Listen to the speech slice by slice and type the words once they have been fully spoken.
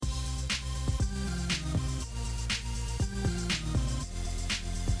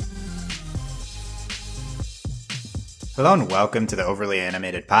Hello and welcome to the Overly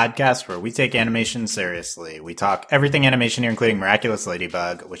Animated Podcast, where we take animation seriously. We talk everything animation here, including Miraculous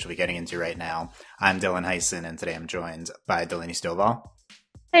Ladybug, which we'll be getting into right now. I'm Dylan Heisen, and today I'm joined by Delaney Stovall.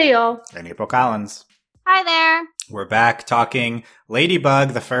 Hey, y'all. And April Collins. Hi there. We're back talking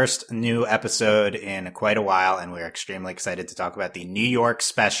Ladybug, the first new episode in quite a while, and we're extremely excited to talk about the New York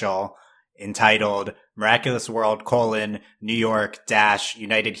special entitled Miraculous World, New York -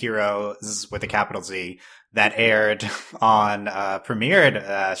 United Heroes with a capital Z, that aired on,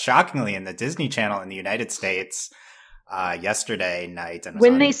 premiered, shockingly in the Disney Channel in the United States, yesterday night. And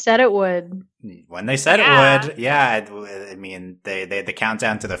when they said it would. When they said it would. Yeah. I mean, they had the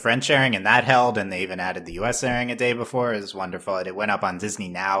countdown to the French airing, and that held, and they even added the US airing a day before. It was wonderful. It went up on Disney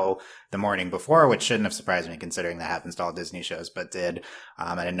Now the morning before, which shouldn't have surprised me considering that happens to all Disney shows, but did.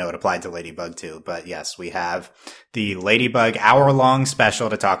 I didn't know it applied to Ladybug too, but yes, we have the Ladybug hour-long special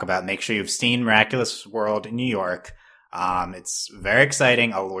to talk about. Make sure you've seen Miraculous World New York. It's very exciting.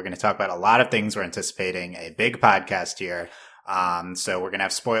 We're going to talk about a lot of things. We're anticipating a big podcast here. So we're going to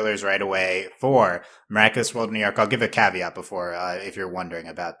have spoilers right away for Miraculous World New York. I'll give a caveat before, if you're wondering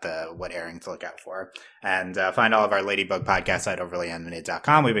about what airing to look out for. And, find all of our Ladybug podcasts at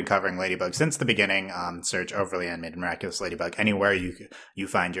overlyanimated.com. We've been covering Ladybug since the beginning. Search Overly Animated Miraculous Ladybug anywhere you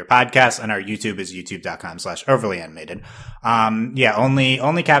find your podcasts, and our YouTube is youtube.com/overlyanimated.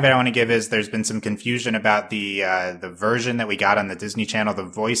 Only caveat I want to give is there's been some confusion about the version that we got on the Disney Channel. The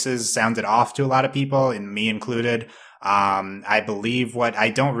voices sounded off to a lot of people, and me included. I believe I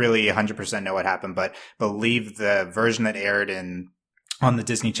don't really 100% know what happened, but believe the version that aired on the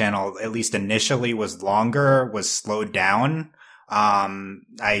Disney Channel, at least initially, was slowed down.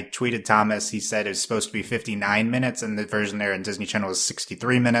 I tweeted Thomas, he said it was supposed to be 59 minutes, and the version there in Disney Channel was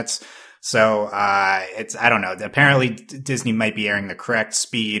 63 minutes. So, I don't know. Apparently Disney might be airing the correct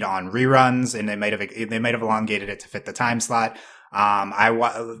speed on reruns, and they might have elongated it to fit the time slot.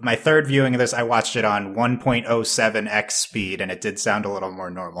 My third viewing of this, I watched it on 1.07x speed, and it did sound a little more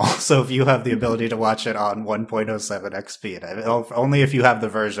normal. So if you have the ability to watch it on 1.07x speed, only if you have the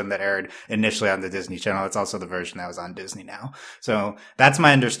version that aired initially on the Disney Channel. It's also the version that was on Disney Now. So that's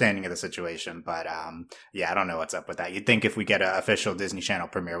my understanding of the situation. But, I don't know what's up with that. You'd think if we get an official Disney Channel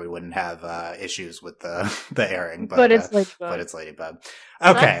premiere, we wouldn't have, issues with the airing, but it's Ladybug.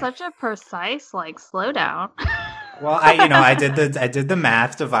 Okay. That's such a precise, slowdown. Well, I did the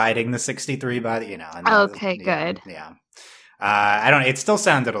math dividing the 63 by good. Yeah. It still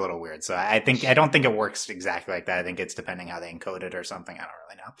sounded a little weird. So I don't think it works exactly like that. I think it's depending how they encode it or something. I don't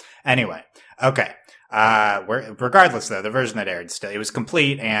really know. Anyway. Okay. Regardless though, the version that aired it was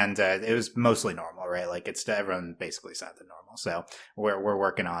complete, and, it was mostly normal, right? Everyone basically sounded normal. So we're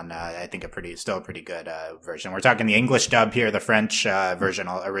working on, I think still a pretty good, version. We're talking the English dub here. The French,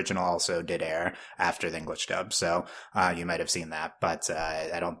 original also did air after the English dub. So, you might have seen that, but,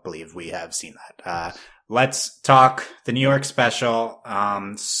 I don't believe we have seen that. Let's talk the New York special.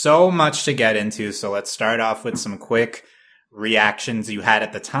 So much to get into. So let's start off with some quick reactions you had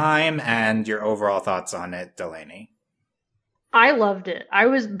at the time and your overall thoughts on it, Delaney. I loved it. I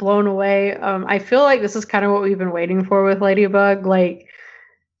was blown away. I feel like this is kind of what we've been waiting for with Ladybug. We're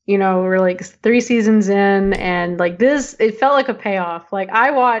 3 seasons in, and it felt like a payoff.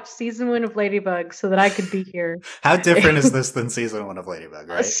 I watched season 1 of Ladybug so that I could be here. How different is this than season 1 of Ladybug,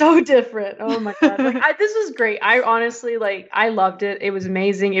 right? So different. Oh my God. This was great. I honestly, I loved it. It was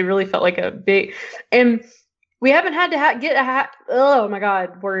amazing. It really felt like a big, and we haven't had to oh my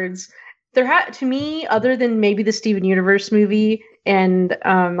God, words. To me, other than maybe the Steven Universe movie and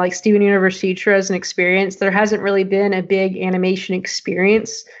Steven Universe Future as an experience, there hasn't really been a big animation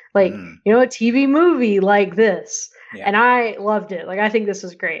experience, a TV movie like this. Yeah. And I loved it. I think this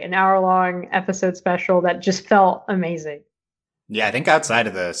was great. An hour-long episode special that just felt amazing. Yeah, I think outside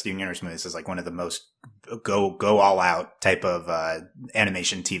of the Steven Universe movie, this is one of the most go all out type of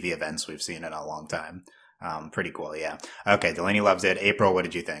animation TV events we've seen in a long time. Pretty cool, yeah. Okay, Delaney loves it. April, what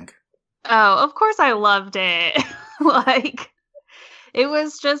did you think? Oh, of course I loved it. It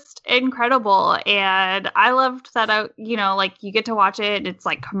was just incredible. And I loved that, you get to watch it. It's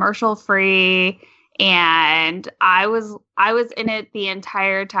commercial free. And I was in it the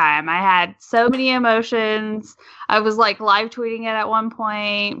entire time. I had so many emotions. I was live tweeting it at one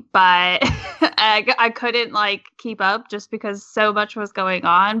point, but I couldn't keep up just because so much was going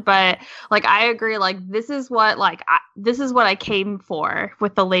on. But I agree, this is what I came for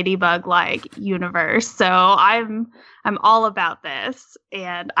with the Ladybug universe. So I'm all about this,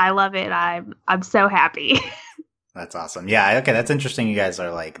 and I love it. I'm so happy. That's awesome. Yeah. Okay. That's interesting. You guys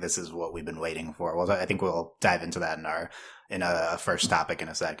are this is what we've been waiting for. Well, I think we'll dive into that in a first topic in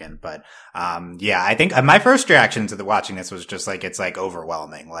a second. But, yeah, I think my first reaction to watching this was just like, it's like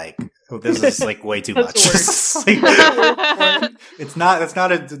overwhelming. Like, this is like way too much. It's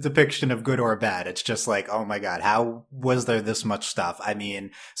not a depiction of good or bad. It's just like, oh my God, how was there this much stuff? I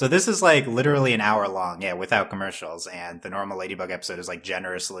mean, so this is like literally an hour long, yeah, without commercials. And the normal Ladybug episode is like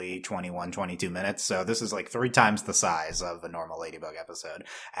generously 21, 22 minutes. So this is like 3 times the size of a normal Ladybug episode.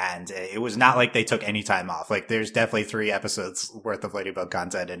 And it was not like they took any time off. Like there's definitely 3 episodes worth of Ladybug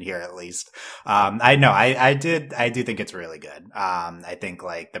content in here at least. I know, I do think it's really good. I think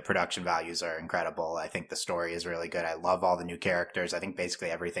like the production values are incredible. I think the story is really good. I love all the new characters. I think basically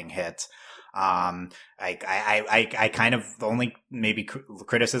everything hit. I kind of, the only maybe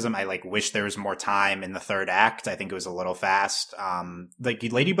criticism, I like wish there was more time in the third act. I think it was a little fast. Like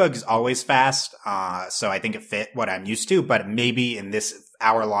Ladybug's always fast. So I think it fit what I'm used to, but maybe in this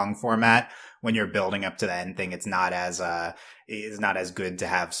hour-long format, when you're building up to the end thing, it's not as good to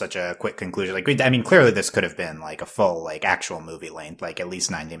have such a quick conclusion. Like, I mean, clearly this could have been like a full, like actual movie length, like at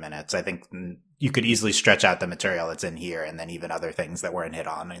least 90 minutes. I think you could easily stretch out the material that's in here and then even other things that weren't hit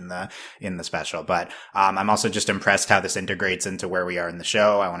on in the special. But, I'm also just impressed how this integrates into where we are in the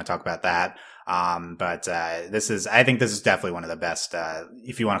show. I want to talk about that. I think this is definitely one of the best,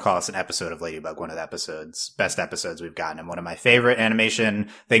 if you want to call us an episode of Ladybug, one of the best episodes we've gotten, and one of my favorite animation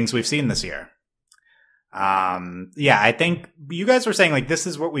things we've seen this year. Yeah, I think you guys were saying like, this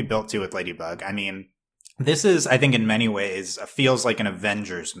is what we built to with Ladybug. I mean, this is, I think in many ways, feels like an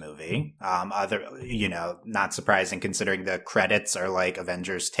Avengers movie. Not surprising considering the credits are like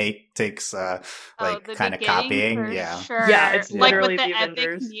Avengers takes, kind of copying. Yeah. Sure. Yeah, it's like with literally the epic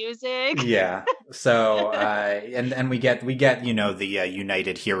Avengers. music. Yeah. So, and we get, the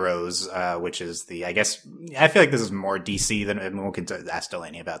United Heroes, which is I guess, I feel like this is more DC than, and we'll ask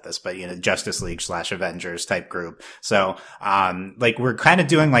Delaney about this, but, Justice League / Avengers type group. So, we're kind of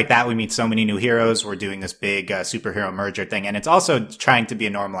doing like that. We meet so many new heroes. We're doing this big, superhero merger thing. And it's also trying to be a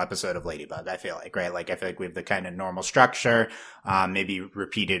normal episode of Ladybug, I feel like, right? Like, I feel like we have the kind of normal structure, maybe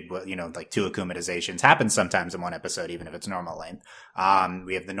repeated, like 2 akumatizations happen sometimes in one episode, even if it's normal length.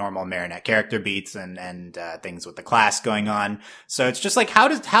 We have the normal Marinette character beats and things with the class going on. So it's just like, how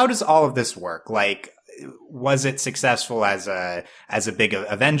does all of this work? Like, was it successful as a big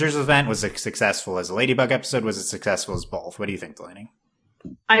Avengers event? Was it successful as a Ladybug episode? Was it successful as both? What do you think, Delaney?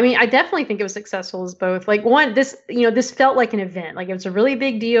 I mean, I definitely think it was successful as both. Like this felt like an event. Like it was a really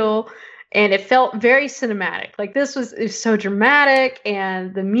big deal. And it felt very cinematic. Like it was so dramatic,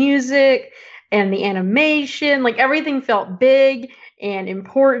 and the music and the animation, like everything felt big and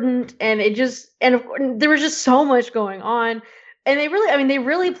important. And there was just so much going on. And they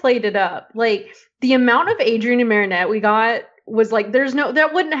really played it up. Like the amount of Adrien and Marinette we got was like,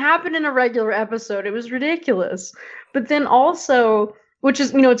 that wouldn't happen in a regular episode. It was ridiculous. But then also, which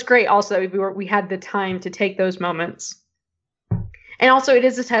is, it's great also that we had the time to take those moments. And also, it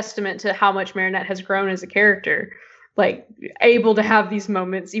is a testament to how much Marinette has grown as a character, like able to have these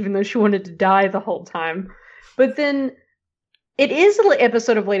moments, even though she wanted to die the whole time. But then it is an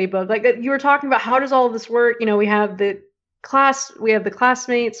episode of Ladybug. Like you were talking about, how does all of this work? We have the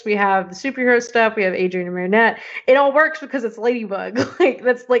classmates, we have the superhero stuff, we have Adrien and Marinette. It all works because it's Ladybug. Like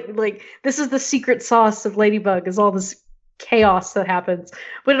that's like this is the secret sauce of Ladybug, is all this chaos that happens.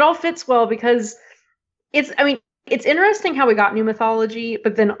 But it all fits well because it's interesting how we got new mythology,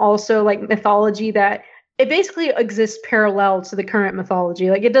 but then also like mythology that it basically exists parallel to the current mythology.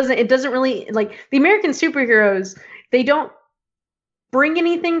 Like it doesn't really, like the American superheroes, they don't bring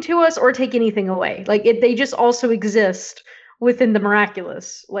anything to us or take anything away. Like they just also exist within the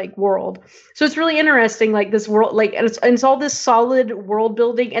miraculous like world. So it's really interesting, like this world, like it's all this solid world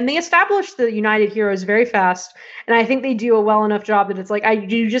building, and they establish the United Heroes very fast. And I think they do a well enough job that it's like,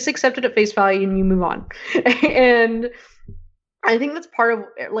 you just accept it at face value and you move on. And I think that's part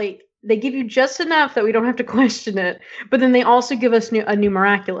of, like, they give you just enough that we don't have to question it, but then they also give us a new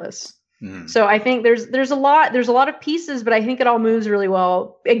miraculous. So I think there's a lot of pieces, but I think it all moves really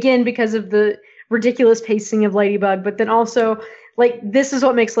well, again because of the ridiculous pacing of Ladybug. But then also, like, this is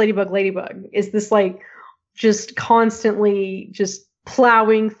what makes Ladybug is this like just constantly just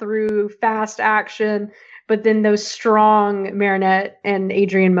plowing through fast action, but then those strong Marinette and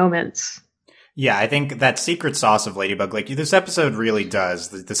Adrien moments. Yeah, I think that secret sauce of Ladybug, like this episode really does,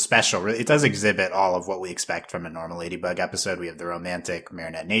 the special, it does exhibit all of what we expect from a normal Ladybug episode. We have the romantic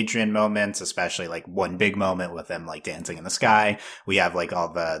Marinette and Adrien moments, especially like one big moment with them like dancing in the sky. We have like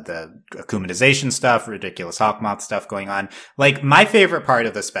all the akumatization stuff, ridiculous Hawkmoth stuff going on. Like my favorite part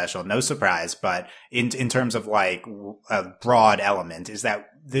of the special, no surprise, but in terms of like a broad element, is that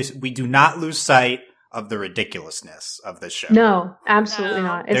we do not lose sight of the ridiculousness of this show. No, absolutely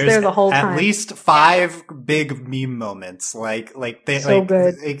not. It's there the whole time. At least 5 big meme moments. Like they so like,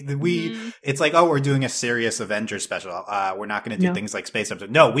 good. It's like, oh, we're doing a serious Avengers special. We're not going to do things like space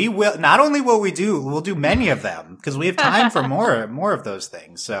episodes. No, we will. Not only will we'll do many of them because we have time for more of those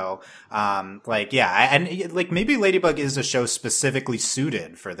things. So, and like maybe Ladybug is a show specifically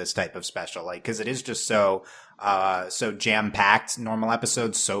suited for this type of special, like because it is just so jam packed. Normal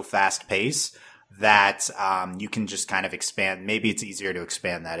episodes so fast paced that you can just kind of expand. Maybe it's easier to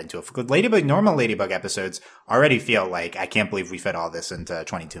expand that into a normal Ladybug episodes already feel like I can't believe we fit all this into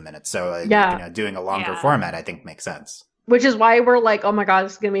 22 minutes. So doing a longer format I think makes sense. Which is why we're like, oh my god,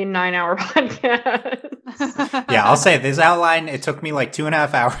 this is gonna be a 9-hour podcast. Yeah, I'll say this outline. It took me like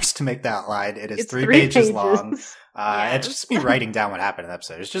 2.5 hours to make the outline. It's 3 pages long. It's just me writing down what happened in the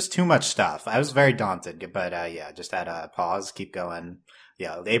episode. It's just too much stuff. I was very daunted, but just had a pause, keep going.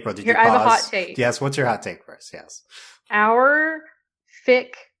 Yeah, April, did you pause? I have a hot take. Yes, what's your hot take first? Yes. Our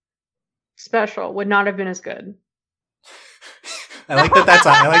fic special would not have been as good. I like that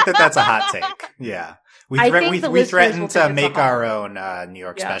that's a hot take. Yeah. We threatened to make our own New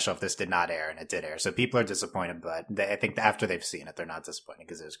York special if this did not air, and it did air. So people are disappointed, but I think after they've seen it, they're not disappointed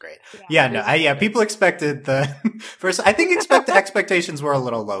because it was great. People expected the first. I think expectations were a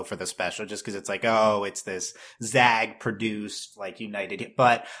little low for the special, just because it's like, oh, it's this ZAG produced like United,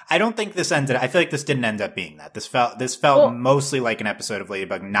 but I don't think this ended. I feel like this didn't end up being that. This felt mostly like an episode of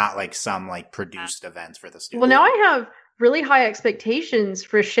Ladybug, not like some like produced event for the studio. Well, now I have really high expectations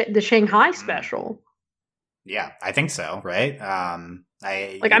for the Shanghai special. Yeah, I think so, right? I'm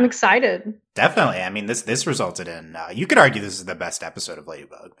excited. Definitely. I mean, this resulted in, you could argue this is the best episode of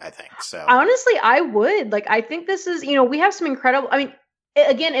Ladybug, I think. So honestly, I would. Like, I think this is, we have some incredible, I mean,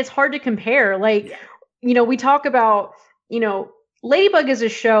 again, it's hard to compare. Like, we talk about, Ladybug is a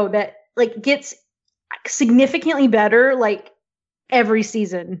show that like gets significantly better like every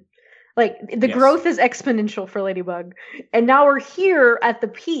season. Like the growth is exponential for Ladybug. And now we're here at the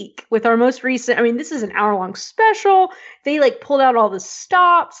peak with our most recent, I mean, this is an hour-long special. They like pulled out all the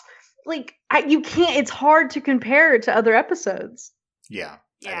stops. Like it's hard to compare it to other episodes. Yeah.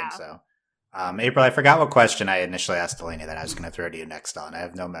 I think so. April, I forgot what question I initially asked Delaney that I was going to throw to you next on. I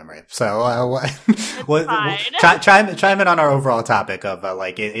have no memory. So chime in on our overall topic of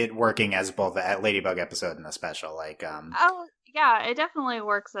it working as both a Ladybug episode and a special. Yeah, it definitely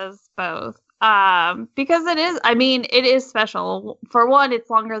works as both. Because it is special. For one, it's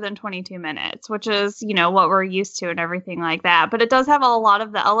longer than 22 minutes, which is, what we're used to and everything like that. But it does have a lot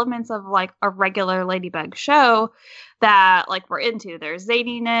of the elements of like a regular Ladybug show that like we're into. There's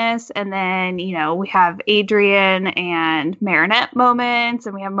zaniness, and then, we have Adrian and Marinette moments,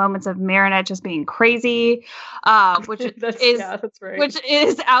 and we have moments of Marinette just being crazy, which that's right. Which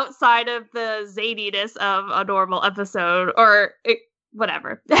is outside of the zaniness of a normal episode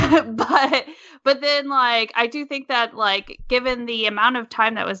whatever. but then like I do think that like given the amount of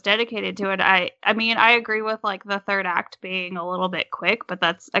time that was dedicated to it, I mean I agree with like the third act being a little bit quick, but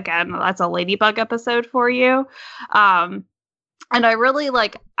that's a Ladybug episode for you. And I really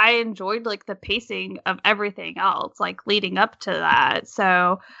I enjoyed like the pacing of everything else like leading up to that.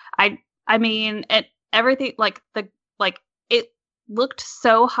 So I mean everything it looked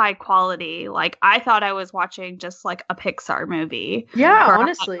so high quality. Like I thought I was watching just like a Pixar movie. Yeah,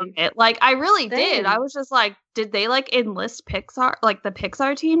 honestly. Like I really did. I was just like, did they like enlist Pixar, like the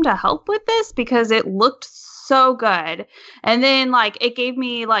Pixar team to help with this? Because it looked so good. And then like it gave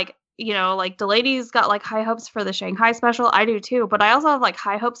me like, like Delaney's got like high hopes for the Shanghai special. I do too. But I also have like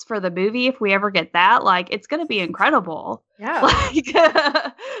high hopes for the movie if we ever get that. Like it's going to be incredible. Yeah.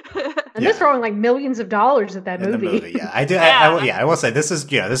 And they're throwing like millions of dollars at that movie. Yeah, I do. Yeah. I will say this is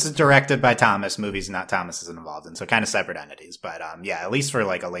directed by Thomas. Movies not Thomas isn't involved in, so kind of separate entities. But at least for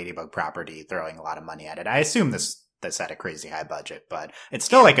like a Ladybug property, throwing a lot of money at it. I assume this had a crazy high budget, but it's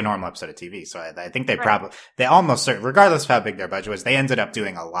still like a normal episode of TV. So I think they almost, regardless of how big their budget was, they ended up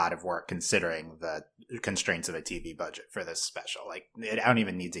doing a lot of work considering the constraints of a TV budget for this special. Like I don't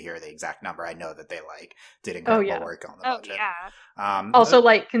even need to hear the exact number. I know that they did incredible work on the budget. Also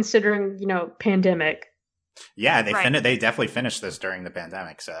considering, pandemic. Yeah, they definitely finished this during the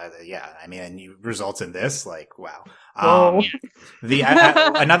pandemic. So I mean, and you results in this, like, wow.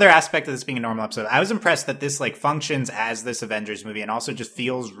 Another aspect of this being a normal episode, I was impressed that this functions as this Avengers movie, and also just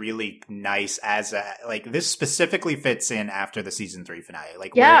feels really nice as this specifically fits in after the season 3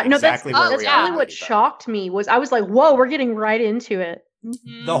 finale. That's really what shocked me was I was like, whoa, we're getting right into it.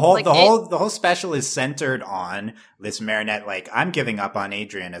 Mm-hmm. The whole special is centered on this Marinette. I'm giving up on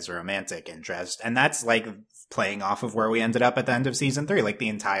Adrian as a romantic interest, and that's playing off of where we ended up at the end of season 3. Like the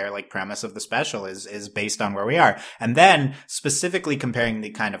entire like premise of the special is based on where we are. And then specifically comparing the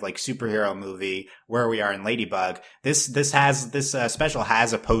kind of like superhero movie where we are in Ladybug, this special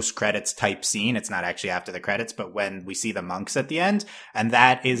has a post credits type scene. It's not actually after the credits, but when we see the monks at the end, and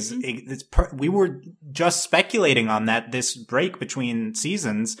that is we were just speculating on that this break between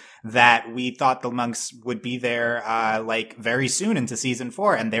seasons that we thought the monks would be there like very soon into season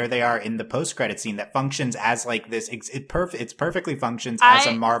 4, and there they are in the post credit scene that functions as like this. It perfectly functions as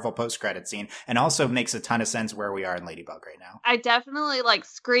a Marvel post credit scene, and also makes a ton of sense where we are in Ladybug right now. I definitely like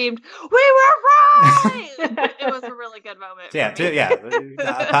screamed, "We were right!" It was a really good moment. Yeah,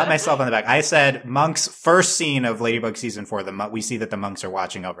 pat myself on the back. I said monks first scene of Ladybug season 4. We see that the monks are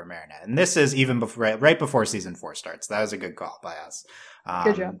watching over Marinette, and this is even before, right before season 4 starts. That was a good call by us.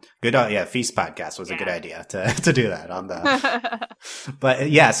 Good job. Good. Feast podcast was a good idea to do that on the. But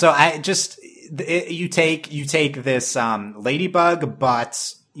yeah, so I just you take this Ladybug,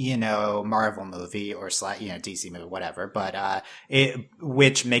 but Marvel movie or DC movie, whatever. But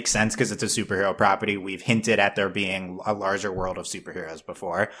which makes sense because it's a superhero property. We've hinted at there being a larger world of superheroes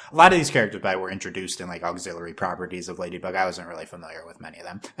before. A lot of these characters, were introduced in like auxiliary properties of Ladybug. I wasn't really familiar with many of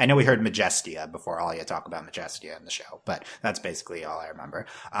them. I know we heard Majestia before. Alia talk about Majestia in the show, but that's basically all I remember.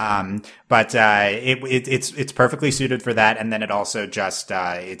 It's perfectly suited for that, and then it also just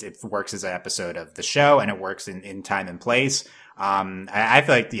it works as an episode of the show, and it works in time and place. I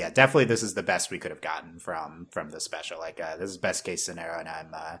feel like, definitely this is the best we could have gotten from the special. Like, this is best case scenario, and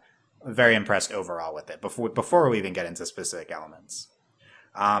I'm very impressed overall with it before we even get into specific elements.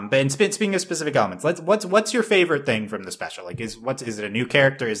 But speaking of specific elements, what's your favorite thing from the special? Like, is it a new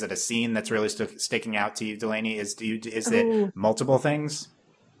character? Is it a scene that's really sticking out to you, Delaney? Is it multiple things?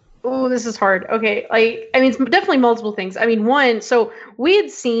 Oh, this is hard. Okay. It's definitely multiple things. One, so we had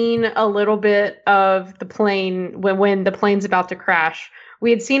seen a little bit of the plane when the plane's about to crash.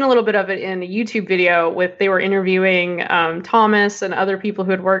 We had seen a little bit of it in a YouTube video they were interviewing Thomas and other people who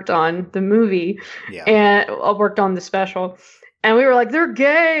had worked on the movie and worked on the special. And we were like, they're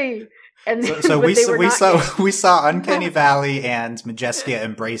gay. And so we saw Uncanny Valley and Majestia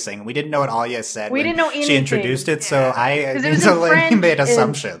embracing. We didn't know what Alia said. We didn't know anything. She introduced it, so Delaney made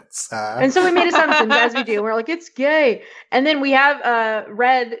assumptions. And so we made assumptions as we do. We're like, it's gay. And then we have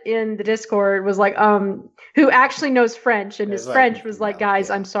Red in the Discord was like, who actually knows French, and his French was like,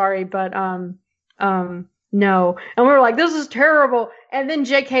 guys, I'm sorry, but no. And we were like, this is terrible. And then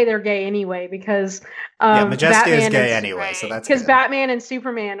JK, they're gay anyway, because Majestia is gay anyway, so that's because Batman and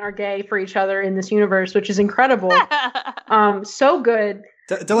Superman are gay for each other in this universe, which is incredible. So good.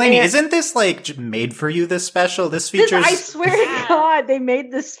 Delaney, isn't this like made for you? This special, this features. I swear to God, they made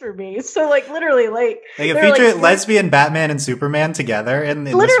this for me. So literally, it features lesbian Batman and Superman together in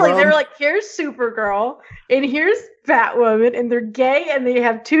literally this world? They're like, here's Supergirl and here's Batwoman, and they're gay and they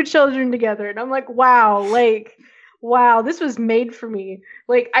have 2 children together, and I'm like, wow, this was made for me.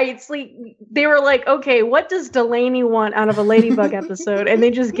 They were like, okay, what does Delaney want out of a Ladybug episode? And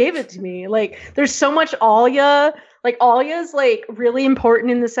they just gave it to me. There's so much Alia. Alia's really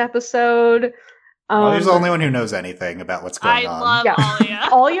important in this episode. Alia's the only one who knows anything about what's going on. I love Alia.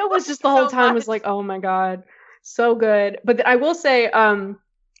 Alia was just the whole time was like, oh my God, so good. But I will say,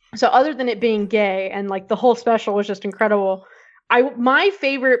 so other than it being gay and the whole special was just incredible, my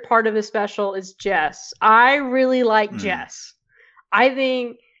favorite part of the special is Jess. I really like Jess. I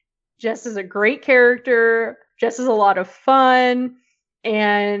think Jess is a great character. Jess is a lot of fun.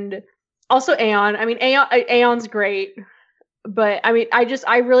 And also Aeon. Aeon's great. But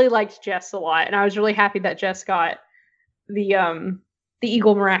I really liked Jess a lot. And I was really happy that Jess got the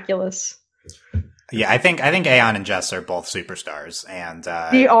Eagle Miraculous. Yeah, I think Aeon and Jess are both superstars, and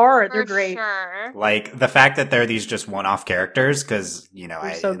they're great. Sure. The fact that they're these just one-off characters, because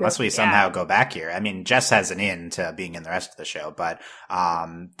unless we somehow go back here, Jess has an in to being in the rest of the show, but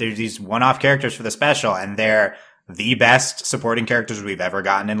they're these one-off characters for the special, and they're the best supporting characters we've ever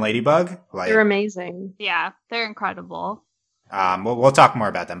gotten in Ladybug. They're amazing. Yeah, they're incredible. We'll talk more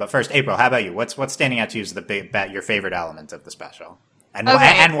about them, but first, April, how about you? What's standing out to you as your favorite element of the special, and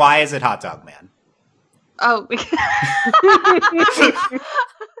why is it Hot Dog Man? Oh,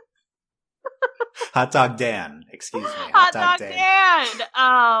 Hot Dog Dan. Excuse me. Hot Dog Dan.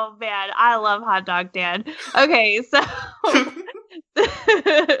 Oh man, I love Hot Dog Dan. Okay, so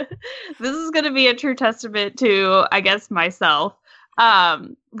this is going to be a true testament to, I guess, myself.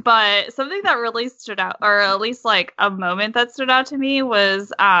 But something that really stood out, or at least a moment that stood out to me,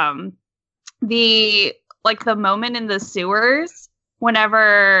 was the moment in the sewers.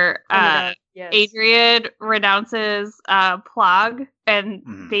 Whenever Yes. Adrian renounces Plog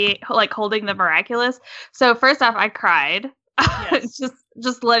and be like holding the miraculous. So first off, I cried. Yes.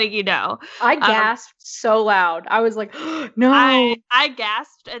 just letting you know. I gasped so loud. I was like, no. I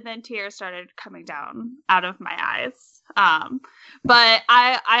gasped and then tears started coming down out of my eyes. But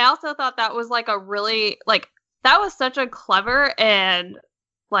I also thought that was like a really like that was such a clever and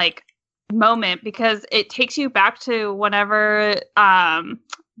like moment because it takes you back to whenever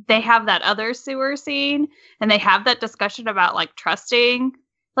they have that other sewer scene and they have that discussion about like trusting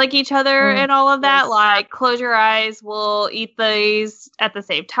like each other and all of that, like close your eyes, we'll eat these at the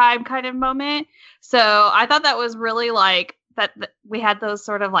same time kind of moment. So I thought that was really like that we had those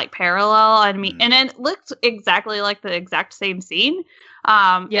sort of like parallel and it looked exactly like the exact same scene.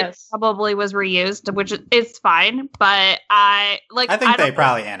 Yes, it probably was reused, which is fine, but I think they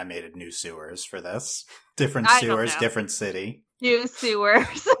probably animated new sewers for this. Different sewers, different city. New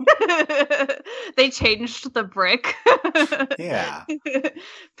sewers. They changed the brick. Yeah.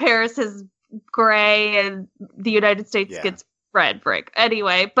 Paris is gray and the United States gets red brick.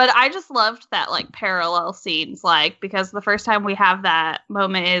 Anyway, but I just loved that like parallel scenes, like because the first time we have that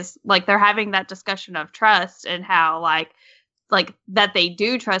moment is like they're having that discussion of trust and how like that they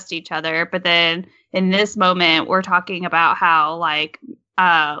do trust each other, but then in this moment we're talking about how like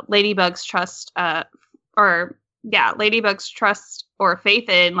Ladybug's trust Ladybug's trust or faith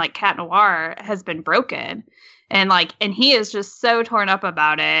in like Cat Noir has been broken, and he is just so torn up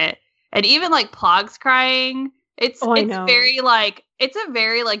about it, and even like Plog's crying. It's very like it's a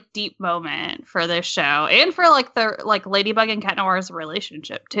very like deep moment for this show and for like the like Ladybug and Cat Noir's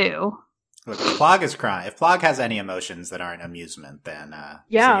relationship too. Look, if Plog is crying, if Plog has any emotions that aren't amusement, then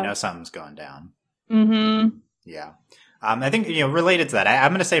so something's going down. Mm-hmm. Yeah. I think, related to that,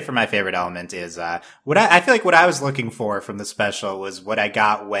 I'm going to say for my favorite element is, what I feel like what I was looking for from the special was what I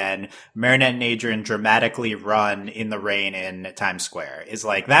got when Marinette and Adrian dramatically run in the rain in Times Square. Is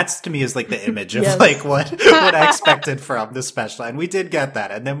like, that's to me is like the image of like what I expected from the special. And we did get that.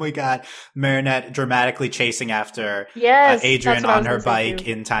 And then we got Marinette dramatically chasing after Adrian on her bike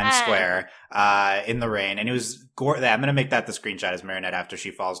in Times Square. In the rain, and it was I'm gonna make that the screenshot as Marinette after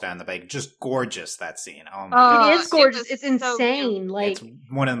she falls down the bike. Just gorgeous, that scene. Oh my god, it is gorgeous. It's insane. Like it's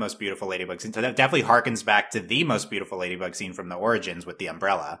one of the most beautiful Ladybug scenes. So that definitely harkens back to the most beautiful Ladybug scene from the Origins with the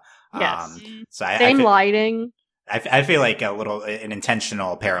umbrella. Yes, so same lighting. I feel like an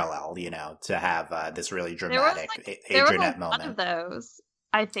intentional parallel, to have this really dramatic Adrianette moment. There was a lot of those,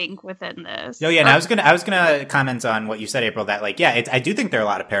 I think, within this. Oh yeah, and I was gonna comment on what you said, April. That I do think there are a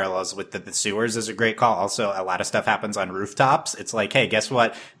lot of parallels with the sewers. Is a great call. Also, a lot of stuff happens on rooftops. It's like, hey, guess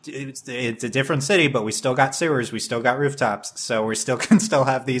what? It's a different city, but we still got sewers. We still got rooftops. So we still can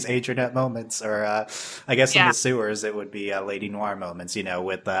have these Adrianette moments, or I guess in the sewers it would be Lady Noir moments.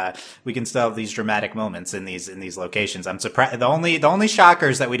 With we can still have these dramatic moments in these locations. I'm surprised. The only shocker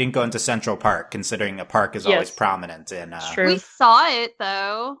is that we didn't go into Central Park, considering a park is always prominent in. We saw it though.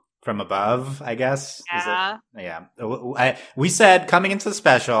 From above, I guess. Yeah. We said coming into the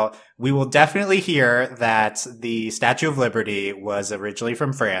special, we will definitely hear that the Statue of Liberty was originally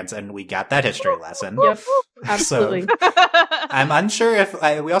from France, and we got that history lesson. Yep, absolutely. So, I'm unsure if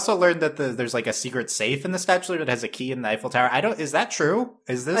we also learned that there's like a secret safe in the statue that has a key in the Eiffel Tower. Is that true?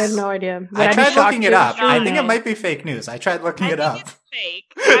 Is this? I have no idea. I tried looking it up. I think it might be fake news. I tried looking it up. It's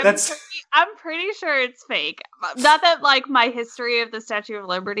fake. I'm pretty sure it's fake. Not that like my history of the Statue of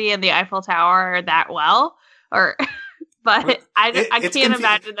Liberty and the Eiffel Tower are that well, but I can't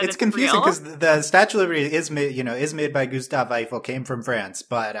imagine that it's confusing because the Statue of Liberty is made by Gustave Eiffel, came from France,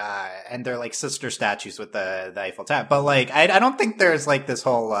 but and they're like sister statues with the Eiffel Tower. But like I don't think there's like this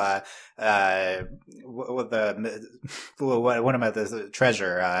whole the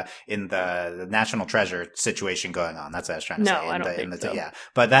treasure in the national treasure situation going on. That's what I was trying to say. I don't think so. Yeah,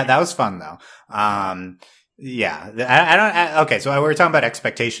 but that was fun though. Yeah, I don't. Okay, so we were talking about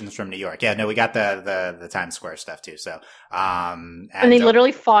expectations from New York. Yeah, no, we got the Times Square stuff too. So, and they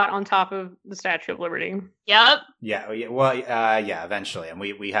literally fought on top of the Statue of Liberty. Yep. Yeah. Well, eventually, and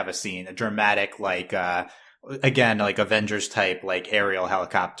we have a dramatic again, like Avengers type, like aerial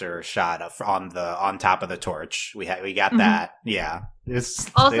helicopter shot on top of the torch. We got that. Yeah.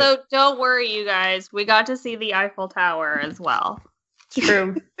 Don't worry, you guys. We got to see the Eiffel Tower as well. It's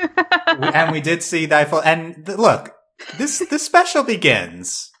true. And we did see the Eiffel. And look, this special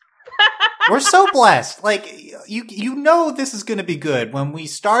begins. We're so blessed. Like, this is going to be good. When we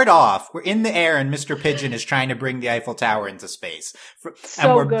start off, we're in the air and Mr. Pigeon is trying to bring the Eiffel Tower into space.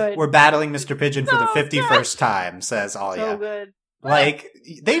 We're battling Mr. Pigeon for the 51st time, says Alia. So good. Like,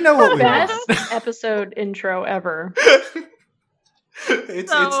 they know what we want. Best episode intro ever.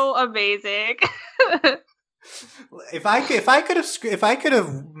 It's so amazing. If I could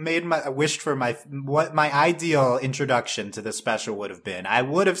have wished for what my ideal introduction to this special would have been, I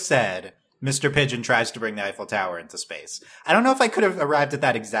would have said Mr. Pigeon tries to bring the Eiffel Tower into space. I don't know if I could have arrived at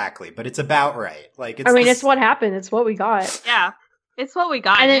that exactly, but it's about right. Like, it's what happened. It's what we got. Yeah, it's what we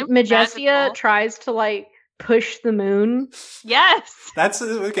got. And then Majestia tries to like push the moon. Yes, that's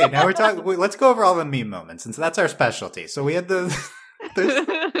okay. Now we're talking. Let's go over all the meme moments, since that's our specialty. So we had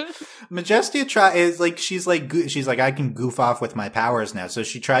Majestia she's like I can goof off with my powers now, so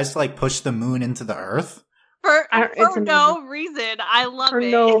she tries to like push the moon into the earth for no reason. I love it for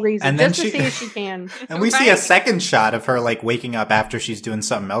no reason, and just then to see if she can. And we see a second shot of her like waking up after she's doing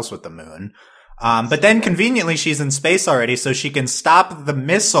something else with the moon. But then conveniently she's in space already, so she can stop the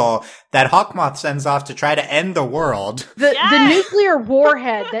missile that Hawkmoth sends off to try to end the world. The nuclear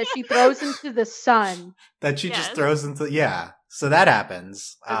warhead that she throws into the sun. That she just throws into So that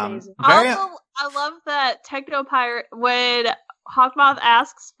happens. Also, I love that Technopirate, when Hawkmoth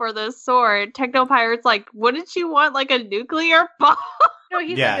asks for the sword, Technopirate's like, wouldn't you want like a nuclear bomb? No,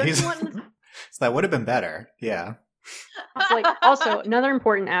 So that would have been better. Yeah. Like, also, another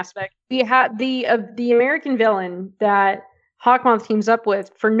important aspect, we had the American villain that Hawkmoth teams up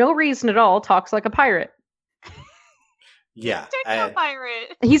with for no reason at all talks like a pirate. Yeah.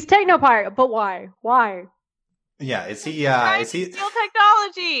 Technopirate. He's Technopirate, but why? Why? Yeah, is he steal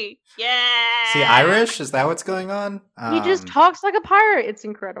technology? Yeah. Is he Irish? Is that what's going on? He just talks like a pirate. It's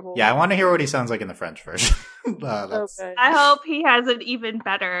incredible. Yeah, I want to hear what he sounds like in the French version. I hope he has an even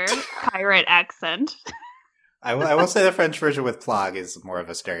better pirate accent. I will say the French version with Plog is more of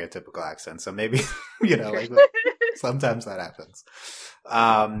a stereotypical accent, so maybe sometimes that happens.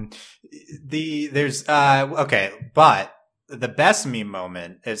 But the best meme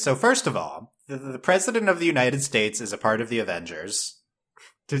moment is, so first of all, the President of the United States is a part of the Avengers.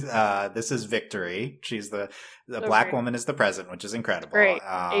 This is Victory. She's the black woman is the president, which is incredible. Great.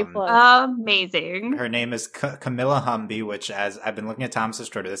 Amazing. Her name is Camilla Humby, which, as I've been looking at Thomas's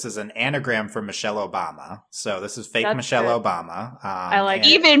Twitter, this is an anagram for Michelle Obama. So this is fake Michelle Obama. I like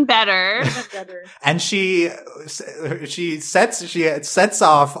even better. And she sets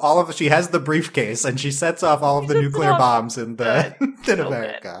off all of. She has the briefcase, and she sets off all of the nuclear bombs in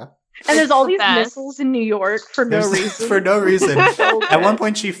America. And there's all these missiles in New York for no reason. For no reason. At one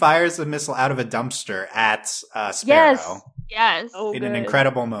point, she fires a missile out of a dumpster at Sparrow. Yes. In an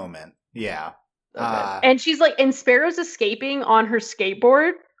incredible moment. Yeah. And she's like, and Sparrow's escaping on her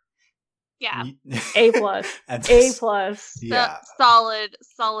skateboard. Yeah. A+. A+. Yeah.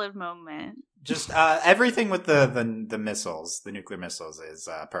 Solid moment. Just everything with the missiles, the nuclear missiles, is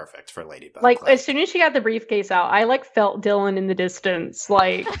perfect for Ladybug. Like, as soon as she got the briefcase out, I like felt Dylan in the distance.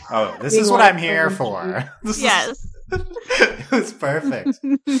 Like, oh, this is what I'm here for. Yes, it was perfect.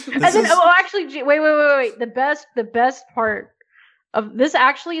 Actually, wait. The best part of this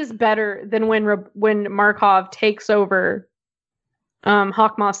actually is better than when Markov takes over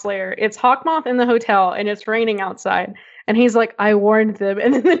Hawkmoth's lair. It's Hawkmoth in the hotel, and it's raining outside. And he's like, I warned them.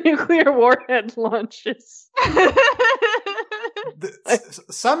 And then the nuclear warhead launches.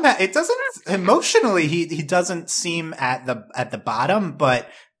 Somehow, it doesn't, emotionally, he doesn't seem at the bottom, but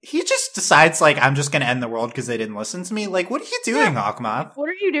he just decides, like, I'm just going to end the world because they didn't listen to me. Like, what are you doing, Hawkmoth? What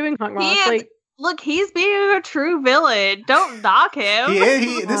are you doing, Hawkmoth? Look, he's being a true villain. Don't knock him.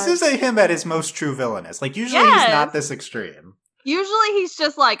 This is him at his most true villainous. Like, usually he's not this extreme. Usually he's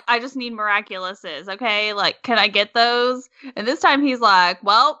just like, I just need miraculouses, okay? Like, can I get those? And this time he's like,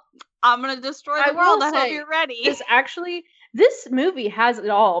 well, I'm going to destroy the world. I hope you're ready. This movie has it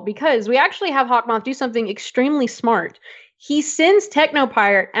all, because we actually have Hawkmoth do something extremely smart. He sends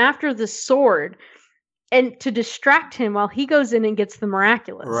Technopirate after the sword and to distract him while he goes in and gets the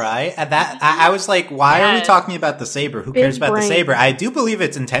miraculous. Right. And I was like, why are we talking about the saber? Who cares about the saber? I do believe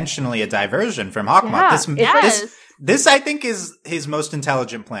it's intentionally a diversion from Hawkmoth. Yeah, This, I think, is his most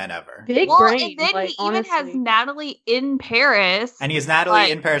intelligent plan ever. Big brain. And then he even has Natalie in Paris. And he has Natalie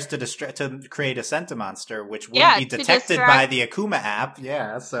in Paris to create a Sentimonster, which wouldn't be detected by the Akuma app.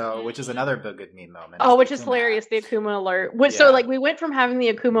 Yeah, so, which is another good meme moment. Oh, which is hilarious, the Akuma alert. So, like, we went from having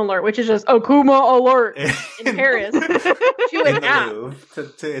the Akuma alert, which is just Akuma alert in Paris, to an app.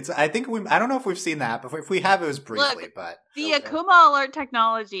 I don't know if we've seen that before. If we have, it was briefly, but... The Akuma alert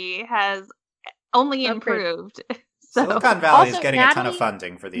technology has only improved. So. Silicon Valley is getting a ton of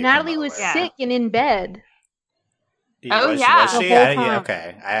funding for the Natalie was sick and in bed. Was she?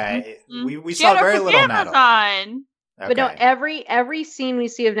 Okay. We saw very little Natalie. Okay. But no, every scene we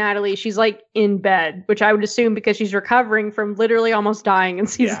see of Natalie, she's like in bed, which I would assume because she's recovering from literally almost dying in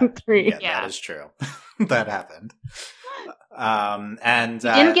season 3. Yeah, that is true. That happened. And we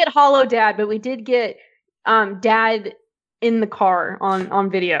didn't get Hollow Dad, but we did get Dad in the car on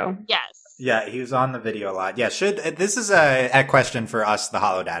video. Yes. Yeah, he was on the video a lot. Yeah, this is a question for us, the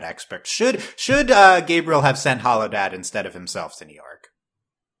Hollow Dad experts. Should Gabriel have sent Hollow Dad instead of himself to New York?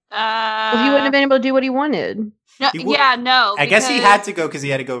 Well, he wouldn't have been able to do what he wanted. No, no. I guess he had to go because he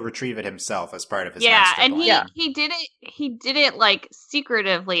had to go retrieve it himself as part of his master and plan. he did it. He did it like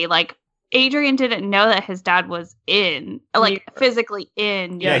secretively. Like Adrian didn't know that his dad was physically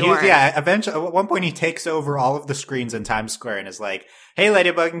in New York. Eventually, at one point, he takes over all of the screens in Times Square and is like, "Hey,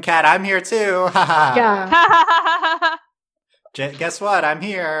 Ladybug and Cat, I'm here too." Yeah. Guess what? I'm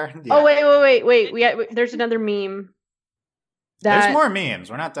here. Yeah. Oh wait! There's another meme. There's more memes.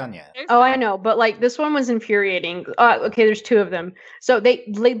 We're not done yet. Oh, I know, but like this one was infuriating. Okay, there's two of them. So they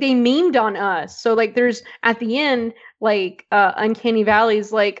memed on us. So like there's at the end like Uncanny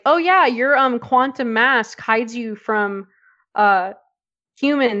Valley's like, oh yeah, your quantum mask hides you from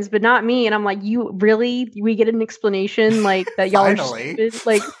humans, but not me. And I'm like, you really? We get an explanation like that y'all are stupid,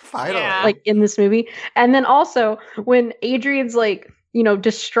 like finally, like in this movie. And then also when Adrian's like,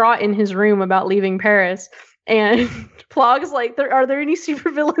 distraught in his room about leaving Paris, and Plog's like, are there any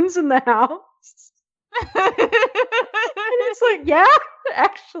supervillains in the house? And it's like, yeah,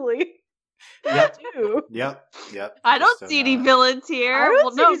 actually. Yep. I do. Yep. I don't see any villains here.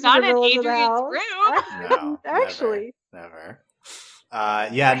 Well, no, not in Adrian's room. No, actually. Never. I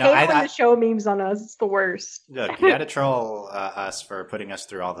hate when the show memes on us. It's the worst. Look, you gotta troll us for putting us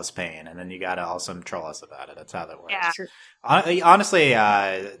through all this pain, and then you gotta also troll us about it. That's how that works. Yeah. Honestly,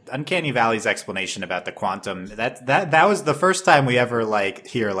 Uncanny Valley's explanation about the quantum, that was the first time we ever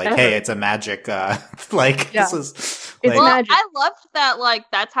hear hey, it's a magic this is it's magic. I loved that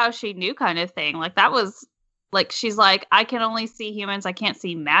that's how she knew kind of thing. Like that was she's like, I can only see humans, I can't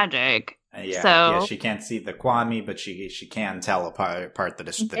see magic. She can't see the Kwame, but she can tell apart the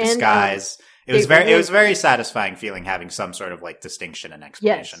disguise. It was very satisfying feeling having some sort of distinction and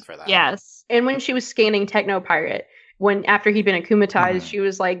explanation for that. Yes. And when she was scanning Techno Pirate, after he'd been akumatized, she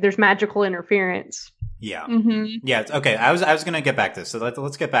was like, "There's magical interference." Yeah. Mm-hmm. Yeah. Okay. I was gonna get back to this, so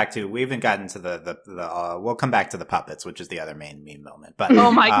let's get back to. We haven't gotten to the we'll come back to the puppets, which is the other main meme moment. But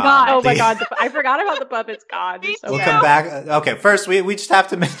oh my god! I forgot about the puppets. God, we'll come back. Okay. First, we just have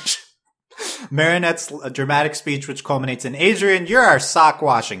to mention Marinette's dramatic speech, which culminates in, "Adrian, you're our sock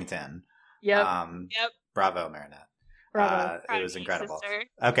Washington." Yep. Yep. Bravo, Marinette. Bravo. It was incredible. Sister.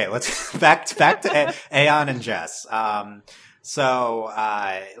 Okay, let's back to Aeon and Jess. So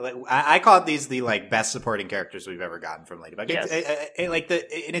I called these the best supporting characters we've ever gotten from Ladybug. Yes.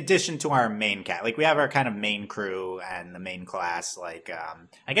 In addition to our main cat, we have our kind of main crew and the main class. I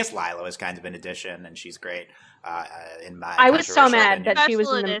guess Lila is kind of an addition, and she's great. In my, I was so mad opinion. that she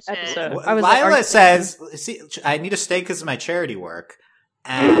was in the episode. Lila says, "See, I need a stake because of my charity work."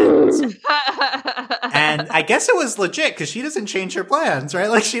 And I guess it was legit because she doesn't change her plans,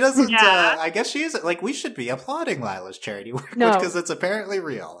 right? She doesn't. Yeah. I guess she isn't. We should be applauding Lila's charity work No. because it's apparently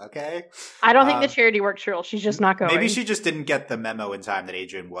real. Okay. I don't think the charity work's real. She's just not going. Maybe she just didn't get the memo in time that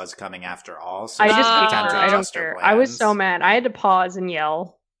Adrian was coming after all. So I she just had hate time to her. I don't adjust her care. I was plans. so mad. I had to pause and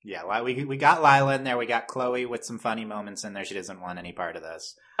yell. Yeah, we got Lila in there. We got Chloe with some funny moments in there. She doesn't want any part of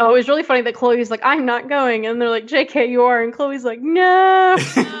this. Oh, it was really funny that Chloe's like, "I'm not going," and they're like, "JK, you are," and Chloe's like, "No."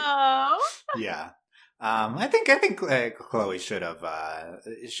 No. Yeah. I think Chloe should have.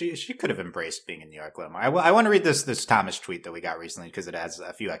 She could have embraced being in New York a little more. I want to read this Thomas tweet that we got recently because it has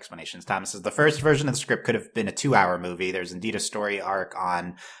a few explanations. Thomas says the first version of the script could have been a 2-hour movie. There's indeed a story arc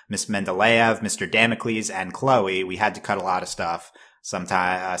on Miss Mendeleev, Mr. Damocles, and Chloe. We had to cut a lot of stuff. Some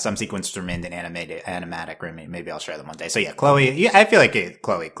sequences remained in animatic. Maybe I'll share them one day. So yeah, Chloe. Yeah, I feel like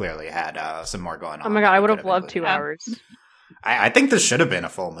Chloe clearly had some more going on. Oh my god, I would have loved 2 hours. I think this should have been a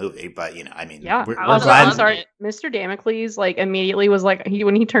full movie, but we're glad. I'm sorry, Mr. Damocles immediately was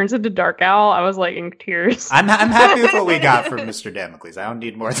when he turns into Dark Owl, I was in tears. I'm happy with what we got from Mr. Damocles. I don't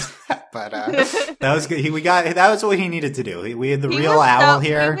need more than that, but that was good. That was what he needed to do. We had the real owl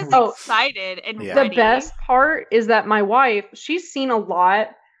here. He was excited and ready. The best part is that my wife, she's seen a lot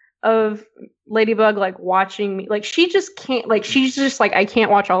of Ladybug watching me. She just can't. She's just I can't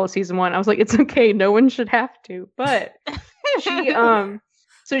watch all of season 1. I was like, it's okay. No one should have to, but. She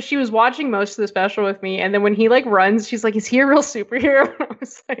so she was watching most of the special with me, and then when he runs, she's like, "Is he a real superhero?" And I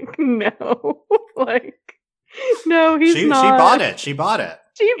was like, "No, no, he's not." She bought it. She bought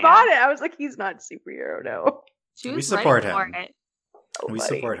it. I was like, "He's not a superhero." No, we support him. Oh, we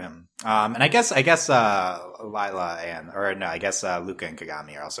support him. And I guess Lila and Luca and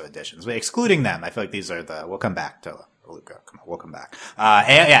Kagami are also additions, but excluding them, I feel like these are we'll come back to Luca. Come on, we'll come back.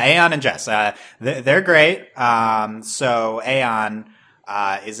 Aeon and Jess. They're great. So Aeon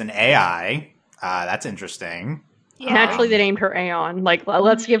is an AI. That's interesting. Yeah. Naturally, they named her Aeon. Like,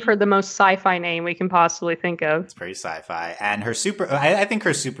 let's give her the most sci-fi name we can possibly think of. It's pretty sci-fi. And her I think her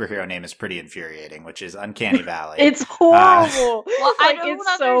superhero name is pretty infuriating, which is Uncanny Valley. It's horrible. Well, I don't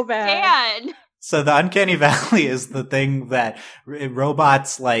understand. So bad. So the Uncanny Valley is the thing that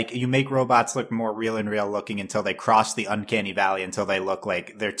robots, like, you make robots look more real and real looking until they cross the Uncanny Valley, until they look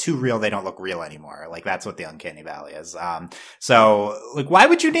like they're too real, they don't look real anymore. Like, that's what the Uncanny Valley is. So, like, why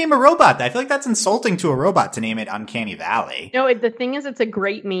would you name a robot that? I feel like that's insulting to a robot to name it Uncanny Valley. No, the thing is, it's a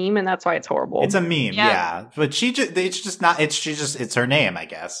great meme, and that's why it's horrible. It's a meme, yeah. But it's her name, I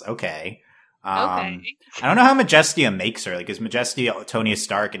guess. Okay. I don't know how Majestia makes her. Like, is Majestia Tony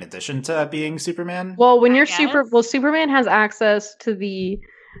Stark in addition to being Superman? Well, when you're Superman has access to the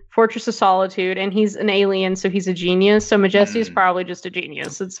Fortress of Solitude, and he's an alien, so he's a genius. So Majestia is probably just a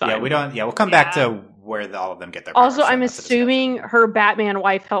genius. It's fine. We'll come back to where all of them get their powers. Also, I'm assuming her Batman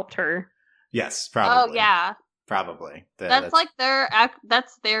wife helped her. Yes, probably. Oh yeah, probably. That's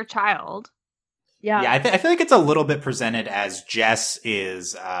their child. Yeah. Yeah, I feel like it's a little bit presented as Jess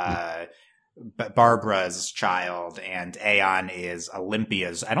is Barbara's child and Aeon is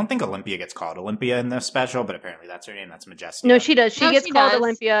Olympia's. I don't think Olympia gets called Olympia in the special, but apparently that's her name. That's Majestia. No, she does. She gets called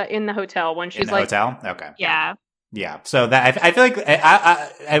Olympia in the hotel when she's in the hotel. Okay. Yeah. Yeah. So that I feel like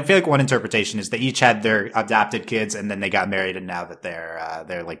I feel like one interpretation is they each had their adopted kids and then they got married, and now that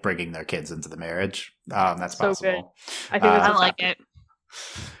they're like bringing their kids into the marriage. That's so possible. Good. I think I like it.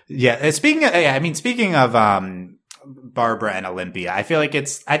 Yeah. Speaking of Barbara and Olympia, I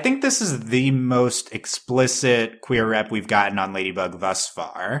think this is the most explicit queer rep we've gotten on Ladybug thus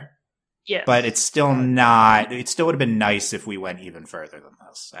far. Yeah. But it's still not, it still would have been nice if we went even further than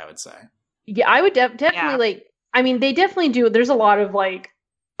this, I would say. Yeah, I would definitely they definitely do. There's a lot of like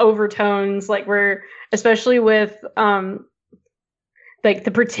overtones, like where, especially with, like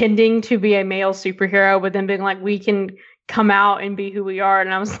the pretending to be a male superhero, but then being like, we can come out and be who we are.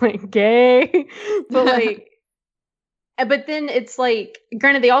 And I was like, gay, but like, but then it's like,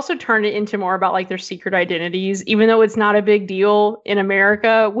 granted, they also turn it into more about like their secret identities, even though it's not a big deal in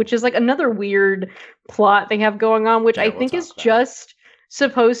America, which is like another weird plot they have going on, which I think is just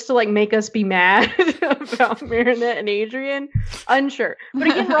supposed to like make us be mad about Marinette and Adrian. Unsure. But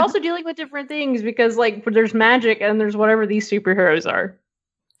again, we're also dealing with different things because like there's magic and there's whatever these superheroes are.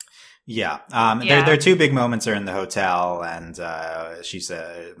 Yeah. Their two big moments are in the hotel, and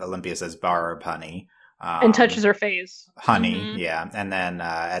Olympia says, "Barb, honey." And touches her face. Honey, yeah. And then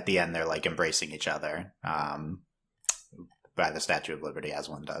at the end, they're like embracing each other by the Statue of Liberty, as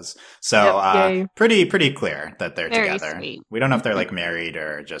one does. So pretty clear that they're very together. Sweet. We don't know if they're like married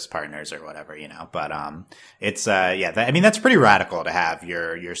or just partners or whatever, but it's that's pretty radical to have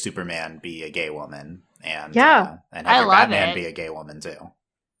your Superman be a gay woman and have your Batman be a gay woman too.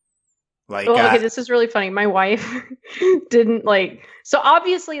 Like, okay, this is really funny. My wife didn't like. So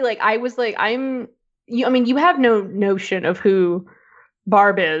obviously, like I was like, you have no notion of who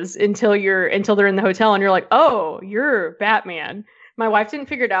Barb is until they're in the hotel and you're like, oh, you're Batman. My wife didn't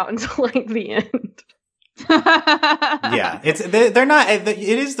figure it out until like the end. Yeah, they're not. It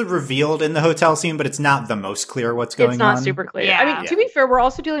is the revealed in the hotel scene, but it's not the most clear what's going on. It's not super clear. Yeah. I mean, to be fair, we're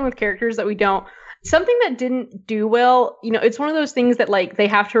also dealing with characters that we don't. Something that didn't do well, it's one of those things that like they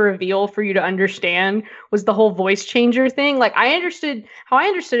have to reveal for you to understand, was the whole voice changer thing. Like how I understood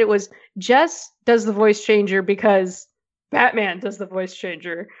it was Jess does the voice changer because Batman does the voice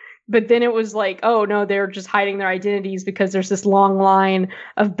changer. But then it was like, oh no, they're just hiding their identities because there's this long line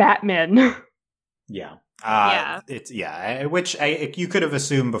of Batmen. Yeah. Which you could have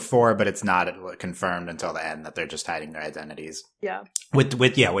assumed before, but it's not confirmed until the end that they're just hiding their identities. Yeah.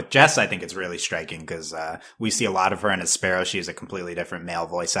 With Jess, I think it's really striking because we see a lot of her in as Sparrow. She's a completely different male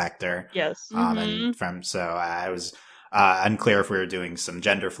voice actor. Yes. So I was unclear if we were doing some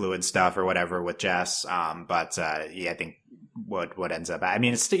gender fluid stuff or whatever with Jess. I think what ends up, I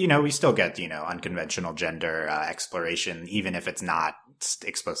mean, it's we still get unconventional gender exploration, even if it's not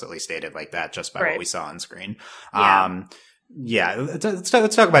explicitly stated like that, just by what we saw on screen. Let's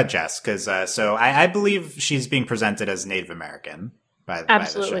talk about Jess, because so I believe she's being presented as Native American by the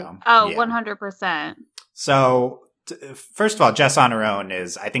show. Oh, 100%. So first of all, Jess on her own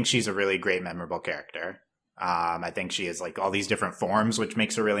I think she's a really great, memorable character. I think she has like all these different forms, which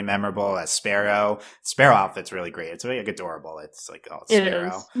makes her really memorable. As Sparrow outfit's really great. It's really like adorable. It's like, oh, it's Sparrow. It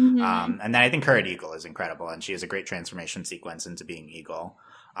is. Mm-hmm. And then I think her at Eagle is incredible, and she has a great transformation sequence into being Eagle.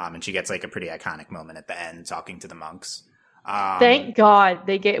 And she gets like a pretty iconic moment at the end talking to the monks. Thank God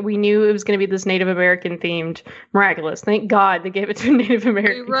we knew it was going to be this Native American themed Miraculous. Thank God they gave it to a Native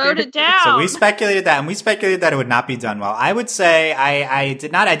American. We wrote it down. So we speculated that, and we speculated that it would not be done well. I would say I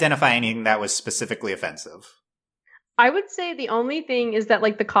did not identify anything that was specifically offensive. I would say the only thing is that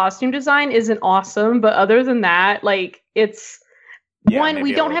like the costume design isn't awesome, but other than that, like it's one,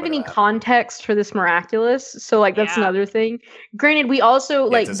 we don't have any context for this Miraculous, so like that's another thing. Granted, we also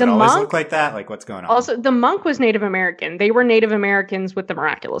like does the it always monk look like that. Like what's going on? Also, the monk was Native American. They were Native Americans with the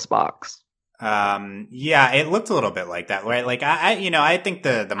Miraculous box. Yeah, it looked a little bit like that, right? Like I think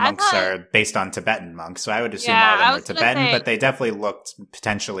the monks are based on Tibetan monks, so I would assume all of them were Tibetan, but they definitely looked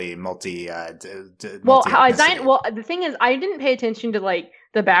potentially multi. Well, the thing is, I didn't pay attention to like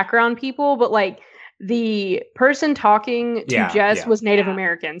the background people, but like the person talking to Jess was Native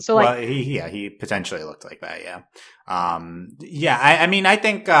American, so like he potentially looked like that. I mean, I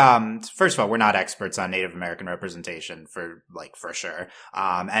think first of all, we're not experts on Native American representation for sure,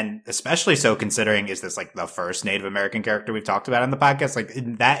 and especially so considering is this like the first Native American character we've talked about on the podcast, like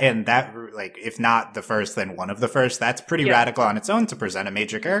that like if not the first, then one of the first. That's pretty radical on its own to present a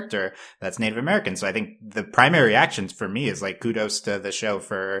major character that's Native American. So I think the primary reactions for me is like kudos to the show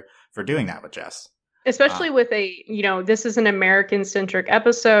for doing that with Jess. Especially with this is an American-centric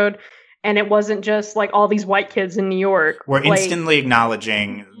episode, and it wasn't just like all these white kids in New York. We're instantly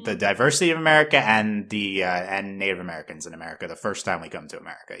acknowledging the diversity of America and the and Native Americans in America the first time we come to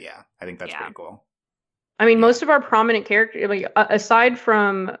America. Yeah, I think that's pretty cool. I mean, most of our prominent characters, like aside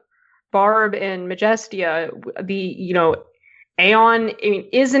from Barb and Majestia, Aeon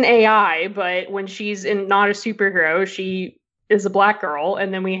is an AI, but when she's not a superhero, she is a black girl,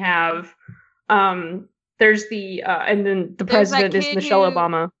 and then we have. There's and then the president is Michelle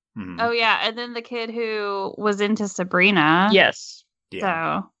Obama. Mm-hmm. Oh yeah, and then the kid who was into Sabrina. Yes.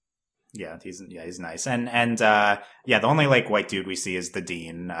 Yeah. So. Yeah, he's nice, and the only like white dude we see is the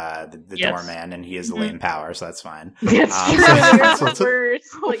dean, the doorman, and he is Elaine Power, so that's fine. That's whatever.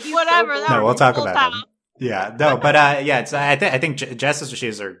 So no, we'll talk about him. Yeah, no, but I think Jess she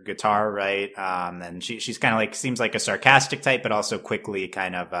has her guitar right, and she's kind of like seems like a sarcastic type, but also quickly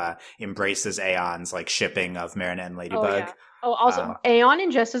kind of embraces Aeon's like shipping of Marinette and Ladybug. Also Aeon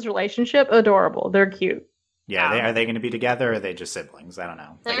and Jess's relationship, adorable. They're cute. Yeah, are they going to be together, or are they just siblings? I don't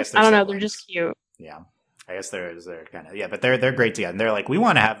know. I don't know. They're just cute. Yeah, I guess they're kind of but they're great together. And they're like, we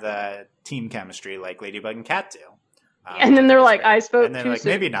want to have the team chemistry like Ladybug and Cat do. And then they're like, I spoke and then like,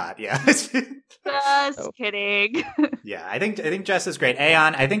 maybe not. Yeah. Just kidding. Yeah, I think Jess is great.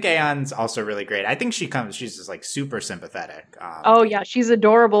 Aeon, I think Aeon's also really great. I think she's just like super sympathetic. She's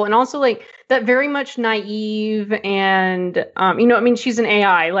adorable, and also like that very much naive and she's an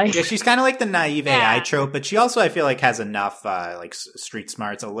AI. Like she's kind of like the naive AI trope, but she also I feel like has enough like street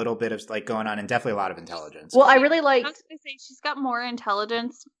smarts, a little bit of like going on, and definitely a lot of intelligence. Well, I really like. I was gonna say she's got more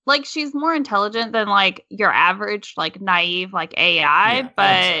intelligence. Like she's more intelligent than like your average like naive like AI,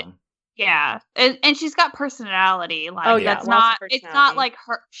 but. Yeah, and she's got personality. Like that's not. It's not like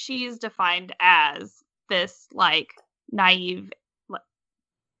her. She's defined as this like naive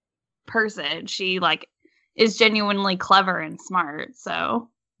person. She like is genuinely clever and smart. So.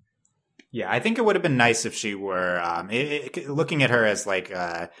 Yeah, I think it would have been nice if she were looking at her as like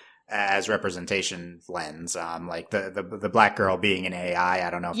as representation lens. Like the black girl being an AI. I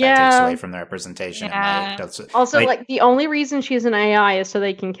don't know if that takes away from the representation. Yeah. Also, like the only reason she's an AI is so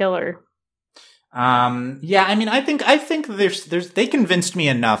they can kill her. I mean, I think there's they convinced me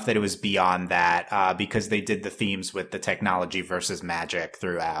enough that it was beyond that, because they did the themes with the technology versus magic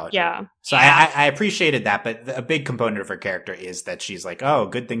throughout. Yeah. So I appreciated that, but a big component of her character is that she's like, oh,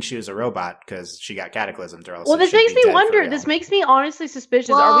 good thing she was a robot because she got cataclysmed or else. Well, this makes me wonder. This makes me honestly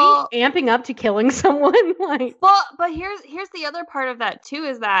suspicious. Are we amping up to killing someone? Like, but here's the other part of that too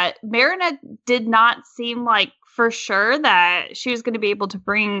is that Marinette did not seem like for sure that she was going to be able to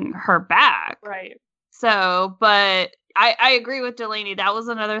bring her back. Right. So, but I agree with Delaney. That was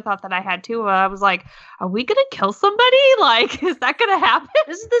another thought that I had too. I was like, are we going to kill somebody? Like, is that going to happen?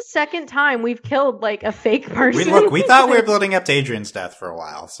 This is the second time we've killed like a fake person. We thought we were building up to Adrian's death for a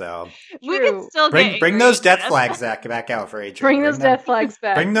while. So we can still bring those death flags back out for Adrian. Bring those death flags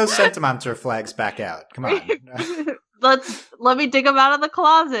back. Bring those sentimental flags back out. Come on. Let me dig them out of the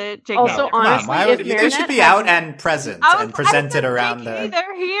closet. Jacob. Also, honestly, they should be out and present and presented around the.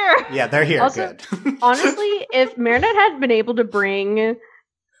 They're here. Yeah, they're here. Also, good. Honestly, if Marinette had been able to bring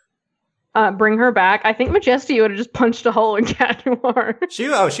her back, I think Majestia would have just punched a hole in Cat Noir. She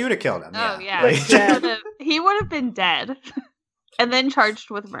would have killed him. Oh yeah, he would have been dead, and then charged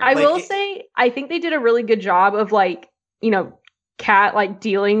with murder. I will say, I think they did a really good job of Cat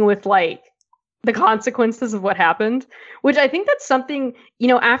dealing with the consequences of what happened, which I think that's something,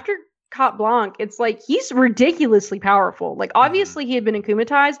 after Carte Blanche, it's like he's ridiculously powerful. Like, obviously he had been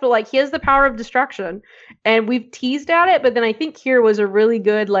akumatized, but like he has the power of destruction, and we've teased at it. But then I think here was a really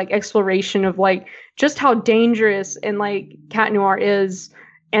good like exploration of like just how dangerous and like Cat Noir is,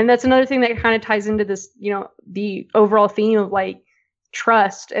 and that's another thing that kind of ties into this, the overall theme of like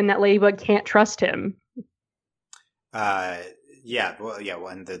trust, and that Ladybug can't trust him. And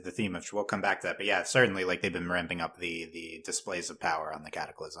the theme of, we'll come back to that, but yeah, certainly like they've been ramping up the displays of power on the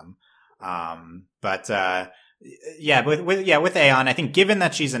Cataclysm. With Aeon, I think given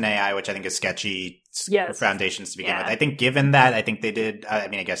that she's an AI, which I think is sketchy foundations to begin with, I think given that, I think they did, I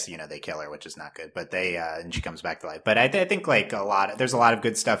guess, they kill her, which is not good, but and she comes back to life. But I think like there's a lot of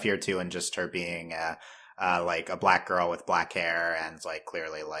good stuff here too, and just her being, like a black girl with black hair, and like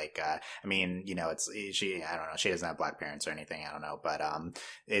clearly like it's she, I don't know, she doesn't have black parents or anything, I don't know, but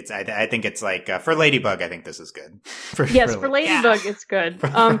I think it's like for Ladybug, I think this is good. For Ladybug, it's good.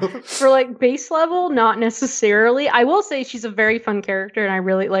 For like base level, not necessarily. I will say she's a very fun character, and I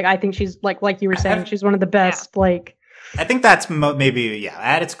really I think she's like you were saying, she's one of the best. I think that's maybe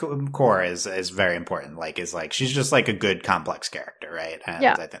at its core is very important. She's just like a good complex character, right? And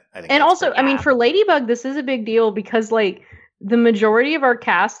I think and also, for Ladybug, this is a big deal because like the majority of our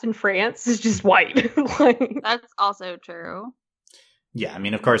cast in France is just white. That's also true. Yeah,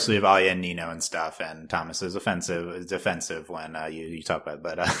 of course we have Alia and Nino and stuff, and Thomas is defensive when you talk about it,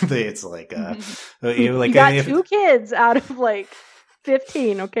 but it's like you got 2 kids out of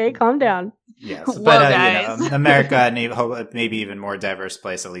 15, okay? Calm down. Yes, but America, and maybe even more diverse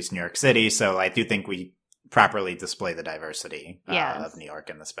place, at least New York City. So I do think we properly display the diversity of New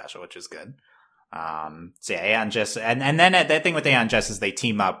York in the special, which is good. Aeon Jess, and then the thing with Aeon Jess is they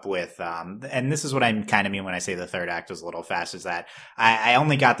team up with, and this is what I kind of mean when I say the third act was a little fast, is that I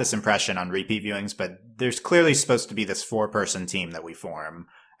only got this impression on repeat viewings, but there's clearly supposed to be this 4-person team that we form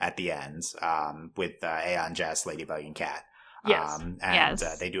at the end, with Aeon Jess, Ladybug, and Cat. Yes.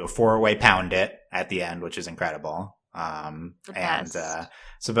 They do a 4-way pound it at the end, which is incredible. I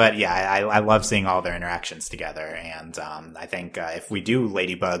love seeing all their interactions together. And, I think, if we do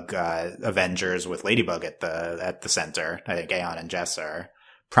Ladybug, Avengers with Ladybug at the center, I think Aeon and Jess are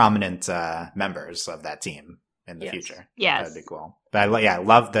prominent, members of that team in the future. Yes. That'd be cool. But I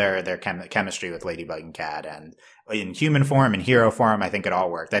love their chemistry with Ladybug and Cat, and in human form and hero form, I think it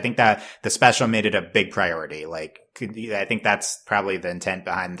all worked. I think that the special made it a big priority. I think that's probably the intent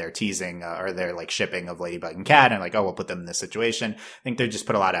behind their teasing or their shipping of Ladybug and Cat, and we'll put them in this situation. I think they just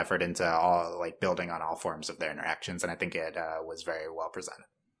put a lot of effort into all building on all forms of their interactions, and I think it was very well presented.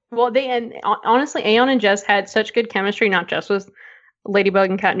 Well, honestly, Aeon and Jess had such good chemistry, not just with Ladybug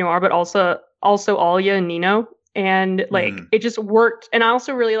and Cat Noir, but also Alia and Nino. And it just worked. And I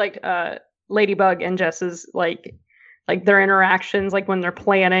also really liked Ladybug and Jess's like their interactions, when they're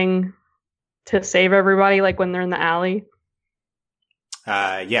planning to save everybody, when they're in the alley.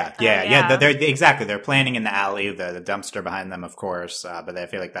 They're planning in the alley, the dumpster behind them, of course. But I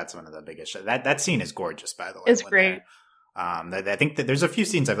feel like that's one of the biggest. That scene is gorgeous, by the way. It's great. I think that there's a few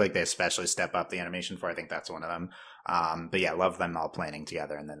scenes I feel like they especially step up the animation for. I think that's one of them. But I love them all planning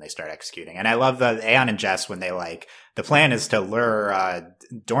together, and then they start executing. And I love the Aeon and Jess when they the plan is to lure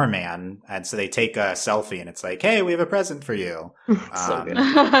Doorman, and so they take a selfie, and it's hey, we have a present for you. So good.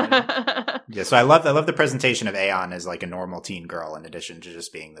 So I love the presentation of Aeon as a normal teen girl, in addition to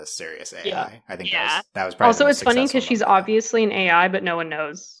just being this serious AI. Yeah. I think that was probably also, it's funny because she's obviously an AI, but no one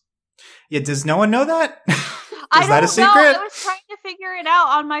knows. Yeah, does no one know that? Is that a secret? I was trying to figure it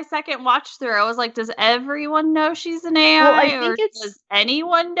out on my second watch through. I was does everyone know she's an AI? Well, does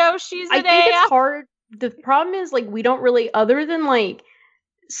anyone know she's an AI? I think it's hard. The problem is, we don't really, other than,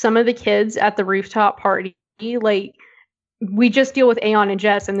 some of the kids at the rooftop party, we just deal with Aeon and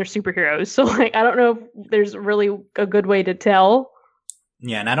Jess, and they're superheroes. So, I don't know if there's really a good way to tell.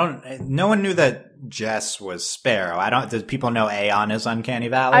 Yeah, and no one knew that Jess was Sparrow. Did people know Aeon is Uncanny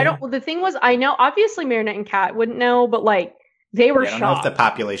Valley? Well, the thing was, I know, obviously Marinette and Kat wouldn't know, but they were shocked. I don't know if the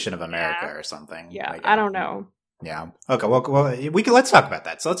population of America or something. Yeah, I don't know. Yeah. Okay. Well, let's talk about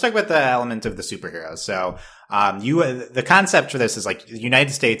that. So let's talk about the element of the superheroes. So, the concept for this is the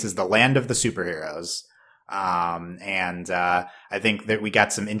United States is the land of the superheroes. I think that we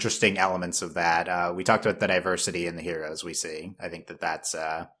got some interesting elements of that. We talked about the diversity in the heroes we see. I think that's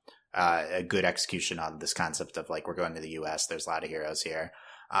a good execution on this concept of we're going to the US. There's a lot of heroes here.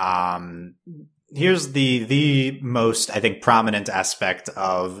 Here's the most, I think, prominent aspect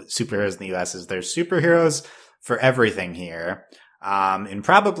of superheroes in the US is there's superheroes for everything here. And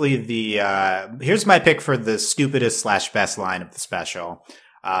probably here's my pick for the stupidest / best line of the special.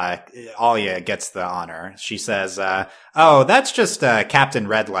 Alia gets the honor. She says, "Oh, that's just Captain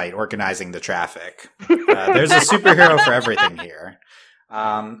Red Light organizing the traffic. There's a superhero for everything here."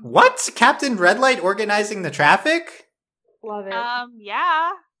 What? Captain Red Light organizing the traffic? Love it.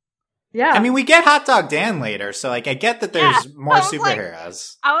 Yeah. Yeah. I mean, we get Hot Dog Dan later, so like I get that there's more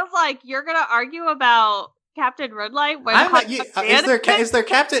superheroes. I was like, you're gonna argue about Captain Red Light when is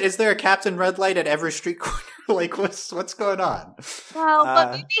there a Captain Red Light at every street corner? Like, what's going on? Well,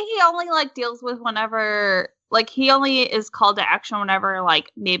 but maybe he only like deals with whenever, like he only is called to action whenever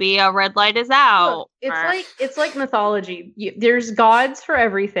like maybe a red light is out. Look, it's like mythology. There's gods for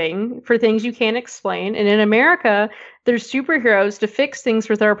everything, for things you can't explain, and in America, there's superheroes to fix things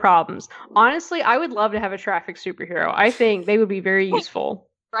with our problems. Honestly, I would love to have a traffic superhero. I think they would be very useful.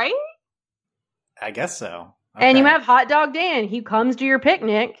 Right? I guess so. Okay. And you have Hot Dog Dan. He comes to your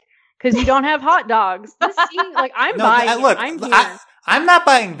picnic because you don't have hot dogs. This seems like I'm buying. Look, I'm here. I'm not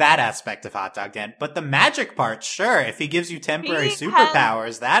buying that aspect of Hot Dog Dan, but the magic part, sure. If he gives you temporary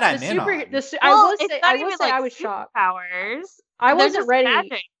superpowers, that I'm in on. I will say I was shocked. Powers. I wasn't ready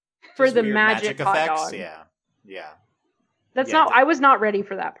for Just the weird magic hot effects. dog. Yeah. I was not ready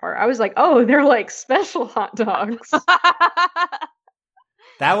for that part. I was like, oh, they're like special hot dogs.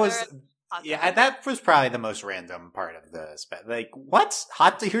 That was. Yeah, that was probably the most random part of the like. What's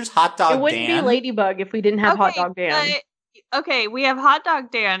here's Hot Dog Dan. It wouldn't be Ladybug if we didn't have Hot Dog Dan. Okay, we have Hot Dog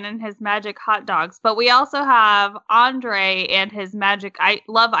Dan and his magic hot dogs, but we also have Andre and his magic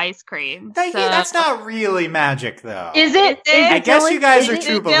love ice cream. That's not really magic, though. Is it? I guess you guys are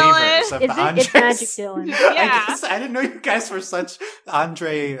true believers of the Andres. It's magic, Dylan. Yeah. I didn't know you guys were such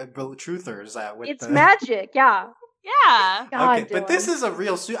Andre truthers. It's magic, yeah. Yeah. God, okay, but this is a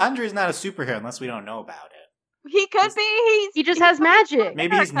real Andre's not a superhero unless we don't know about it. He could be. He just has magic.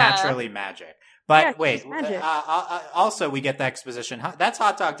 Maybe he's naturally magic. But wait, also we get the exposition. That's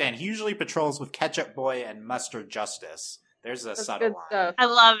Hot Dog Dan. He usually patrols with Ketchup Boy and Mustard Justice. There's a subtle line. Stuff. I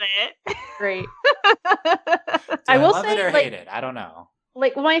love it. Great. I will love it or hate it. I don't know.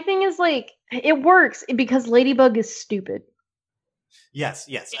 Like, my thing is, like, it works because Ladybug is stupid. Yes.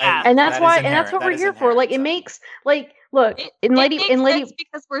 Yeah. And that's what we're here for. Like, it makes, like, look, it makes sense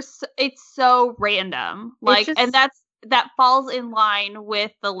because it's so random. Like, and that falls in line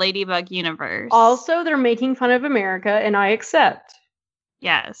with the Ladybug universe. Also, they're making fun of America, and I accept.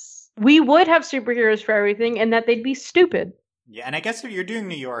 Yes. We would have superheroes for everything, and that they'd be stupid. Yeah, and I guess if you're doing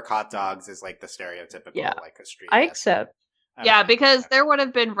New York hot dogs is like the stereotypical, like a street. I accept. Yeah, because there would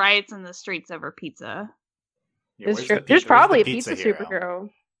have been riots in the streets over pizza. Yeah, there's probably a pizza superhero.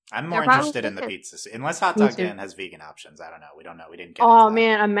 I'm more interested in the pizzas. Unless Hot Dog Dan has vegan options. I don't know. We don't know. We didn't get Oh,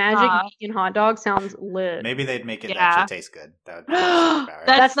 man. A magic vegan hot dog sounds lit. Maybe they'd make it actually taste good. That would be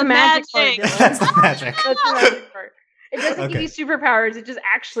That's the magic part. That's the magic. That's the magic part. It doesn't give you superpowers. It just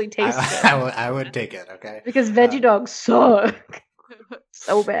actually tastes good. I would take it, okay? Because veggie dogs suck.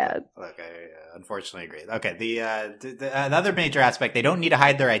 So bad. Look, I unfortunately agree. Okay, the other major aspect, they don't need to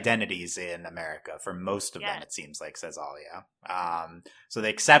hide their identities in America for most of them, it seems like, says Alia. So the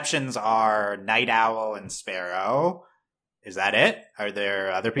exceptions are Night Owl and Sparrow. Is that it? Are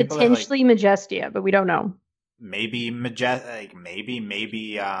there other people? Potentially Majestia, but we don't know. Maybe we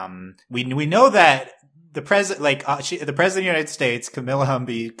know that the president, the president of the United States, Camilla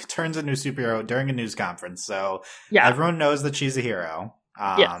Humby, turns into a superhero during a news conference. So everyone knows that she's a hero.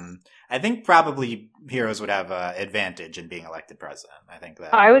 I think probably heroes would have an advantage in being elected president. I think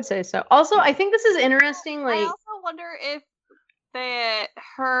that. I would say so. Also, I think this is interesting. Like, I also wonder if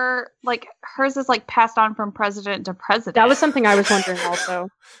hers is like passed on from president to president. That was something I was wondering also.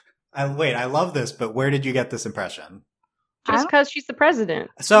 I love this, but where did you get this impression? Just because she's the president.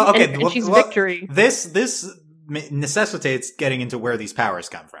 So, okay. And she's victory. This necessitates getting into where these powers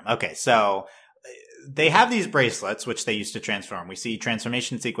come from. Okay, so they have these bracelets, which they use to transform. We see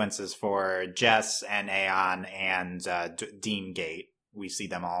transformation sequences for Jess and Aeon and Dean Gate. We see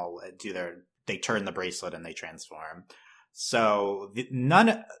them all they turn the bracelet and they transform. So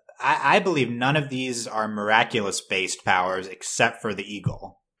I believe none of these are miraculous-based powers except for the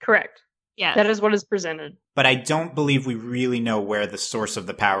eagle. Correct. Yeah, that is what is presented. But I don't believe we really know where the source of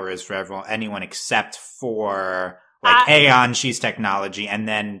the power is for anyone except for Aeon, she's technology, and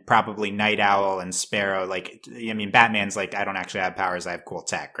then probably Night Owl and Sparrow. Like, I mean, Batman's like, I don't actually have powers; I have cool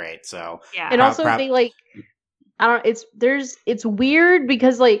tech, right? So yeah, and also they like, I don't. It's weird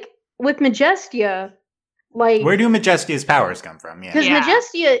because like with Majestia, like where do Majestia's powers come from? Yeah, because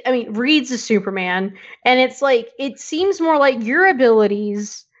Majestia, I mean, reads a Superman, and it's like it seems more like your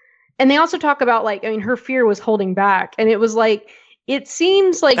abilities. And they also talk about, like, I mean, her fear was holding back. And it was like, it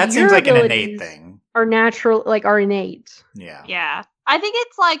seems like that seems like an innate thing. Are natural, like, are innate. Yeah. Yeah. I think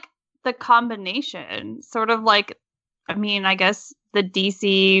it's like the combination, sort of like, I mean, I guess the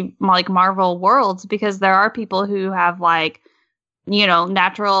DC, like Marvel worlds, because there are people who have like, you know,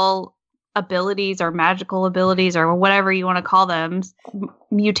 natural abilities or magical abilities or whatever you want to call them,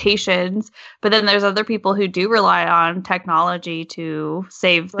 mutations. But then there's other people who do rely on technology to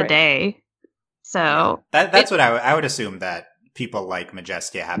save the day. So that's what I would assume, that people like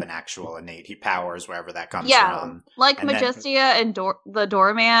Majestia have an actual innate powers wherever that comes from. Like and Majestia and the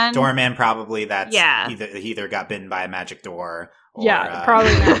Doorman. Doorman probably, that's either got bitten by a magic door. Or,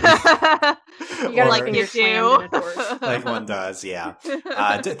 probably not. You gotta like you do, like one does. Yeah,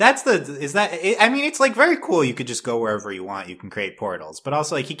 I mean, it's like very cool. You could just go wherever you want. You can create portals, but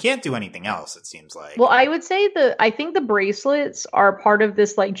also like he can't do anything else. It seems like. Well, I would say I think the bracelets are part of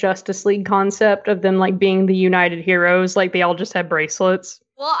this like Justice League concept of them like being the united heroes. Like they all just have bracelets.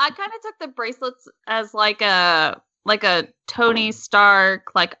 Well, I kind of took the bracelets as like a Tony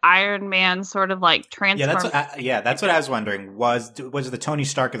Stark, like Iron Man sort of like transform. That's what I was wondering. Was the Tony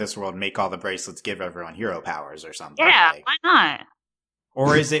Stark of this world make all the bracelets give everyone hero powers or something? Yeah, why not?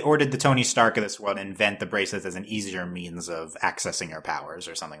 Or did the Tony Stark of this world invent the bracelets as an easier means of accessing your powers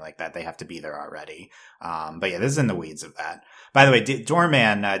or something like that? They have to be there already. But yeah, this is in the weeds of that. By the way,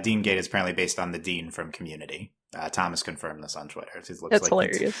 Doorman, Dean Gate is apparently based on the Dean from Community. Thomas confirmed this on Twitter. That's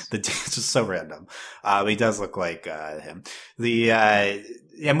hilarious. It's just so random. He does look like him.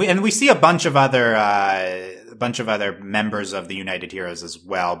 And we see a bunch of other members of the United Heroes as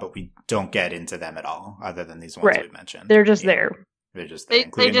well, but we don't get into them at all, other than these ones we mentioned. They're just there. They're just there,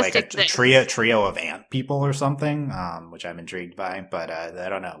 including like a trio of ant people or something, which I'm intrigued by. But I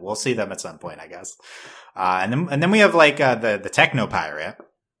don't know. We'll see them at some point, I guess. And then we have like the Techno Pirate.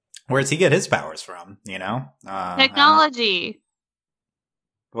 Where does he get his powers from? You know, technology.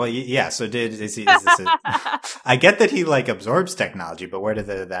 Well, yeah. So I get that he like absorbs technology, but where did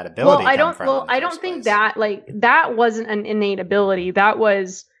that ability come from? Well, I don't think that that wasn't an innate ability. That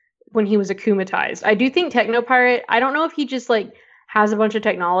was when he was akumatized. I do think Techno Pirate. I don't know if he just like has a bunch of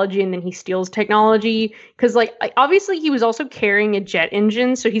technology and then he steals technology, because like obviously he was also carrying a jet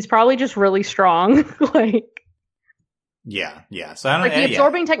engine, so he's probably just really strong. like. Yeah. So I don't like the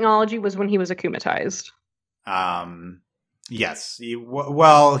absorbing technology was when he was akumatized. Yes.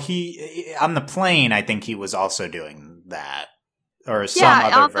 Well, he on the plane, I think he was also doing that, or some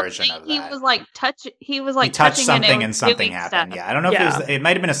other version of that. He was like he touched something and something happened. Stuff. Yeah, I don't know if it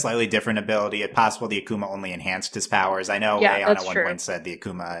might have been a slightly different ability. It's possible the Akuma only enhanced his powers. I know Aeon at one point said the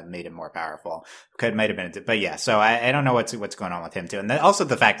Akuma made him more powerful. Might have been, but yeah. So I don't know what's going on with him too, and then also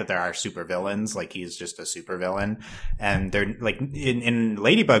the fact that there are supervillains. Like he's just a supervillain, and they're like in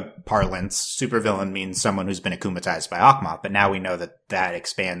Ladybug parlance, supervillain means someone who's been akumatized by Hawkmoth. But now we know that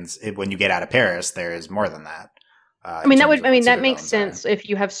expands. When you get out of Paris, there is more than that. That makes sense.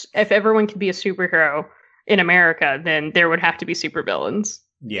 If everyone could be a superhero in America, then there would have to be supervillains.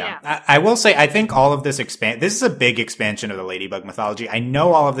 Yeah. I will say, I think all of this this is a big expansion of the Ladybug mythology. I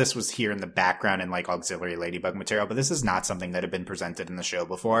know all of this was here in the background in like auxiliary Ladybug material, but this is not something that had been presented in the show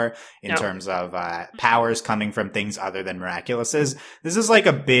before in terms of powers coming from things other than miraculouses. This is like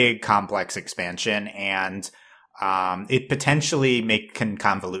a big complex expansion, and it potentially can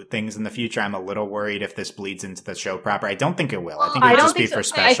convolute things in the future. I'm a little worried if this bleeds into the show proper. I don't think it will. I think it'll just be for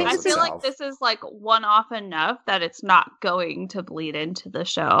specials. I feel like this is like one-off enough that it's not going to bleed into the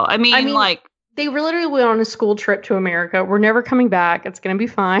show. I mean like they literally went on a school trip to America. We're never coming back. It's going to be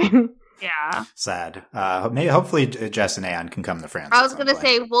fine. Yeah. Sad. Hopefully Jess and Aeon can come to France. I was going to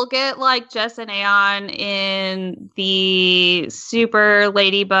say, we'll get like Jess and Aeon in the Super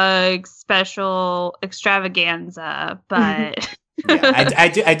Ladybug special extravaganza, but...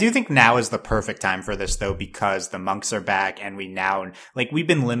 I do think now is the perfect time for this, though, because the monks are back, and we've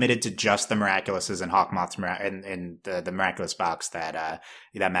been limited to just the Miraculouses and Hawkmoth's and the Miraculous box that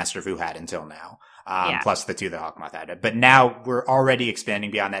Master Fu had until now. Plus the two that Hawkmoth added. But now we're already expanding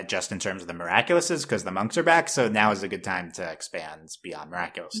beyond that just in terms of the Miraculouses because the monks are back. So now is a good time to expand beyond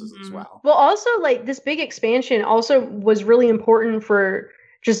Miraculouses as well. Well, also, like, this big expansion also was really important for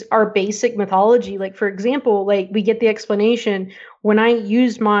just our basic mythology. Like, for example, like, we get the explanation, when I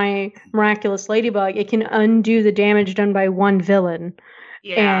use my Miraculous Ladybug, it can undo the damage done by one villain.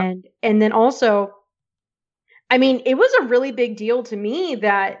 Yeah. And then also, I mean, it was a really big deal to me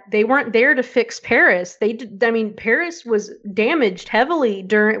that they weren't there to fix Paris. Paris was damaged heavily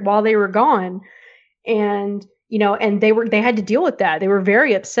while they were gone. And, and they had to deal with that. They were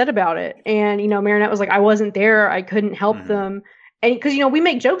very upset about it. And, Marinette was like, I wasn't there. I couldn't help them. And because, we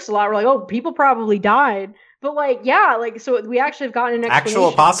make jokes a lot. We're like, oh, people probably died. But so we actually have gotten an explanation.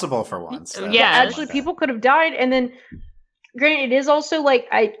 Actual possible for once. Actually, people could have died. And then Granted, it is also like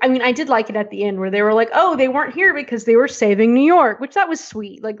I mean, I did like it at the end where they were like, oh, they weren't here because they were saving New York, which that was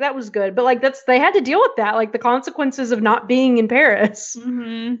sweet. Like that was good, but like they had to deal with that, like the consequences of not being in Paris.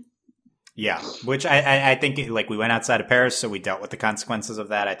 Mm-hmm. Yeah, which I think like we went outside of Paris, so we dealt with the consequences of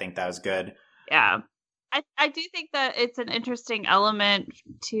that. I think that was good. Yeah. I do think that it's an interesting element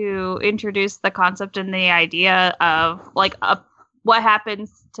to introduce the concept and the idea of like what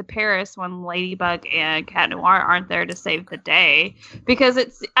happens to Paris when Ladybug and Cat Noir aren't there to save the day, because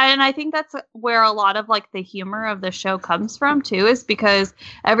and I think that's where a lot of like the humor of the show comes from too, is because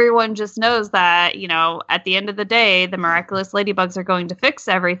everyone just knows that, you know, at the end of the day, the miraculous ladybugs are going to fix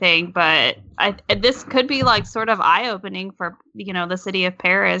everything. But this could be like sort of eye-opening for, you know, the city of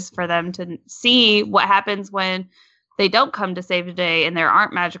Paris, for them to see what happens when they don't come to save the day and there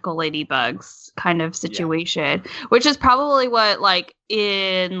aren't magical ladybugs kind of situation, which is probably what like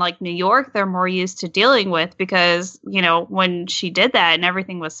in like New York they're more used to dealing with, because, you know, when she did that and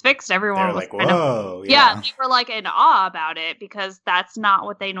everything was fixed, everyone was like, kind whoa, they were like in awe about it, because that's not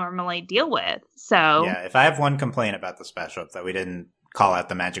what they normally deal with. So yeah, if I have one complaint about the special, it's that we didn't call out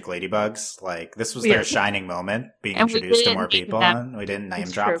the magic ladybugs. Like this was their shining moment, being introduced to more people, and we didn't name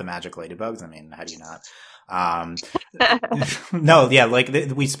drop the magic ladybugs. I mean, how do you not? No, yeah, like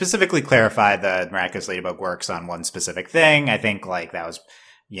we specifically clarified the miraculous ladybug works on one specific thing. I think like that was,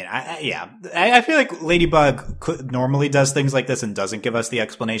 you know, I feel like Ladybug normally does things like this and doesn't give us the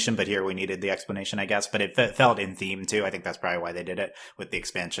explanation, but here we needed the explanation, I guess. But it felt in theme too. I think that's probably why they did it, with the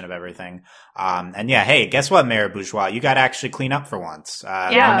expansion of everything. And yeah, hey, guess what, Mayor Bourgeois, you got to actually clean up for once. No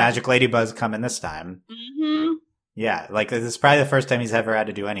magic ladybugs coming this time. Mm-hmm. Yeah, like this is probably the first time he's ever had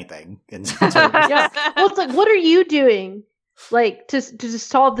to do anything. Yeah. Well, it's like, what are you doing, like to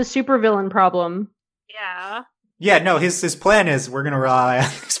solve the supervillain problem? Yeah. Yeah, no, his plan is we're gonna rely on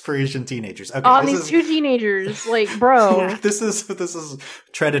these Parisian teenagers. Okay, on these two teenagers, like, bro. this is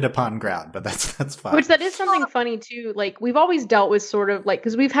treaded upon ground, but that's fine. Which that is something funny too. Like we've always dealt with sort of like,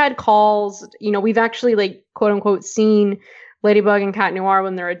 because we've had calls, you know, we've actually like quote unquote seen Ladybug and Cat Noir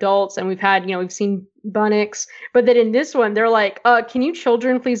when they're adults, and we've had, you know, we've seen Bunnix, but then in this one they're like, can you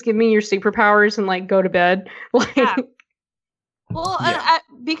children please give me your superpowers and like go to bed? Like, yeah. Well,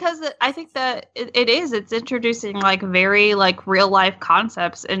 because I think that it's introducing like very like real life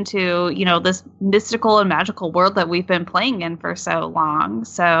concepts into, you know, this mystical and magical world that we've been playing in for so long.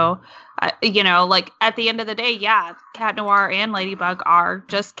 So, you know, like at the end of the day, yeah, Cat Noir and Ladybug are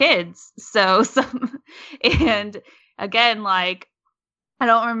just kids. So and again, like, I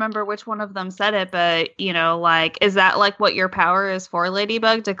don't remember which one of them said it, but, you know, like, is that like what your power is for,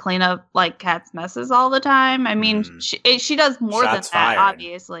 Ladybug, to clean up like Cat's messes all the time? I mean, she does more than that,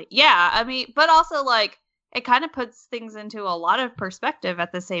 obviously. Yeah, I mean, but also like it kind of puts things into a lot of perspective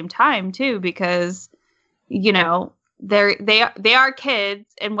at the same time too, because, you know, they are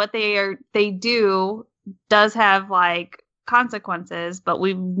kids, and what they do does have like consequences, but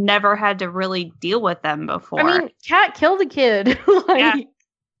we've never had to really deal with them before. I mean, Cat killed a kid. Like,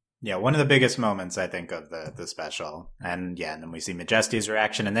 yeah, one of the biggest moments, I think, of the special. And yeah, and then we see Majesti's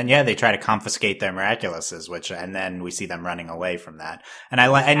reaction, and then they try to confiscate their miraculouses, and then we see them running away from that. And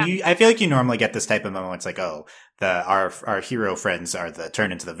I feel like you normally get this type of moment. It's like, oh, our hero friends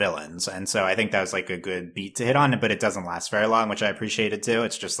turn into the villains, and so I think that was like a good beat to hit on, but it doesn't last very long, which I appreciated too.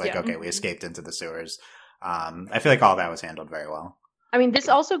 It's just like, okay, we escaped into the sewers. I feel like all that was handled very well. I mean, this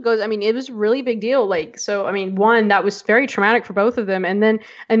also goes, I mean, it was a really big deal. Like, so, I mean, one, that was very traumatic for both of them. And then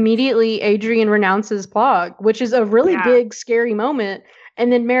immediately Adrien renounces Plog, which is a really big, scary moment.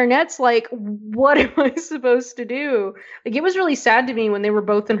 And then Marinette's like, what am I supposed to do? Like, it was really sad to me when they were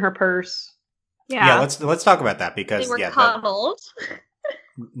both in her purse. Yeah. Let's talk about that, because they were cuddled.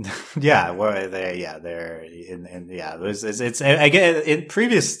 Yeah, well, they're in yeah. It's I get in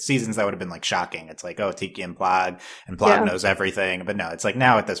previous seasons that would have been like shocking. It's like, oh, Tiki and Plog knows everything, but no, it's like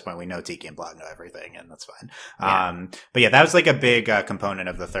now at this point we know Tiki and Plog know everything, and that's fine. Yeah. But yeah, that was like a big component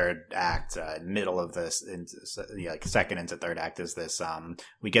of the third act, middle of this, like second into third act is this.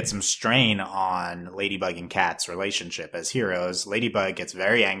 We get some strain on Ladybug and Cat's relationship as heroes. Ladybug gets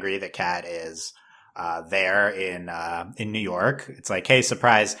very angry that Cat is there in New York. It's like, hey,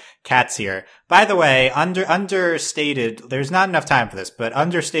 surprise, Cat's here. By the way, understated, there's not enough time for this, but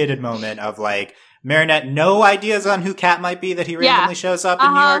understated moment of like, Marinette, no ideas on who Cat might be that he randomly shows up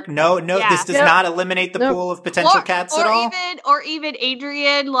in New York. No, this does not eliminate the pool of potential cats at all. Or even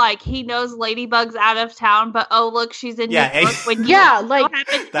Adrien, like he knows Ladybug's out of town, but oh look, she's in New York. When like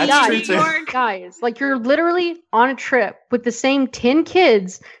that's true too. Guys, like you're literally on a trip with the same 10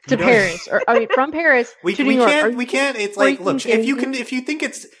 kids to Paris, or I mean, from Paris to New York. We can't. It's like, look, if you think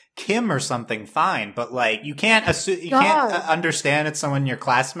it's Kim or something, fine, but like you can't understand it's someone in your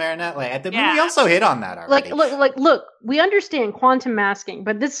class, Marinette. Like the movie also hit on that already. Look, we understand quantum masking,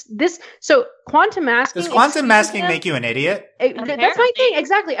 but so quantum masking. Does quantum masking make you an idiot? That's my thing,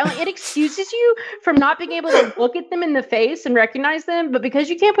 exactly. I mean, it excuses you from not being able to look at them in the face and recognize them, but because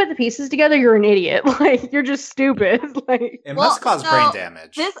you can't put the pieces together, you're an idiot. Like you're just stupid. Like it must cause brain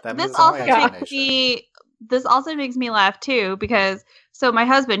damage. This also makes me laugh too, because so my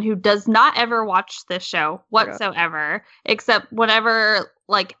husband, who does not ever watch this show whatsoever, except whenever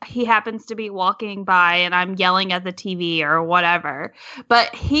like he happens to be walking by and I'm yelling at the TV or whatever,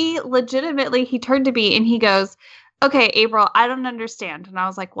 but he turned to me and he goes, "Okay, April, I don't understand." And I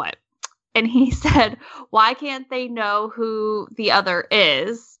was like, "What?" And he said, "Why can't they know who the other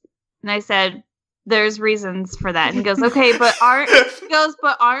is?" And I said, "There's reasons for that." And he goes, "Okay, but aren't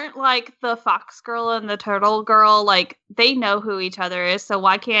like the fox girl and the turtle girl, like they know who each other is, so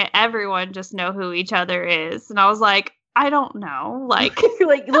why can't everyone just know who each other is?" And I was like, I don't know. Like,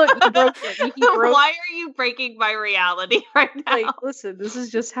 like look, you broke it. Why are you breaking my reality right now? Like, listen, this is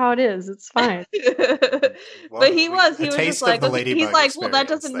just how it is. It's fine. But he was just like, he's like, well, that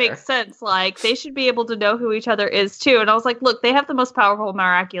doesn't make sense. Like, they should be able to know who each other is too. And I was like, look, they have the most powerful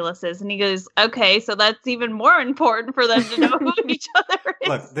Miraculouses. And he goes, okay, so that's even more important for them to know who each other is.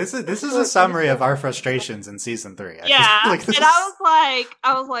 Look, this is a summary of our frustrations in season 3. I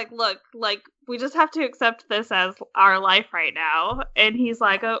was like, look, like, we just have to accept this as our life right now. And he's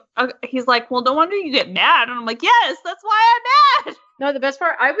like, he's like, well, no wonder you get mad. And I'm like, yes, that's why I'm mad. No, the best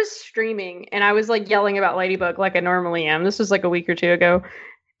part, I was streaming and I was like yelling about Ladybug like I normally am. This was like a week or two ago.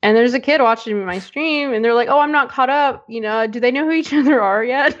 And there's a kid watching my stream and they're like, oh, I'm not caught up. You know, do they know who each other are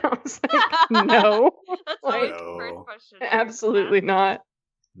yet? I was like, no. That's like, the first question. Absolutely not.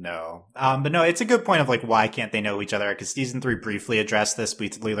 No. But no, it's a good point of like, why can't they know each other? Because season 3 briefly addressed this.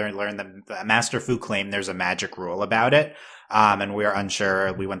 We learned that Master Fu claimed there's a magic rule about it. And we're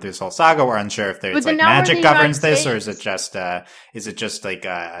unsure. We went through this whole saga. We're unsure if there's like magic governs this, or is it just like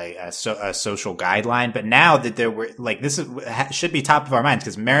a social guideline? But now that there were like, this should be top of our minds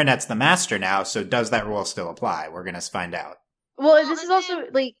because Marinette's the master now. So does that rule still apply? We're going to find out. Well, this is also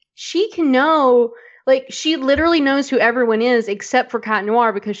like, she can know. Like, she literally knows who everyone is except for Cat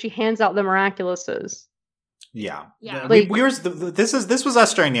Noir because she hands out the Miraculouses. Yeah. Like, this was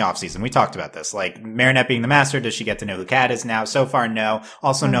us during the off season. We talked about this. Like, Marinette being the master, does she get to know who Cat is now? So far, no.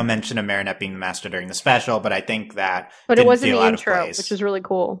 Also, no mention of Marinette being the master during the special, but I think that But it was in the intro, which is really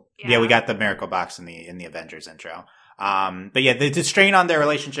cool. Yeah, we got the Miracle Box in the Avengers intro. But yeah, the strain on their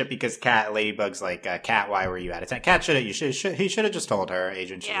relationship because Ladybug's like, Cat, why were you out of town? Cat he should have just told her.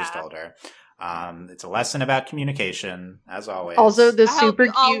 Agent should have just told her. It's a lesson about communication, as always. Also, the I super hope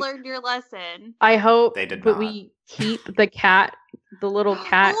you cute. all learned your lesson. I hope they did but not. We keep the cat, the little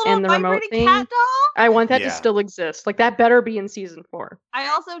cat, and the remote thing. Cat doll? I want that to still exist. Like that better be in season 4. I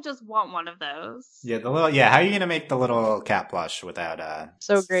also just want one of those. Yeah, how are you gonna make the little cat plush without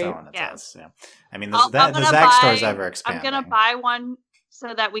so great? Selling it to us? Yeah, I mean the Zag store's ever expanding. I'm gonna buy one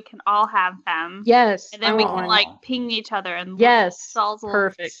so that we can all have them. Yes. And then we can like ping each other and dolls will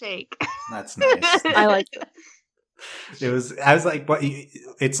perfect. shake. That's nice. I like it. I was like, what?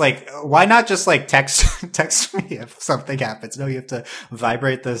 It's like, why not just like text me if something happens? No, you have to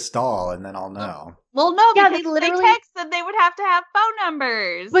vibrate this doll and then I'll know. Well, no, yeah, because they text and they would have to have phone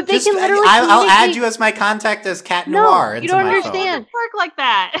numbers. But they can literally I'll add you as my contact as Cat Noir. You don't understand. Work like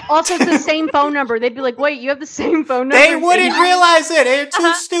that. Also, it's the same phone number. They'd be like, "Wait, you have the same phone number." They wouldn't realize it. They're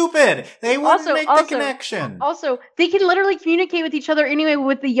too stupid. They wouldn't make the connection. Also, they can literally communicate with each other anyway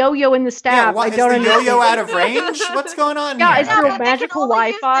with the yo-yo and the staff. Yeah, is the yo-yo out of range? What's going on here? Is there magical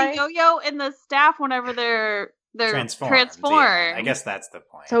Wi-Fi? Use the yo-yo and the staff whenever they're transformed. Yeah, I guess that's the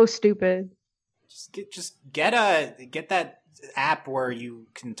point. So stupid. Just get that app where you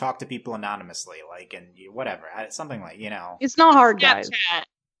can talk to people anonymously, like, and whatever, something like, It's not hard, Snapchat. Guys.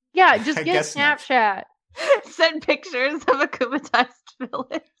 Yeah, just get Snapchat. Send pictures of akumatized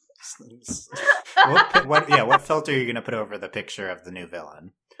villains. What filter are you gonna put over the picture of the new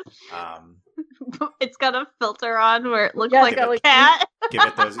villain? It's got a filter on where it looks like a cat. Give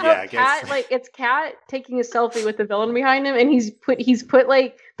it those, I guess. Cat, it's Cat taking a selfie with the villain behind him, and he's put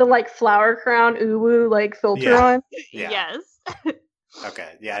like the like flower crown uwu like filter on. Yeah. Yes. Okay.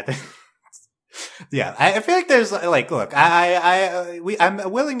 Yeah. Yeah, I feel like there's like, look,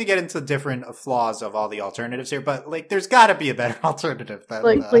 I'm willing to get into different flaws of all the alternatives here, but like, there's got to be a better alternative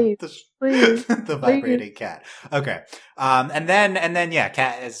than please. Please. The vibrating cat. Okay. And then yeah,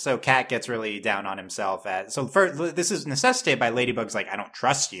 Cat gets really down on himself this is necessitated by Ladybug's like, I don't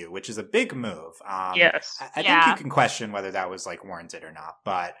trust you, which is a big move. Yes. I think you can question whether that was like warranted or not,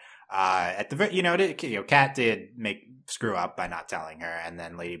 but at the Cat did screw up by not telling her, and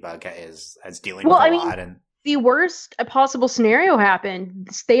then Ladybug is dealing with a lot. And the worst possible scenario happened.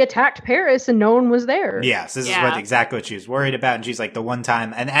 They attacked Paris and no one was there. Yes, this is exactly what she was worried about. And she's like, the one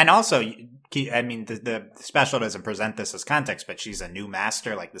time, and also, I mean, the special doesn't present this as context, but she's a new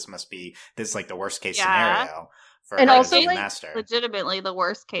master. Like, this is like the worst case scenario. And also, like, master. Legitimately the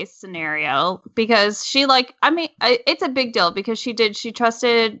worst case scenario, because she, like, I mean, it's a big deal because she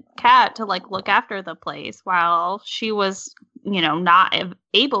trusted Cat to, like, look after the place while she was, not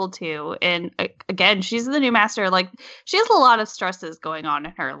able to. And again, she's the new master. Like, she has a lot of stresses going on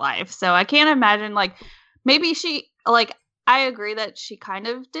in her life. So I can't imagine, like, maybe she, like, I agree that she kind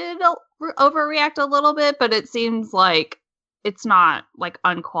of did overreact a little bit, but it seems like it's not, like,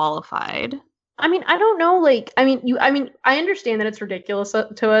 unqualified. I mean, I don't know, like, I understand that it's ridiculous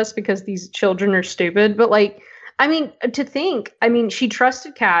to us because these children are stupid, but, like, she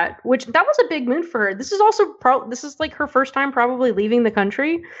trusted Cat, which that was a big move for her. This is also this is like her first time probably leaving the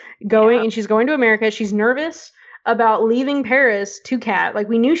country, and she's going to America. She's nervous about leaving Paris to Cat. Like,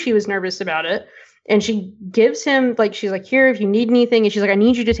 we knew she was nervous about it. And she gives him, like, she's like, here, if you need anything. And she's like, I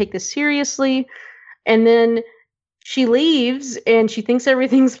need you to take this seriously. And then she leaves and she thinks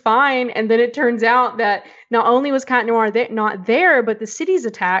everything's fine. And then it turns out that not only was Cat Noir not there, but the city's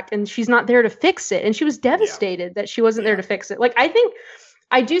attacked and she's not there to fix it. And she was devastated that she wasn't there to fix it. Like, I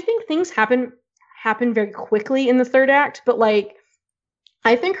do think things happen very quickly in the third act, but, like,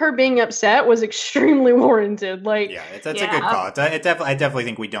 I think her being upset was extremely warranted. Like, yeah, that's a good call. I definitely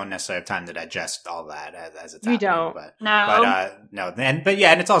think we don't necessarily have time to digest all that as it's happening. We don't.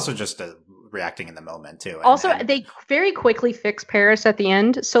 And it's also just reacting in the moment too. They very quickly fix Paris at the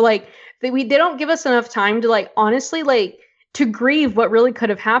end, so, like, they don't give us enough time to, like, honestly, like, to grieve what really could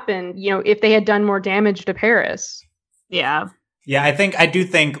have happened. If they had done more damage to Paris. Yeah. Yeah, I do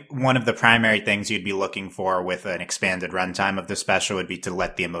think one of the primary things you'd be looking for with an expanded runtime of the special would be to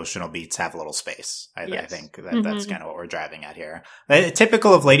let the emotional beats have a little space. I think that's kind of what we're driving at here.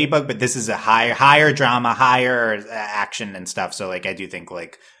 Typical of Ladybug, but this is a higher drama, higher action and stuff. So, like, I do think,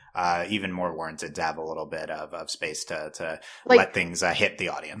 like, even more warranted to have a little bit of space to like, let things hit the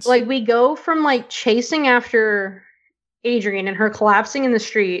audience. Like, we go from, like, chasing after Adrian and her collapsing in the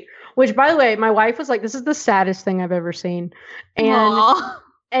street. Which, by the way, my wife was like, this is the saddest thing I've ever seen. And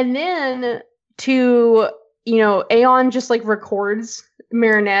then to, Aeon just, like, records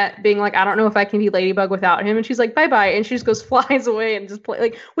Marinette being like, I don't know if I can be Ladybug without him. And she's like, bye-bye. And she just goes, flies away and just play,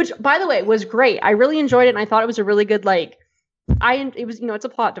 like, which, by the way, was great. I really enjoyed it. And I thought it was a really good, like, it was, it's a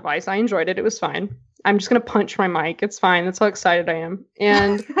plot device. I enjoyed it. It was fine. I'm just going to punch my mic. It's fine. That's how excited I am.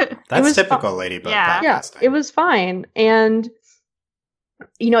 And that's typical Ladybug podcasting. Yeah, it was fine. And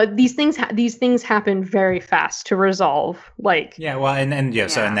these things happen very fast to resolve. Like, yeah, well, and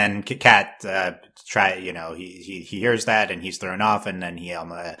then Cat he hears that and he's thrown off, and then he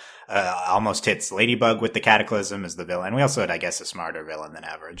almost hits Ladybug with the Cataclysm as the villain. We also had, I guess, a smarter villain than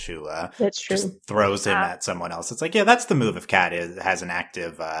average who that's true. Just throws him at someone else. It's like, yeah, that's the move if Cat has an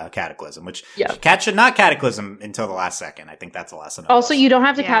active Cataclysm, which Cat should not Cataclysm until the last second. I think that's a lesson. Also, you don't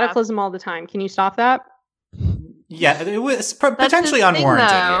have to Cataclysm all the time. Can you stop that? Yeah, it was potentially unwarranted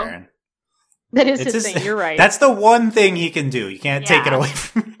here. That is his thing. You're right. That's the one thing he can do. You can't take it away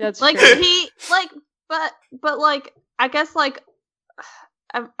from him. That's like true. he like, but like, I guess, like,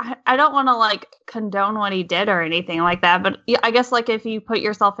 I don't want to, like, condone what he did or anything like that. But I guess, like, if you put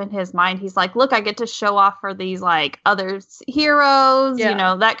yourself in his mind, he's like, look, I get to show off for these, like, other heroes,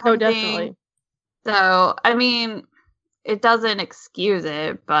 that kind of thing. So, I mean, it doesn't excuse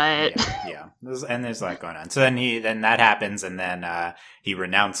it, but yeah. There's a lot going on. So then that happens, and then he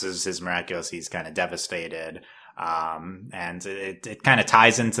renounces his miraculous. He's kind of devastated, and it kind of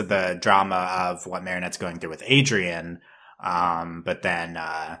ties into the drama of what Marinette's going through with Adrian. But then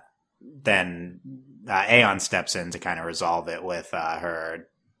Aeon steps in to kind of resolve it with her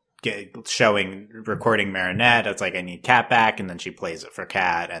recording Marinette. It's like, I need Cat back, and then she plays it for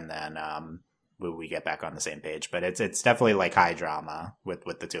Cat, and then we get back on the same page. But it's definitely, like, high drama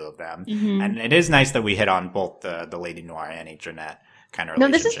with the two of them. Mm-hmm. And it is nice that we hit on both the Lady Noir and Adrianette kind of relationships. No,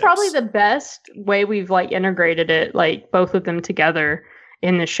 this is probably the best way we've, like, integrated it, like, both of them together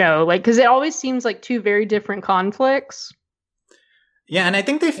in the show. Like, because it always seems like two very different conflicts. Yeah, and I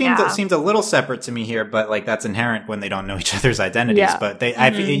think they seemed a little separate to me here, but like that's inherent when they don't know each other's identities. Yeah. But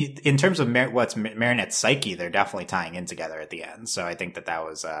in terms of what's Marinette's psyche, they're definitely tying in together at the end. So I think that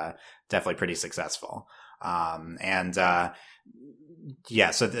was definitely pretty successful. So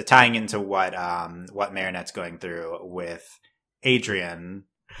tying into what Marinette's going through with Adrian.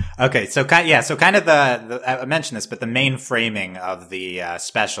 Okay, so kind of I mentioned this, but the main framing of the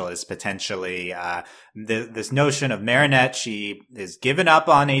special is potentially this notion of Marinette. She is given up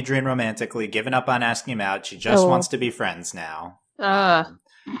on Adrian romantically, given up on asking him out. She just wants to be friends now, and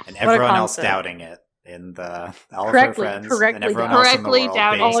everyone else doubting it. In all of her friends and everyone else in the world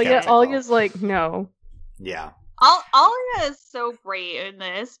doubting. Olia's like, no. Yeah. Alia is so great in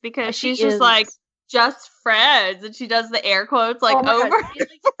this because she's just like, just friends, and she does the air quotes like over.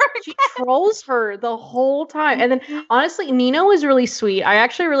 She trolls her the whole time, and then honestly, Nino was really sweet. I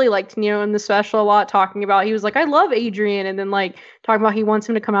actually really liked Nino in the special a lot. Talking about, he was like, "I love Adrian," and then like talking about he wants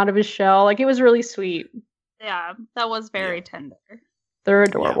him to come out of his shell. Like it was really sweet. Yeah, that was very tender. They're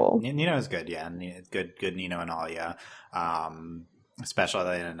adorable. Yeah. Nino is good. Yeah, good Nino and Alia. Special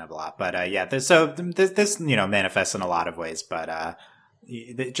they didn't have a lot, but this manifests in a lot of ways, but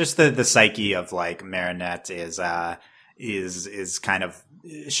just the psyche of like Marinette is kind of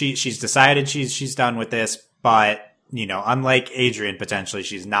she's decided she's done with this, but unlike Adrian, potentially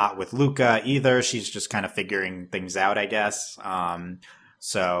she's not with Luca either. She's just kind of figuring things out, I guess.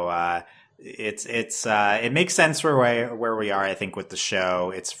 It makes sense for where we are, I think, with the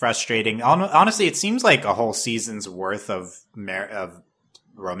show. It's frustrating. Honestly, it seems like a whole season's worth of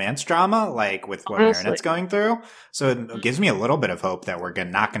romance drama, like with what Marinette's going through. So it gives me a little bit of hope that we're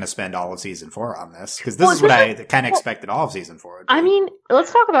not going to spend all of season 4 on this, because this is what I kind of expected all of season 4 would be. I mean,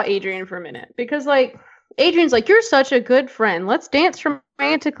 let's talk about Adrian for a minute, because like Adrian's like, you're such a good friend. Let's dance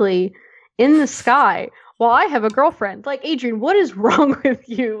romantically in the sky while I have a girlfriend. Like, Adrian, what is wrong with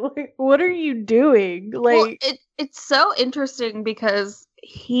you? Like, what are you doing? Like, well, it's so interesting because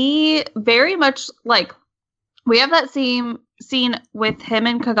he very much like, we have that scene with him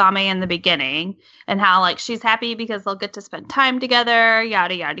and Kagame in the beginning, and how like she's happy because they'll get to spend time together,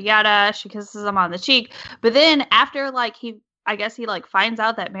 yada yada yada. She kisses him on the cheek, but then after like he like finds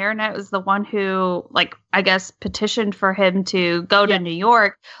out that Marinette was the one who like I guess petitioned for him to go to New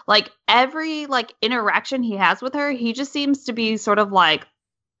York. Like every like interaction he has with her, he just seems to be sort of like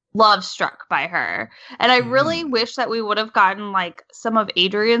love struck by her, and I really wish that we would have gotten like some of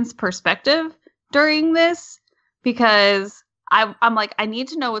Adrian's perspective during this, because I'm like, I need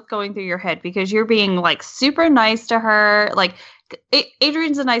to know what's going through your head, because you're being like super nice to her. Like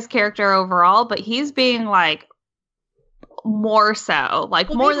Adrian's a nice character overall, but he's being like more so, like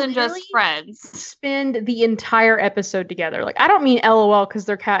more than just friends. Spend the entire episode together. Like I don't mean LOL because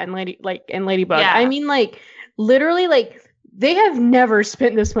they're Cat and Ladybug. Yeah. I mean like literally like they have never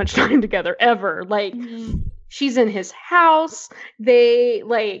spent this much time together ever. Like she's in his house. They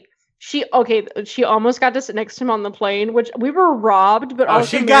like. She almost got to sit next to him on the plane, which we were robbed, but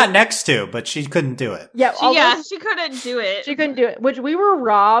also she got next to, but she couldn't do it. Yeah, she couldn't do it. She couldn't do it, which we were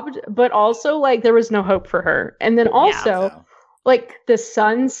robbed, but also like there was no hope for her. And then also like the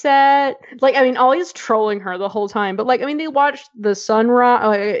sunset, like I mean, Ollie's trolling her the whole time, but like I mean, they watched the sunrise.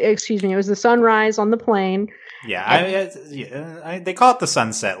 It was the sunrise on the plane. Yeah, they call it the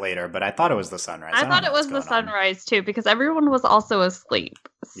sunset later, but I thought it was the sunrise. I thought it was the sunrise too, because everyone was also asleep.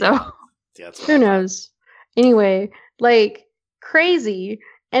 So who knows? Anyway, like crazy.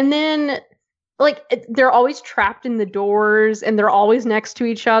 And then like they're always trapped in the doors, and they're always next to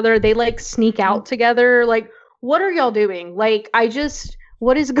each other. They like sneak out together. Like, what are y'all doing? Like,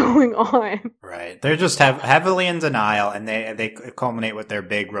 what is going on? Right. They're just heavily in denial, and they culminate with their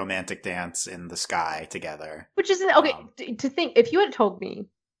big romantic dance in the sky together. Which is okay to think. If you had told me,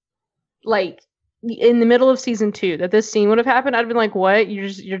 like in the middle of season 2, that this scene would have happened, I'd have been like, "What?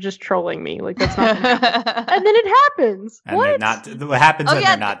 You're just trolling me? Like that's not." And then it happens. And what? What happens when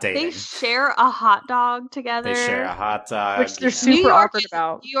they're not dating? They share a hot dog together. They share a hot dog, which they're super awkward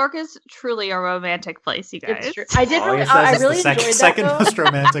about. New York is truly a romantic place, you guys. It's true. I really enjoyed that. Second most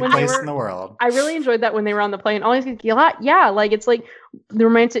romantic place in the world. I really enjoyed that when they were on the plane. Always like it's like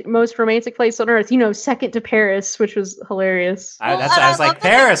the most romantic place on earth. Second to Paris, which was hilarious. I was like,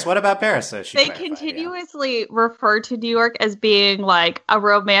 Paris. What about Paris? So they continuously refer to New York as being like a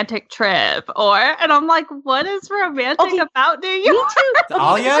romantic trip, and I'm like, what is romantic about New York? Me too.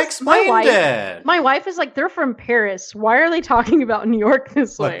 Alia explained it. My wife is like, they're from Paris. Why are they talking about New York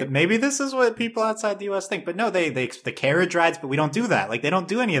this way? Maybe this is what people outside the U.S. think, but no, the carriage rides, but we don't do that. Like they don't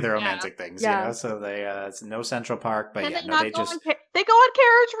do any of the romantic things, So they it's no Central Park, but they go on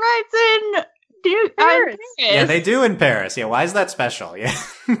carriage rides in Paris. Yeah, they do in Paris. Yeah, why is that special? Yeah,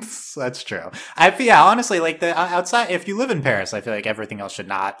 that's true. Honestly, like the outside, if you live in Paris, I feel like everything else should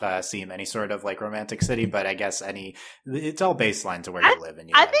not seem any sort of like romantic city. But I guess it's all baseline to where you live.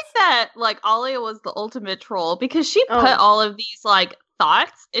 I think that like Alia was the ultimate troll because she put all of these like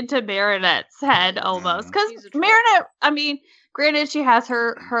thoughts into Marinette's head almost. Because Marinette, I mean, granted, she has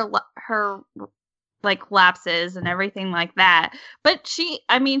her like lapses and everything like that, but she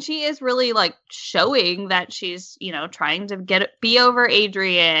is really like showing that she's, you know, trying to be over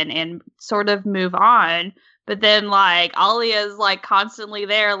Adrien and sort of move on. But then like Alia's like constantly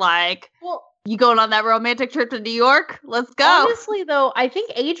there, like, well, you going on that romantic trip to New York? Let's go. Honestly, though, I think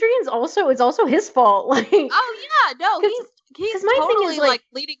Adrien's it's also his fault. Like, oh yeah, no, he's my totally thing is like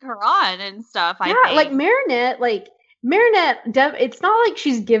leading her on and stuff. Yeah, I think. Like Marinette, it's not like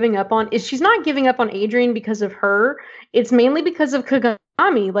she's giving up on. She's not giving up on Adrien because of her. It's mainly because of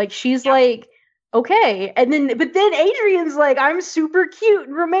Kagami. Like she's like, okay, but then Adrien's like, I'm super cute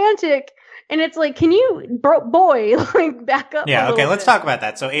and romantic, and it's like, can you, boy, like back up? Yeah, okay, let's talk about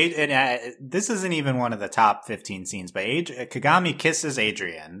that. So, this isn't even one of the top 15 scenes, but Kagami kisses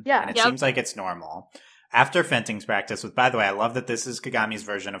Adrien, and it seems like it's normal. After Fenting's practice, by the way, I love that this is Kagami's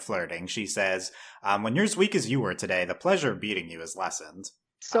version of flirting. She says, when you're as weak as you were today, the pleasure of beating you is lessened.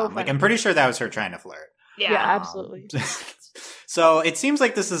 So like, I'm pretty sure that was her trying to flirt. Yeah, absolutely. So it seems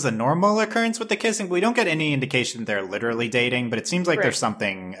like this is a normal occurrence with the kissing. We don't get any indication they're literally dating, but it seems like there's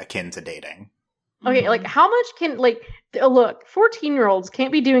something akin to dating. Okay, like how much can look, 14-year-olds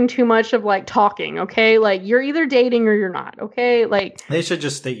can't be doing too much of like talking, okay? Like you're either dating or you're not, okay? Like they should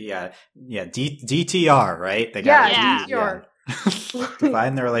just DTR, right? They got DTR.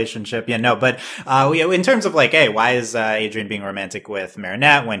 Define the relationship. Yeah, no, but in terms of like, hey, why is Adrien being romantic with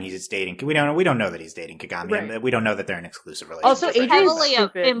Marinette when he's dating? We don't know that he's dating Kagami. Right. And we don't know that they're in an exclusive relationship. Also, Adrien's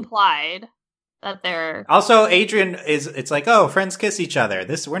heavily implied that they're also Adrien it's like, oh, friends kiss each other.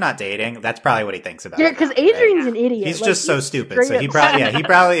 We're not dating. That's probably what he thinks about. Yeah, because Adrien's an idiot. He's just so stupid. So he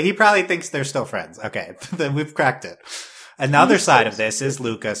probably thinks they're still friends. Okay, then we've cracked it. And the other side of this is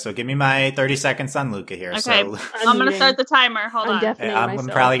Luca. So give me my 30 seconds on Luca here. Okay, so, I'm going to start the timer. Hold on. I'm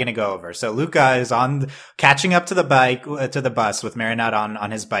probably going to go over. So Luca is catching up to the bus with Marinette on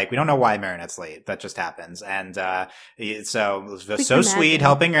his bike. We don't know why Marinette's late. That just happens. And so sweet,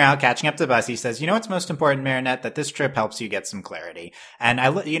 helping her out, catching up to the bus. He says, you know what's most important, Marinette? That this trip helps you get some clarity. And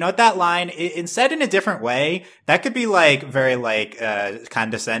that line, said in a different way, that could be like very like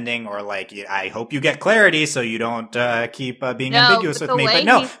condescending or like, I hope you get clarity so you don't keep being ambiguous with me.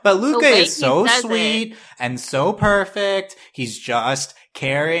 But Luca is so sweet and so perfect. He's just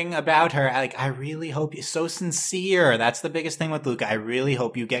caring about her. Like, I really hope you're so sincere. That's the biggest thing with Luca. I really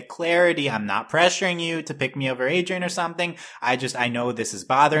hope you get clarity. I'm not pressuring you to pick me over Adrien or something. I know this is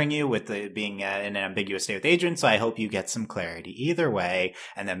bothering you with being in an ambiguous state with Adrien, so I hope you get some clarity either way.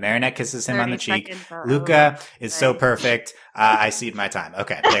 And then Marinette kisses him on the cheek. Luca is so perfect. I cede my time.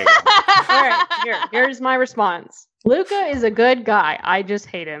 Okay, there you go. All right, here's my response. Luca is a good guy. I just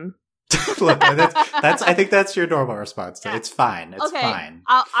hate him. Look, that's. I think that's your normal response. It's fine. It's fine.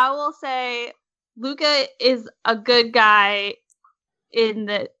 I will say Luca is a good guy in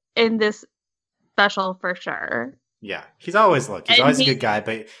this special for sure. Yeah, he's always a good guy,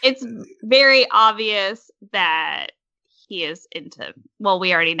 but it's very obvious that he is into. Well,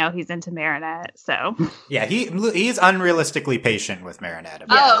 we already know he's into Marinette, so yeah, he's unrealistically patient with Marinette.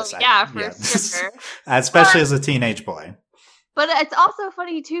 For sure, especially as a teenage boy. But it's also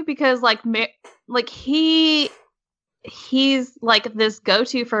funny too because he's like this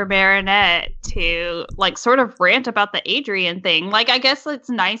go-to for Marinette to like sort of rant about the Adrien thing. Like, I guess it's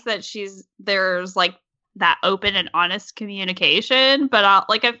nice that there's like that open and honest communication, but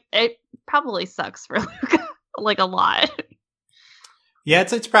it probably sucks for Luca like a lot. Yeah,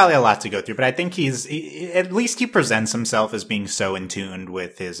 it's probably a lot to go through, but I think at least he presents himself as being so in tune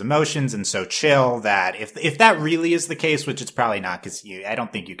with his emotions and so chill that if that really is the case, which it's probably not, because I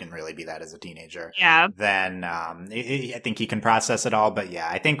don't think you can really be that as a teenager. Yeah. Then I think he can process it all. But yeah,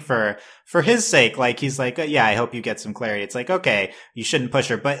 I think for his sake, like he's like, yeah, I hope you get some clarity. It's like, okay, you shouldn't push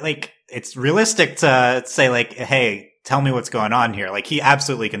her, but like it's realistic to say like, hey, tell me what's going on here. Like, he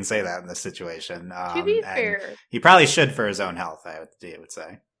absolutely can say that in this situation. To be fair, he probably should for his own health, I would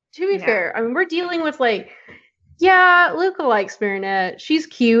say. To be fair, I mean, we're dealing with Luca likes Marinette. She's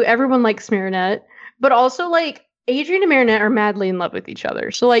cute. Everyone likes Marinette. But also, like, Adrien and Marinette are madly in love with each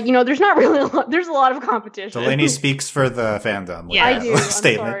other. So, like, there's not really there's a lot of competition. Delaney speaks for the fandom. Yeah, I do. I'm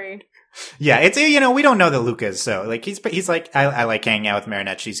sorry. Yeah, it's, we don't know that Luca is so, like, he's like, I like hanging out with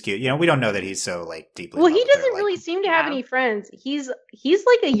Marinette, she's cute. We don't know that he's so, like, deeply. Well, he doesn't really seem to have any friends. He's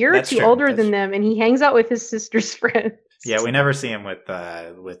like a year or two older than them, and he hangs out with his sister's friends. Yeah, we never see him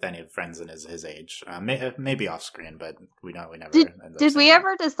with any friends in his age. Maybe off screen, but we never. Did we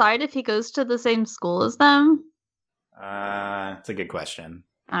ever decide if he goes to the same school as them? It's a good question.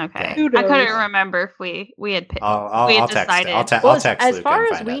 Okay, I couldn't remember if we had picked. I'll text. I'll text. As far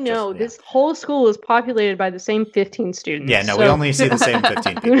as we know, this whole school is populated by the same 15 students. Yeah, no, we only see the same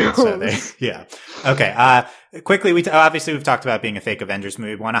 15 people. So okay. Quickly, obviously we've talked about being a fake Avengers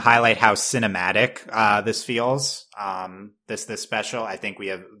movie. We want to highlight how cinematic this feels. This special, I think we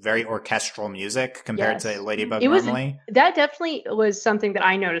have very orchestral music compared to Ladybug normally. That definitely was something that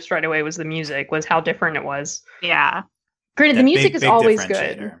I noticed right away. Was the music was how different it was. Yeah. Granted, the music is always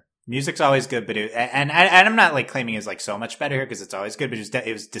good. Music's always good, but and I'm not like claiming it's like so much better here because it's always good, but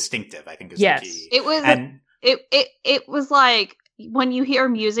it was distinctive. I think is the key. It was, and it was like when you hear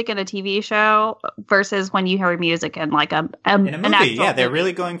music in a TV show versus when you hear music in like in a movie. Yeah, they're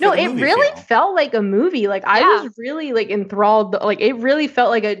really going for the movie really felt like a movie. Like I was really like enthralled. Like it really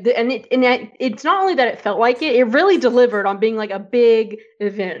felt like it's not only that it felt like it really delivered on being like a big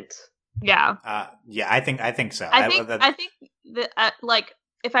event. Yeah. I think so. I think that like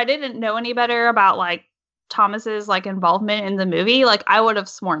if I didn't know any better about like Thomas's like involvement in the movie, like I would have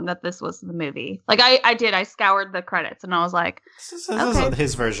sworn that this was the movie. Like I did. I scoured the credits and I was like, this is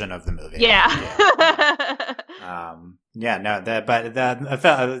his version of the movie. Yeah.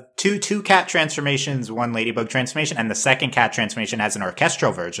 Two cat transformations, one Ladybug transformation, and the second cat transformation has an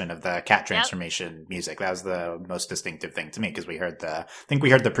orchestral version of the cat transformation music. That was the most distinctive thing to me because I think we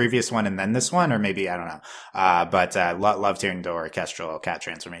heard the previous one and then this one, or maybe I don't know. But loved hearing the orchestral cat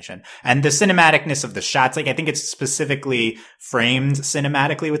transformation and the cinematicness of the shots. Like I think it's specifically framed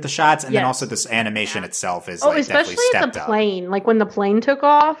cinematically with the shots, and then also this animation itself is like definitely stepped up. Especially at the plane, like when the plane took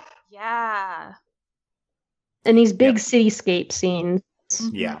off. Yeah. And these big cityscape scenes.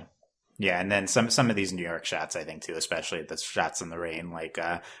 Yeah. Yeah, and then some of these New York shots, I think, too, especially the shots in the rain. Like,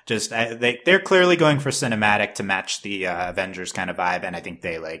 they're clearly going for cinematic to match the Avengers kind of vibe, and I think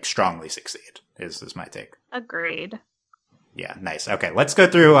they, like, strongly succeed, is my take. Agreed. Yeah, nice. Okay, let's go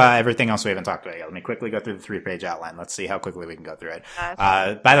through everything else we haven't talked about yet. Let me quickly go through the 3-page outline. Let's see how quickly we can go through it.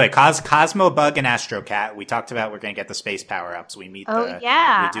 By the way, Cosmo, Bug, and Astro Cat, we talked about we're going to get the space power-ups. We meet we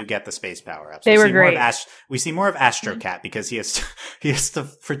do get the space power-ups. They were great. We see more of Astro Cat because he has to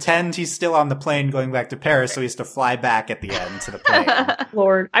pretend he's still on the plane going back to Paris, so he has to fly back at the end to the plane.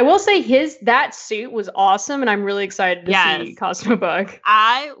 Lord. I will say that suit was awesome, and I'm really excited to see Cosmo Bug.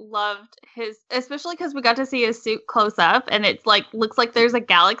 I loved his, especially because we got to see his suit close up, and it's like looks like there's a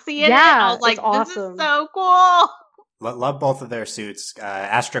galaxy in it. I was like, this is so cool. Love both of their suits.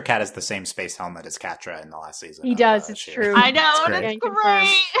 Astro Cat has the same space helmet as Catra in the last season. He does. It's true. I know. It's great.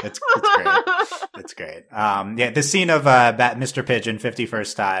 It's great. It's great. The scene of Mr. Pigeon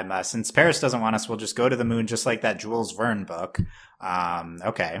 51st time. Since Paris doesn't want us, we'll just go to the moon, just like that Jules Verne book.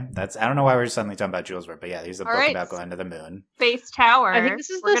 Okay, I don't know why we're suddenly talking about Jules Verne, but yeah, he's a book about going to the moon. Space Tower. I think this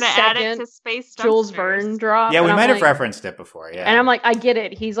is we're gonna add it to Space Jules Verne drop. Yeah, we might have referenced it before. Yeah, and I'm like, I get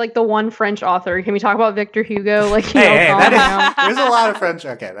it. He's like the one French author. Can we talk about Victor Hugo? Like, there's a lot of French.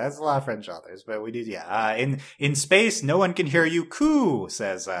 Okay, that's a lot of French authors, but we do. Yeah, in space, no one can hear you. Coo,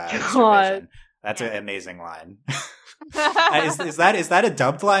 says Mr. Pigeon. That's an amazing line. Is that a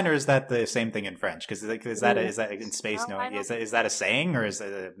dubbed line, or is that the same thing in French? Because is that in space? No, is that a saying, or is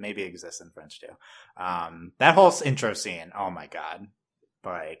it maybe exists in French too? That whole intro scene, oh my god,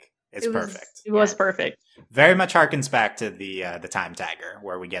 like it's perfect. It was perfect. Very much harkens back to the Time Tagger,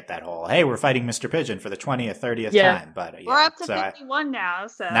 where we get that whole hey, we're fighting Mr. Pigeon for the 20th, 30th time. But we're up to 51 now.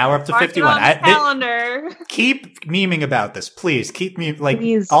 So now we're up to 51. Calendar. Keep memeing about this, please. Keep me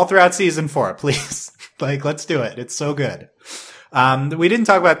all throughout season 4, please. Like, let's do it. It's so good. We didn't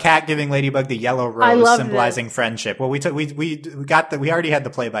talk about Cat giving Ladybug the yellow rose, symbolizing friendship. Well, we already had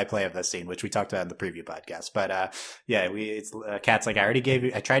the play-by-play of this scene, which we talked about in the preview podcast. But Cat's like,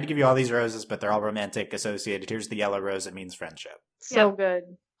 I tried to give you all these roses, but they're all romantic associated. Here's the yellow rose. It means friendship. So good.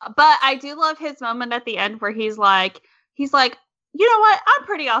 But I do love his moment at the end where he's like, you know what? I'm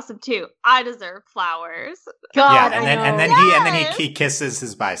pretty awesome too. I deserve flowers. God, and then he kisses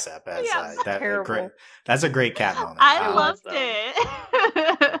his bicep. As, terrible. That's a great Cat moment. I loved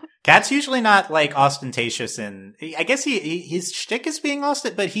it. Cat's usually not like ostentatious, and I guess his shtick is being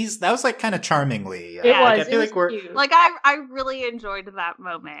austin, but that was like kind of charmingly. It was. I feel it was like cute. Like I really enjoyed that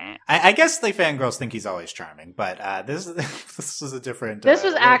moment. I guess the fangirls think he's always charming, but this is a different. This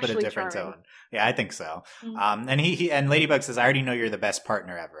was a actually bit of different charming. tone. Yeah, I think so. Mhm. And he and Ladybug says, "I already know you're the best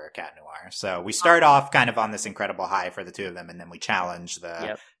partner ever, Cat Noir." So we start off kind of on this incredible high for the two of them, and then we challenge the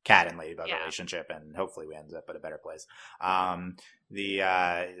Yep. Cat and Ladybug Yeah. relationship, and hopefully we end up at a better place. A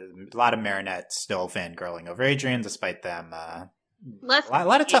lot of Marinette still fangirling over Adrian, despite them. A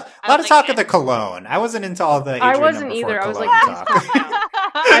lot of talk of the cologne. I wasn't into all the. Adrian I wasn't number 4 either. I was cologne like,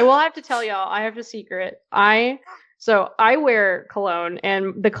 talk. I will have to tell y'all, I have a secret. I wear cologne,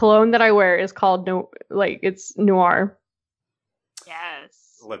 and the cologne that I wear is called it's Noir. Yes.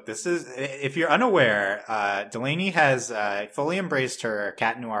 Look, this is, if you're unaware, Delaney has fully embraced her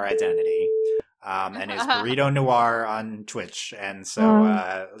Cat Noir identity, and is Burrito Noir on Twitch, and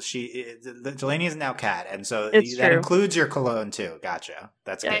so Delaney is now Cat, and so It's that true. includes your cologne too. Gotcha.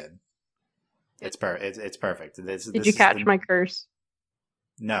 That's Yeah. good. It's perfect. Did you catch my curse?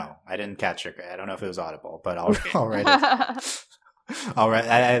 No, I didn't catch your. I don't know if it was audible, but I'll write it. All right,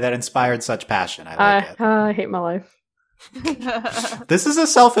 that inspired such passion. I like it. I hate my life. This is a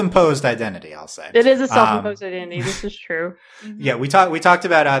self-imposed identity, I'll say. It is a self-imposed identity. This is true. Yeah, we talked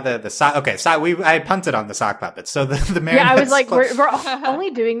about the sock. Okay, I punted on the sock puppets. So the Marinette's Yeah, I was like, we're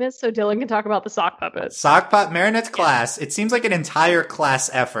only doing this so Dylan can talk about the sock puppets. Marinette's class. It seems like an entire class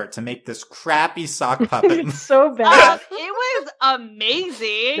effort to make this crappy sock puppet. It's so bad. It was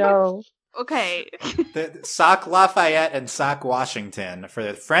amazing. No. Okay. The Sock Lafayette and Sock Washington for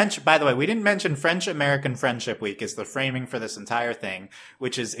the French. By the way, we didn't mention French-American Friendship Week is the framing for this entire thing,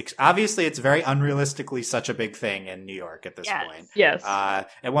 which is obviously it's very unrealistically such a big thing in New York at this point. Yes.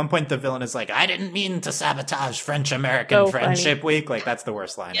 At one point, the villain is like, "I didn't mean to sabotage French-American So Friendship Week." Like that's the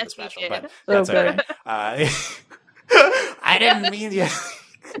worst line of the Yes, special, he did. but So that's good. okay. I didn't mean you.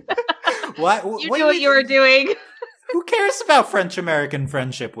 What? You knew what you were doing. Who cares about French-American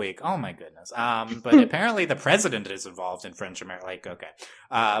Friendship Week? Oh my goodness. But apparently the president is involved in French-American, like, okay.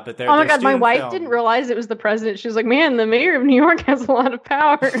 But they're, Oh my they're god, my student wife film. didn't realize it was the president. She was like, man, the mayor of New York has a lot of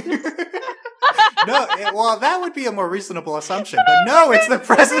power. Well, that would be a more reasonable assumption. But no, it's the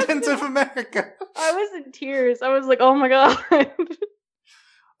president of America. I was in tears. I was like, oh my god.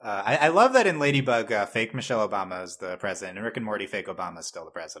 I love that in Ladybug, fake Michelle Obama is the president, and Rick and Morty, fake Obama is still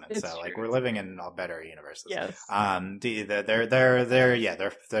the president. It's so, like, true. we're living in all better universes. Yes.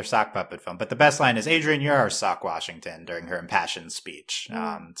 They're sock puppet film. But the best line is, "Adrian, you're our Sock Washington," during her impassioned speech.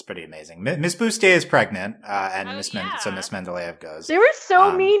 It's pretty amazing. Miss Bustier is pregnant, and Oh, Miss yeah. Miss Mendeleev goes. They were so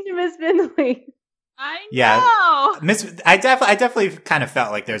Um, mean to Miss Bindley. I Yeah. know. I definitely kind of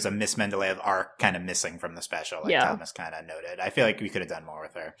felt like there's a Miss Mendeleev arc kind of missing from the special, like Yeah. Thomas kind of noted. I feel like we could have done more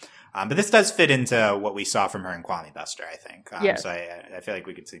with her. But this does fit into what we saw from her in Kwame Buster, I think. Yes. So I feel like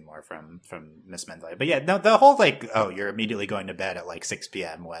we could see more from Miss Mendeleev. But yeah, no, the whole like, oh, you're immediately going to bed at like 6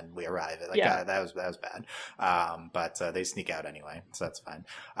 p.m. when we arrive. Like, Yeah. that was bad. But they sneak out anyway, so that's fine.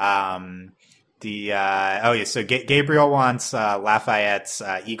 So Gabriel wants Lafayette's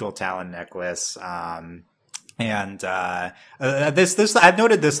eagle talon necklace. This I've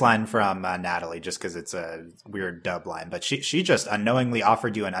noted this line from Natalie just because it's a weird dub line, but she just unknowingly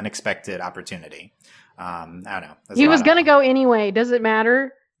offered you an unexpected opportunity. I don't know. There's He a was lot going to of- go anyway. Does it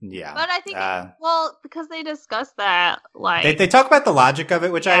matter? Yeah, But I think, because they discussed that, like, they talk about the logic of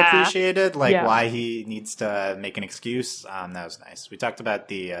it, which I Yeah. appreciated, like Yeah. why he needs to make an excuse. That was nice. We talked about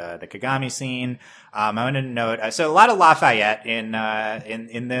the Kagami scene. I wanted to note so a lot of Lafayette in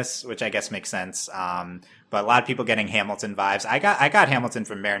this, which I guess makes sense. But a lot of people getting Hamilton vibes. I got Hamilton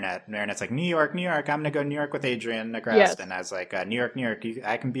from Marinette. Marinette's like, New York. I'm gonna go New York with Adrian Negrest, Yes. and I was like, New York.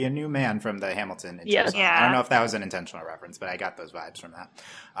 I can be a new man from the Hamilton intro Yes. song. Yeah. I don't know if that was an intentional reference, but I got those vibes from that.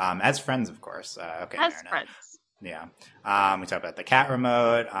 As friends, of course. Okay, as Marinette. friends. Yeah. We talked about the cat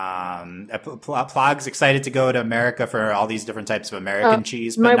remote. Plog's excited to go to America for all these different types of American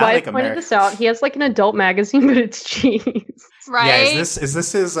cheese, but My not wife like pointed American. this out. He has like an adult magazine, but it's cheese. Right? Yeah, is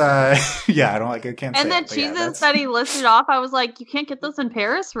this his yeah, I don't like I can't say And the it, but yeah, cheeses that's- that he listed off, I was like, you can't get those in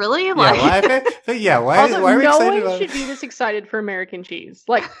Paris? Really? Yeah, Like, why Also, are we no excited one about should be this excited for American cheese.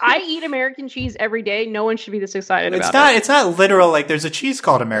 Like, I eat American cheese every day. No one should be this excited about it. It's not literal, like there's a cheese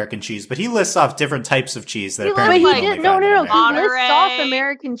called American cheese, but he lists off different types of cheese that He But apparently he lists, can like, only did found in no. America. He lists off Monterey.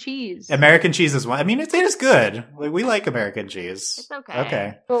 American cheese. American cheese is one. I mean, it is good. Like, we like American cheese. It's okay.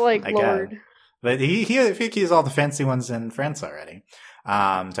 Okay. But like, I got it. Lord, But I think he's all the fancy ones in France already.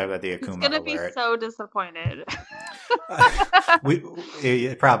 Talk about the Akuma He's gonna alert. be so disappointed. we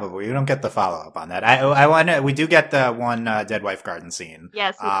don't get the follow up on that. I want to. We do get the one Dead Wife Garden scene.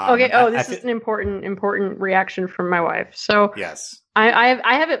 Yes. Okay. This is an important reaction from my wife. So yes, I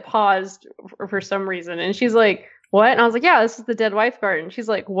have it paused for some reason, and she's like, "What?" And I was like, "Yeah, this is the Dead Wife Garden." She's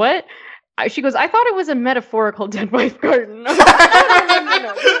like, "What?" She goes, "I thought it was a metaphorical Dead Wife Garden." No,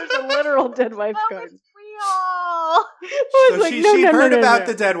 there's a literal Dead Wife Garden. So she heard about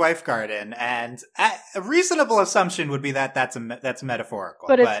the Dead Wife Garden, and a reasonable assumption would be that that's metaphorical,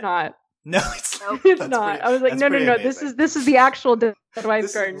 but it's not. No, it's not. It's not. I was like, no. Amazing. This is the actual Dead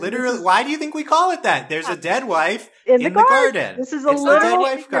Wife Garden. Literally, why do you think we call it that? There's a dead wife in the garden. This is a literal Dead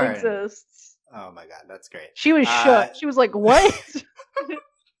Wife Garden. Exists. Oh my god, that's great. She was shook. She was like, "What?"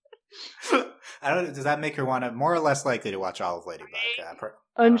 I don't know. Does that make her more or less likely to watch all of Ladybug?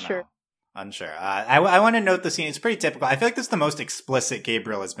 Unsure. I want to note the scene. It's pretty typical. I feel like this is the most explicit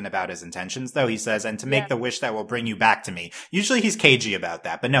Gabriel has been about his intentions, though. He says, and to make the wish that will bring you back to me. Usually he's cagey about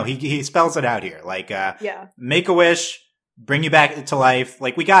that, but no, he spells it out here. Like, make a wish, bring you back to life.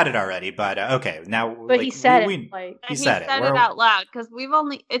 Like, we got it already, but okay, now. But like, he said it. He said it out loud, because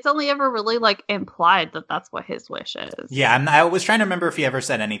it's only ever really, like, implied that that's what his wish is. Yeah, I was trying to remember if he ever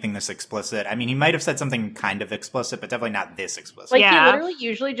said anything this explicit. I mean, he might have said something kind of explicit, but definitely not this explicit. Like, he literally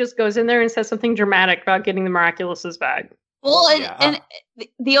usually just goes in there and says something dramatic about getting the Miraculouses back. Well, and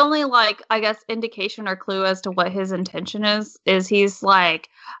the only, like, I guess, indication or clue as to what his intention is he's like,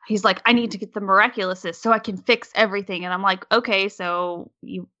 I need to get the Miraculouses so I can fix everything. And I'm like, okay, so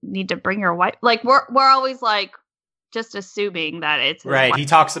you need to bring your wife. Like, we're always, like, just assuming that it's his right. wife. He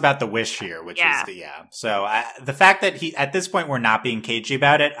talks about the wish here, which is So the fact that at this point we're not being cagey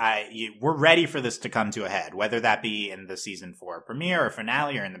about it, we're ready for this to come to a head, whether that be in the season 4 premiere or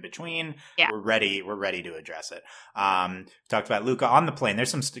finale or in the between. Yeah. We're ready to address it. Talked about Luca on the plane.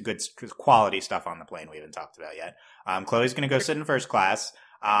 There's some good quality stuff on the plane we haven't talked about yet. Chloe's going to go sit in first class.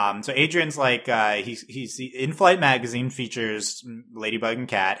 So Adrian's like, he's In-Flight magazine features Ladybug and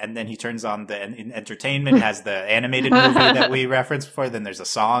Cat, and then he turns on the entertainment, has the animated movie that we referenced before. Then there's a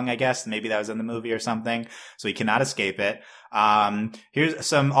song, I guess. Maybe that was in the movie or something. So he cannot escape it. Here's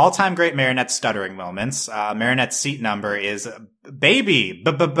some all-time great Marinette stuttering moments. Marinette's seat number is baby,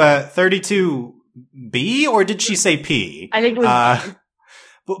 32B, or did she say P? I think it was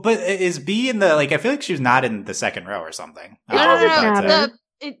But is B in the, like, I feel like she was not in the second row or something. No.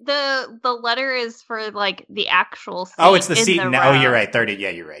 The letter is for, like, the actual seat. Oh, it's the seat. Oh, you're right. 30. Yeah,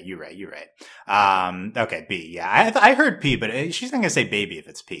 you're right. Okay, B. Yeah, I heard P, but she's not going to say baby if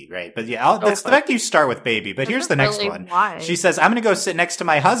it's P, right? But yeah, that's the fact you start with baby. But here's the next one. Why. She says, I'm going to go sit next to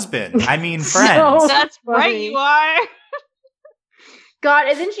my husband. I mean, friends. So that's right, you are. God,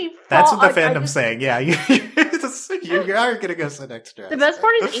 and then she That's what the fandom's saying. Yeah, you are going to go sit next to her. The best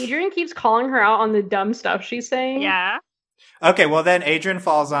part is Adrian keeps calling her out on the dumb stuff she's saying. Yeah. Okay, well then Adrian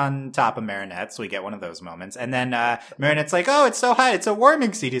falls on top of Marinette, so we get one of those moments. And then Marinette's like, "Oh, it's so high, it's a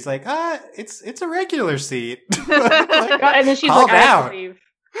warming seat." He's like, it's a regular seat." Like, and then she's called like, out. "I have to leave."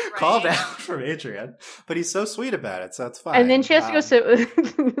 Right. Called out from Adrian, but he's so sweet about it, so it's fine. And then she has to go sit with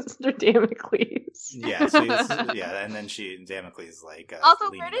Mr. Damocles. Yeah, and then Damocles is like. Also,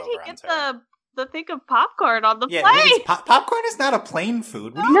 where did he get the thing of popcorn on the plane? Popcorn is not a plane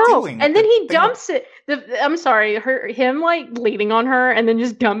food. What are you doing? And then he dumps it. I'm sorry, him like leaning on her and then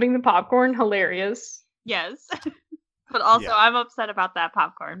just dumping the popcorn. Hilarious. Yes, but also I'm upset about that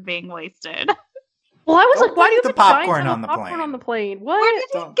popcorn being wasted. Well, I was like, why do you the have popcorn on the plane? What? Where did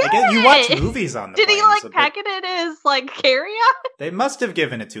he get it? You watch movies on the plane. Did he like pack it in his like carry-on? They must have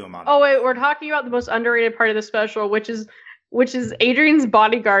given it to him on. Oh wait, we're talking about the most underrated part of the special, which is Adrian's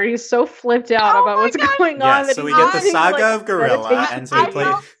bodyguard. He's so flipped out about what's going on. So we get the saga of Gorilla, and so he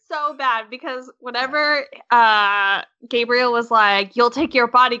plays. So bad because whenever Gabriel was like, "You'll take your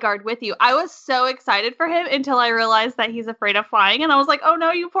bodyguard with you," I was so excited for him until I realized that he's afraid of flying, and I was like, "Oh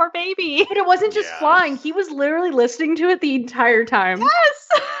no, you poor baby!" But it wasn't just flying; he was literally listening to it the entire time.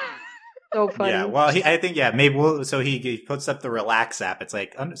 Yes. So funny. Yeah, well, I think maybe so he puts up the Relax app. It's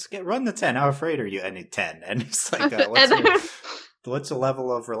like, run the 10. How afraid are you? I need 10, and it's like, what's the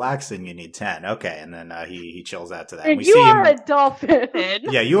level of relaxing you need? 10. Okay, and then he chills out to that. And we see him, a dolphin.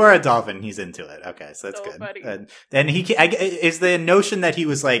 Yeah, you are a dolphin. He's into it. Okay, so that's good. Funny. And then is the notion that he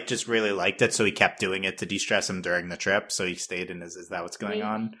was like just really liked it, so he kept doing it to de-stress him during the trip. So he stayed in. Is that what's going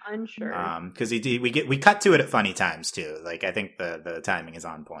on? Unsure. Because we cut to it at funny times too. Like I think the timing is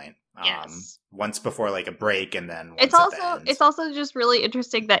on point. Yes. Once before like a break, and then it's also just really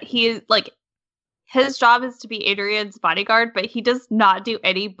interesting that he is like his job is to be Adrian's bodyguard, but he does not do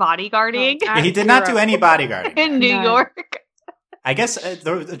any bodyguarding He did not do any bodyguarding in New York. I guess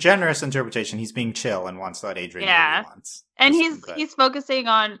the generous interpretation, he's being chill and wants to let Adrian do what he wants. And he's focusing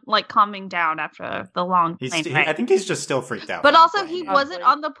on like calming down after the long plane ride. I think he's just still freaked out. But also he wasn't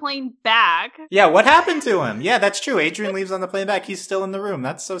on the plane back. Yeah, what happened to him? Yeah, that's true. Adrian leaves on the plane back. He's still in the room.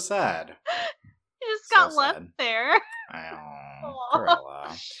 That's so sad. He just got left there. Poor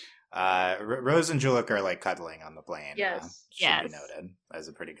Ella. Rose and Julek are like cuddling on the plane. Yes. Should be noted. That was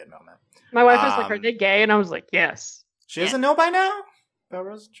a pretty good moment. My wife was like, "Are they gay?" And I was like, "Yes." She doesn't know by now about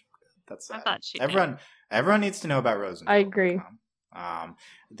Rose and Julek. That's sad. I thought she Everyone needs to know about Rose and Julek. I agree.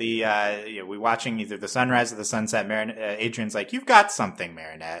 We watching either the sunrise or the sunset. Adrian's like, "You've got something,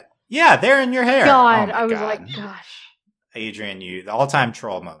 Marinette." Yeah, they're in your hair. God, I was like, "Gosh." Adrian, the all-time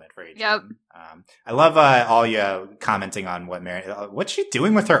troll moment for Adrian. Yep. I love Alia commenting on what's she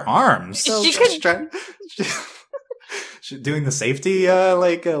doing with her arms? So She's doing the safety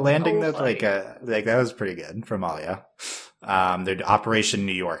landing that funny. that was pretty good from Alia. Their Operation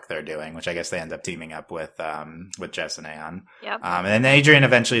New York they're doing, which I guess they end up teaming up with Jess and Aeon. Yep. And then Adrian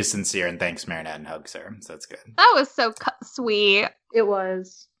eventually is sincere and thanks Marinette and hugs her, so that's good. That was so sweet. It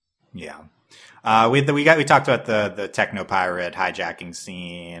was. Yeah. We talked about the techno pirate hijacking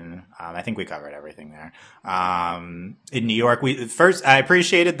scene. I think we covered everything there. In New York, I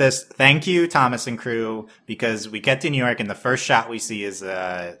appreciated this. Thank you, Thomas and crew, because we get to New York and the first shot we see is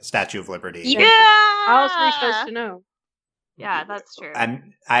a Statue of Liberty. Yeah. How else were you supposed to know? Yeah, that's true.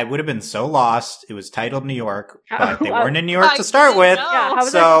 And I would have been so lost. It was titled New York, but they weren't in New York to start with. Yeah,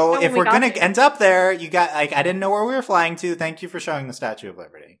 so if we're gonna end up there, you got I didn't know where we were flying to. Thank you for showing the Statue of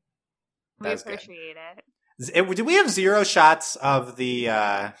Liberty. We appreciate it. Do we have 0 shots of the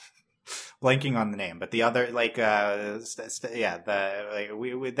blanking on the name, but the other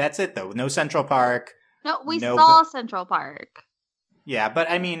that's it though. No Central Park. No, we saw Central Park. Yeah, but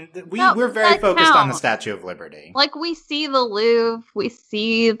I mean, we're very focused on the Statue of Liberty. Like we see the Louvre, we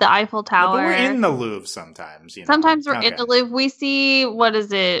see the Eiffel Tower. But we're in the Louvre sometimes. Sometimes we're in the Louvre. We see what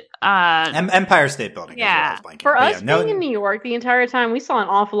is it? Empire State Building. Yeah. For us being in New York the entire time, we saw an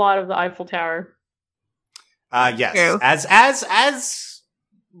awful lot of the Eiffel Tower. Yes, True. as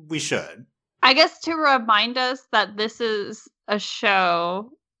we should. I guess to remind us that this is a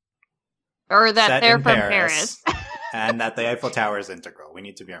show, or that Set they're in from Paris. And that the Eiffel Tower is integral. We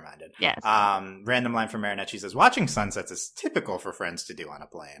need to be reminded. Yes. Random line from Marinette. She says, "Watching sunsets is typical for friends to do on a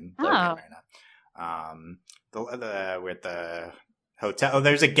plane." Oh. Okay, Marinette. With the hotel. Oh,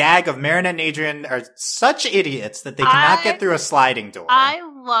 there's a gag of Marinette and Adrian are such idiots that they cannot get through a sliding door. I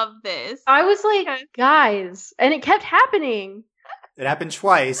love this. I was like, guys, and it kept happening. It happened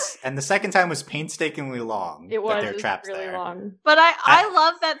twice, and the second time was painstakingly long. It was. They're trapped really there. long. But I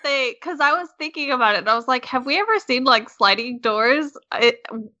love that because I was thinking about it, and I was like, have we ever seen like sliding doors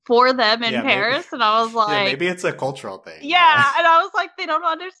for them in Paris? Maybe, and I was like, maybe it's a cultural thing. Yeah, and I was like, they don't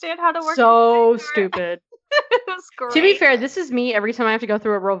understand how to work. So stupid. It was great. To be fair, this is me every time I have to go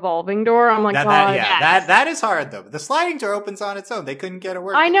through a revolving door. I'm like, God. That is hard though. The sliding door opens on its own. They couldn't get it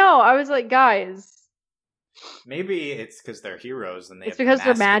working. I know. I was like, guys. Maybe it's because they're heroes and it's because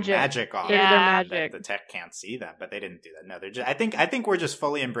they're magic. Magic on they're magic. The tech can't see them, but they didn't do that. No, they're just. I think we're just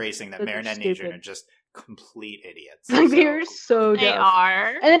fully embracing that Marinette and Adrian are just complete idiots. Like they're so dumb. They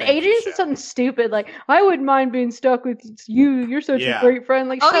are. And then Adrian said something stupid like, "I wouldn't mind being stuck with you. You're such a great friend."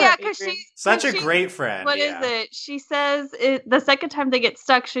 Like, because she's such a great friend. What is it? She says the second time they get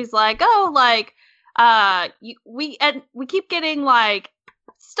stuck, she's like, "Oh, like, we keep getting like."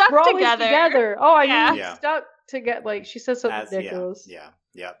 Stuck together. Oh, I mean, stuck together. Like she says something ridiculous.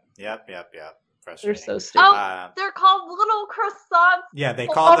 Yep. Frustrating. They're so stupid. Oh, they're called little croissants. Yeah, they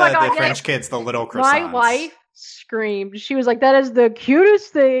call the French kids the little croissants. My wife screamed. She was like, "That is the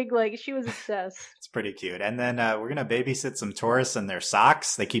cutest thing!" Like she was obsessed. It's pretty cute. And then we're gonna babysit some tourists and their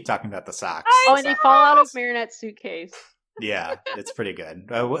socks. They keep talking about the socks. And they fall out of Marinette's suitcase. Yeah, it's pretty good.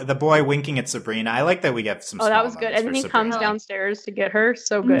 The boy winking at Sabrina. I like that we get some. Oh, that was good. And then he comes downstairs to get her.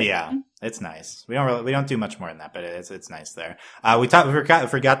 So good. Yeah, it's nice. We don't do much more than that, but it's nice there. We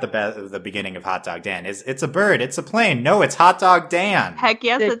forgot the beginning of Hot Dog Dan. It's a bird. It's a plane. No, it's Hot Dog Dan. Heck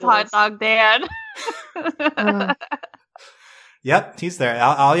yes, it's Hot Dog Dan. Yep, he's there.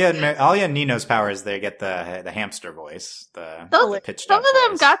 Alia and Nino's powers. They get the hamster voice. The pitched some up of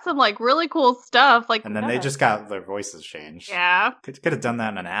them voice. got some like really cool stuff. Like, and then they just got their voices changed. Yeah, could have done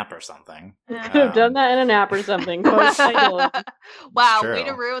that in an app or something. Could have done that in an app or something. Wow, way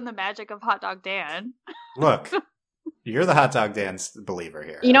to ruin the magic of Hot Dog Dan. Look, you're the Hot Dog Dan's believer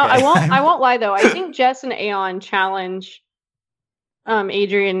here. You know, okay? I won't lie though. I think Jess and Aeon challenge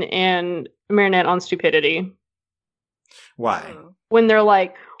Adrian and Marinette on stupidity. Why? When they're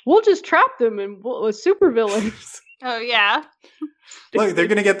like, we'll just trap them and with supervillains. Oh yeah. Look, they're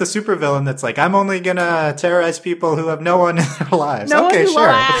gonna get the supervillain that's like, I'm only gonna terrorize people who have no one in their lives. No okay, one who sure.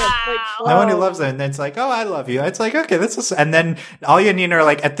 loves them. Like, No one who whoa. loves them. And then it's like, oh, I love you. It's like, okay, this is, and then all you and Nina are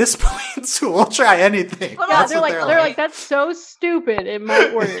like, at this point, we'll try anything. But Yeah, That's they're what like, that's so stupid. It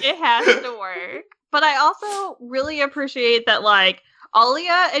might work. It has to work. But I also really appreciate that, like,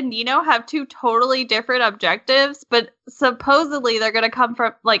 Alia and Nino have two totally different objectives, but supposedly they're going to come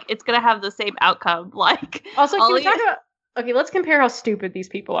from, like, it's going to have the same outcome. Like, Also, can we Alia- talk about? Okay, let's compare how stupid these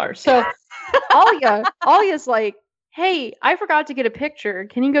people are. So, Alia's like, "Hey, I forgot to get a picture.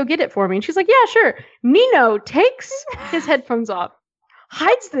 Can you go get it for me?" And she's like, "Yeah, sure." Nino takes his headphones off,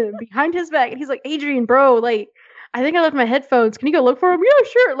 hides them behind his back, and he's like, "Adrian, bro, like, I think I left my headphones. Can you go look for them?" "Yeah,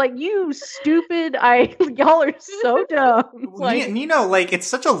 sure." Like, you stupid! Y'all are so dumb. Like, Nino, like, it's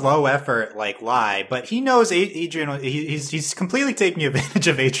such a low effort, like, lie, but he knows Adrian, he's completely taking advantage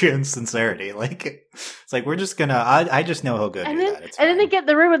of Adrian's sincerity. Like, it's like, we're just gonna, I just know he'll go and do then that. It's and then they fine. get in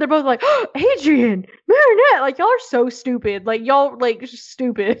the room and they're both like, "Oh, Adrian, Marinette, like y'all are so stupid. Like y'all like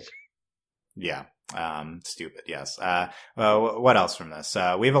stupid." Yeah. Stupid. Yes. Well, what else from this?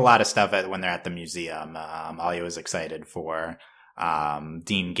 We have a lot of stuff when they're at the museum. Alia was excited for,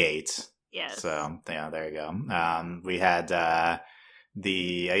 Dean Gates. yes. So, yeah, there you go. We had,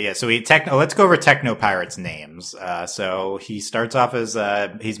 so let's go over Techno Pirate's names. So he starts off as,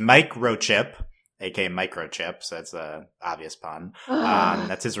 he's Microchip, aka Microchip. So that's a obvious pun.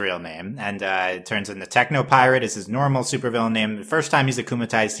 That's his real name. And, it turns into Techno Pirate is his normal supervillain name. The first time he's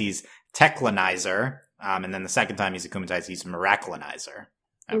akumatized, he's Techlonizer. And then the second time he's akumatized, he's Miraculonizer.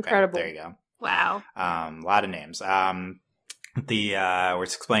 Okay, Incredible. there you go. Wow. A lot of names. We're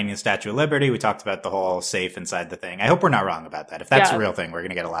explaining the Statue of Liberty. We talked about the whole safe inside the thing. I hope we're not wrong about that. If that's Yeah. a real thing, we're going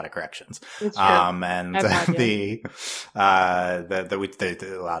to get a lot of corrections. It's true. And I've had the a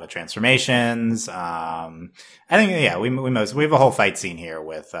lot of transformations. I think, yeah, we have a whole fight scene here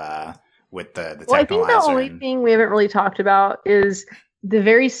with the Well, I think the Technolizer only and- thing we haven't really talked about is the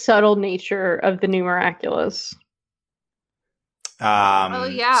very subtle nature of the new Miraculous. Oh,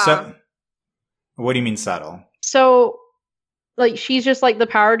 yeah. So, what do you mean subtle? So, like, she's just like the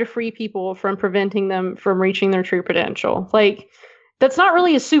power to free people from preventing them from reaching their true potential. Like, that's not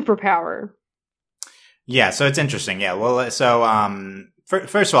really a superpower. Yeah, so it's interesting. Yeah, well, so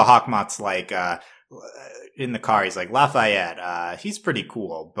first of all, Hawkmoth's like in the car. He's like, Lafayette. He's pretty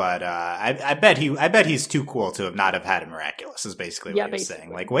cool, but I bet he's too cool to not have had a Miraculous. Is basically what he was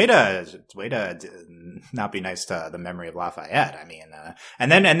saying. Like, way to not be nice to the memory of Lafayette. I mean,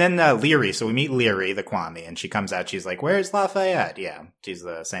 and then Leary. So we meet Leary, the Kwame, and she comes out. She's like, "Where's Lafayette?" Yeah, she's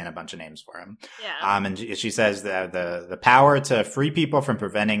saying a bunch of names for him. Yeah. And she says the power to free people from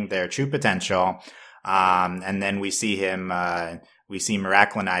preventing their true potential. And then we see him, we see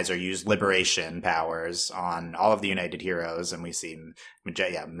Miraculonizer use liberation powers on all of the United Heroes, and we see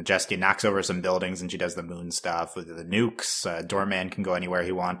Majestia knocks over some buildings, and she does the moon stuff with the nukes. Doorman can go anywhere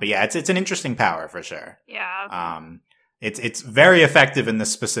he wants, but yeah, it's an interesting power for sure. Yeah. It's very effective in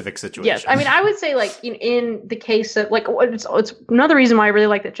this specific situation. Yes, I mean, I would say like in the case of like it's another reason why I really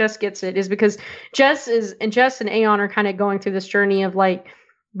like that Jess gets it is because Jess and Aeon are kind of going through this journey of like,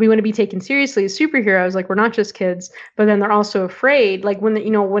 we want to be taken seriously as superheroes. Like, we're not just kids, but then they're also afraid. Like when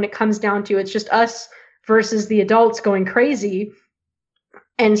when it comes down to it's just us versus the adults going crazy.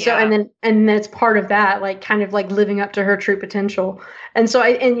 And so, Yeah. and then it's part of that, like kind of like living up to her true potential. And so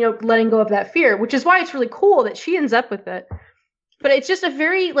letting go of that fear, which is why it's really cool that she ends up with it. But it's just a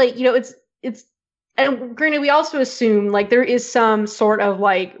very like, it's, and granted, we also assume like there is some sort of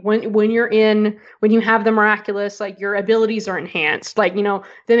like when you have the Miraculous, like your abilities are enhanced, like, them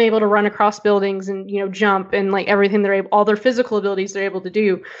able to run across buildings and, jump and like everything all their physical abilities they're able to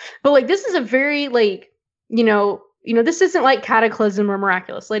do. But like, this is a very like, this isn't like Cataclysm or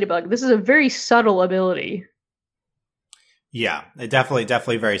Miraculous Ladybug. This is a very subtle ability. Yeah, it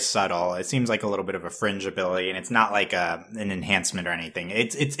definitely very subtle. It seems like a little bit of a fringe ability, and it's not like an enhancement or anything.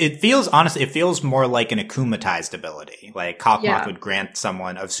 It feels honestly, it feels more like an akumatized ability. Like Hawkmoth would grant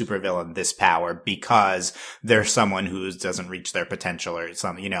someone of supervillain this power because there's someone who doesn't reach their potential or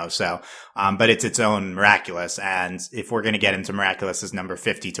something, So, but it's its own Miraculous, and if we're gonna get into Miraculous's number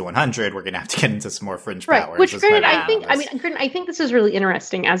 50 to 100, we're gonna have to get into some more fringe powers. Which, granted, That's I think this is really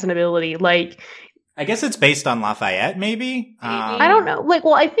interesting as an ability. Like, I guess it's based on Lafayette, maybe. I don't know. Like,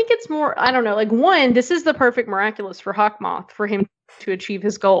 well, I think it's more. I don't know. Like, one, this is the perfect Miraculous for Hawkmoth for him to achieve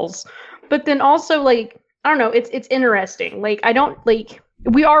his goals. But then also, like, I don't know. It's interesting. Like, I don't like.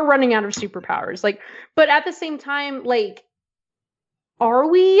 We are running out of superpowers. Like, but at the same time, like, are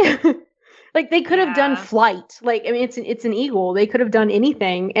we? Like they could have done flight. Like, I mean, it's an eagle. They could have done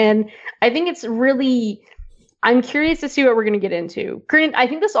anything. And I think it's really, I'm curious to see what we're going to get into. Granted, I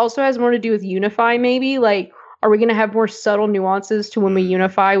think this also has more to do with Unify, maybe. Like, are we going to have more subtle nuances to when we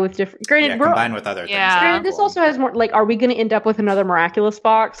unify with different? Granted, combined with other things. Granted, this also has more. Like, are we going to end up with another miraculous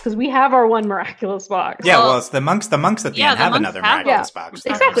box? Because we have our one miraculous box. Yeah, well, it's the monks. The monks at the end have another miraculous box.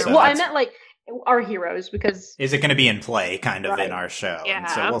 Exactly. So I meant like our heroes, because is it going to be in play kind of in our show? Yeah. And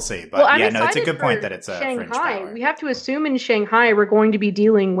so we'll see. But it's a good point that it's a fringe power. We have to assume in Shanghai we're going to be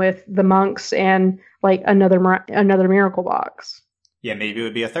dealing with the monks and like another miracle box. Yeah, maybe it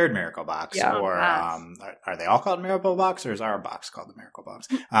would be a third miracle box. Yeah. Or are they all called miracle box, or is our box called the miracle box?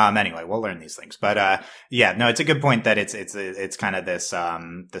 Anyway, we'll learn these things. But it's a good point that it's kind of this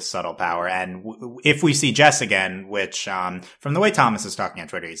subtle power. And if we see Jess again, which from the way Thomas is talking on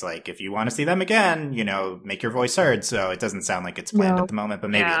Twitter, he's like, if you want to see them again, make your voice heard. So it doesn't sound like it's planned at the moment, but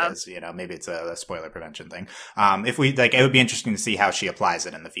maybe it is. Maybe it's a spoiler prevention thing. If we it would be interesting to see how she applies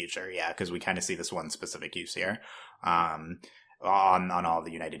it in the future. Yeah, because we kind of see this one specific use here. On all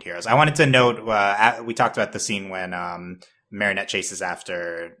the United Heroes. I wanted to note, we talked about the scene when Marinette chases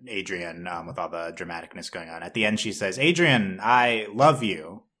after Adrian with all the dramaticness going on. At the end, she says, "Adrian, I love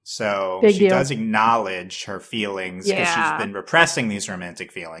you." So she does acknowledge her feelings because she's been repressing these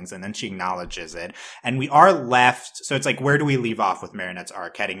romantic feelings, and then she acknowledges it. And we are left, so it's like, where do we leave off with Marinette's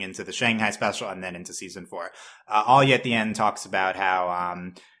arc heading into the Shanghai special and then into season 4? Alya at the end talks about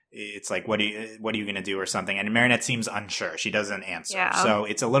how it's like, what are you going to do or something? And Marinette seems unsure. She doesn't answer. Yeah. So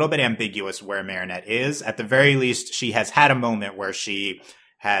it's a little bit ambiguous where Marinette is. At the very least, she has had a moment where she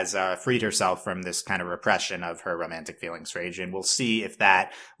has freed herself from this kind of repression of her romantic feelings for Adrian. We'll see if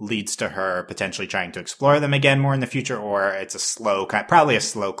that leads to her potentially trying to explore them again more in the future, or it's probably a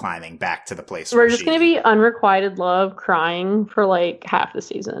slow climbing back to the place where we're just going to be unrequited love crying for like half the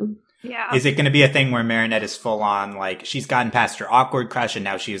season. Yeah. Is it going to be a thing where Marinette is full on, like, she's gotten past her awkward crush and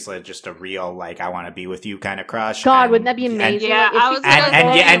now she's like just a real, like, I want to be with you kind of crush? God, wouldn't that be amazing?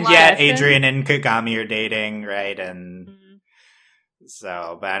 And yet Adrian and Kagami are dating, right? And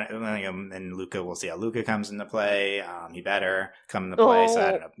so, but and Luca, we'll see how Luca comes into play. He better come into play. So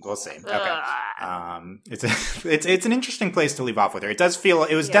I don't know. We'll see. Okay. It's an interesting place to leave off with her. It does feel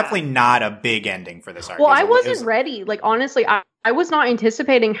it was definitely not a big ending for this arc. Well, I wasn't ready. Like, honestly, I was not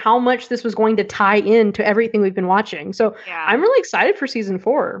anticipating how much this was going to tie into everything we've been watching. So I'm really excited for season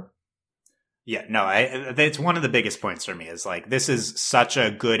 4. Yeah, no, it's one of the biggest points for me is like, this is such a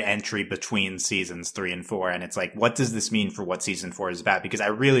good entry between seasons 3 and 4. And it's like, what does this mean for what season 4 is about? Because I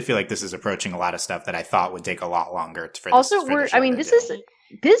really feel like this is approaching a lot of stuff that I thought would take a lot longer for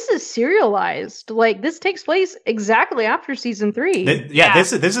this is serialized. Like, this takes place exactly after season 3.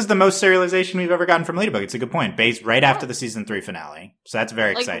 This is the most serialization we've ever gotten from Ladybug. It's a good point. Based right after the season 3 finale. So that's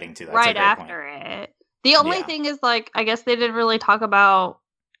very exciting too. That's right after it. The only thing is, like, I guess they didn't really talk about,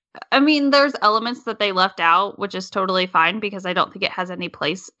 I mean, there's elements that they left out, which is totally fine because I don't think it has any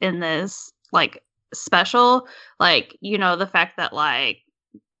place in this, like, special. Like, the fact that, like,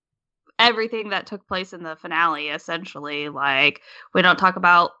 everything that took place in the finale, essentially, like, we don't talk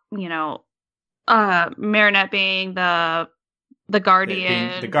about, Marinette being the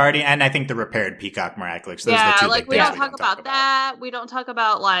Guardian. The Guardian, and I think the repaired Peacock Miraculous. Those are the two like, we don't talk about that. We don't talk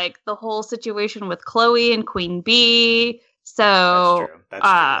about, like, the whole situation with Chloe and Queen Bee. So that's true.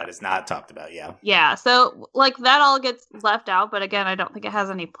 That is not talked about. Yeah. So like that all gets left out, but again, I don't think it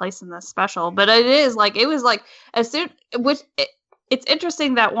has any place in this special. But it is like, it was like it's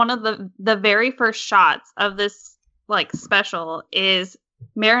interesting that one of the very first shots of this like special is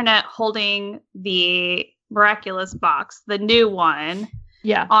Marinette holding the miraculous box, the new one.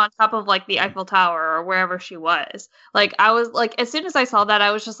 Yeah. On top of like the Eiffel Tower or wherever she was. Like, I was like, as soon as I saw that,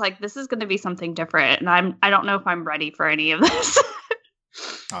 I was just like, this is going to be something different. And I don't know if I'm ready for any of this.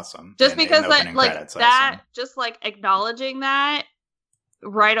 Awesome. Just because that, like, credits, that, just like acknowledging that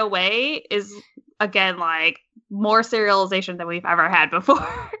right away is, again, like more serialization than we've ever had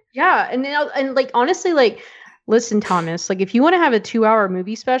before. Yeah. And like, honestly, like, listen, Thomas, like, if you want to have a 2-hour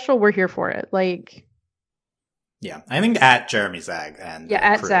movie special, we're here for it. Like, yeah, I think at Jeremy Zag and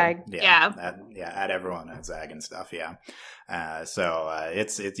at Zag, at everyone at Zag and stuff,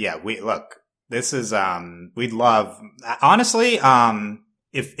 this is we'd love, honestly,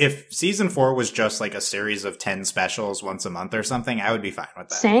 if season 4 was just like a series of 10 specials once a month or something, I would be fine with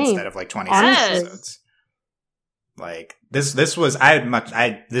that. Same. Instead of like 26 episodes. Like this was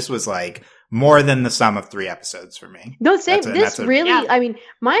like more than the sum of 3 episodes for me. No, same. I mean,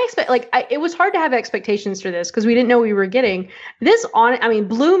 it was hard to have expectations for this because we didn't know we were getting this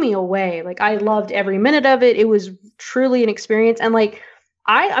blew me away. Like, I loved every minute of it. It was truly an experience. And like,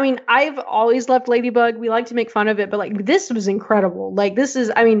 I mean, I've always loved Ladybug. We like to make fun of it, but like this was incredible. Like this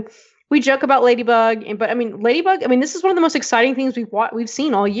is, I mean, we joke about Ladybug, but I mean, Ladybug. I mean, this is one of the most exciting things we've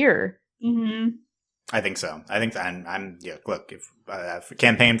seen all year. Mm-hmm. I think so. I think I'm yeah. Look, if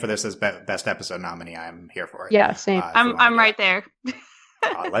campaign for this as best episode nominee, I'm here for it. Yeah, same. I'm right there.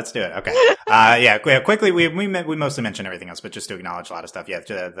 Let's do it. Okay. Yeah. Quickly, we mostly mentioned everything else, but just to acknowledge a lot of stuff. Yeah,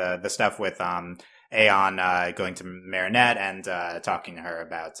 the stuff with Aeon going to Marinette and talking to her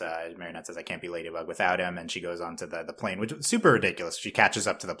about Marinette says I can't be Ladybug without him, and she goes on to the plane, which is super ridiculous. She catches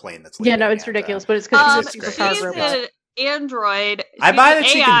up to the plane that's leaving. Yeah, no, it's ridiculous, but it's because she's a superpowered robot. Android. I buy that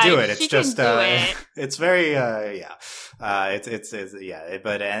she can do it. It's just it's very yeah. It's yeah.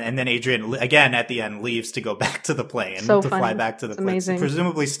 But and then Adrian again at the end leaves to go back to the plane to fly back to the plane, amazing.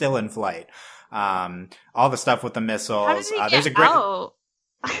 Presumably still in flight. All the stuff with the missiles. How did he there's a get great. out?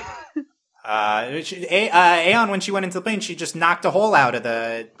 Aeon, when she went into the plane, she just knocked a hole out of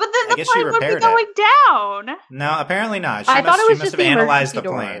the. But then the I guess plane she would be repaired going down. No, apparently not. I thought it was she just must have the analyzed the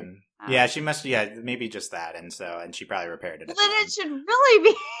emergency door. plane. Yeah, she must. Yeah, maybe just that, and she probably repaired it. Then it should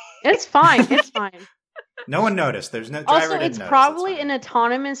really be. It's fine. It's fine. No one noticed. There's no driver. Also, didn't it's notice. probably an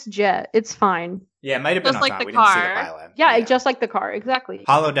autonomous jet. It's fine. Yeah, it might have been Just like autonomous. the We didn't see car. the pilot. Yeah, just like the car. Exactly.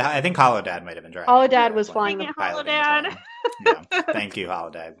 I think Holodad might have been driving. Holodad was flying Dang the it, piloting the Holodad. plane. Yeah. Thank you,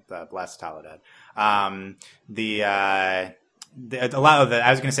 Holodad. Blessed Holodad. A lot of the, I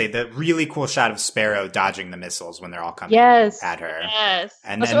was going to say, the really cool shot of Sparrow dodging the missils when they're all coming Yes. at her. Yes.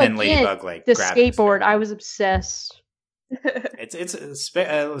 And Also, then again, Ladybug like The grabbing skateboard. Sparrow. I was obsessed. All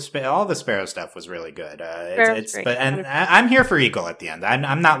the Sparrow stuff was really good. Sparrow's great. I'm here for Eagle at the end.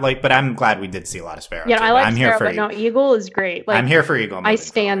 I'm not like, but I'm glad we did see a lot of Sparrow. Yeah, too, I like I'm Sparrow, here for but no, Eagle is great. Like, I'm here for Eagle. I moving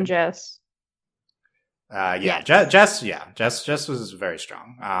stand forward. Jess. Jess was very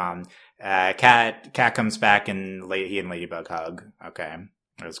strong. Cat comes back and he and Ladybug hug. Okay,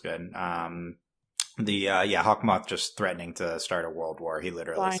 that was good. Hawkmoth just threatening to start a world war. He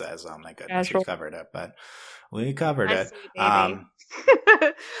literally Fine. says, "Oh my goodness, Casual. we covered it," but we covered My it. sweet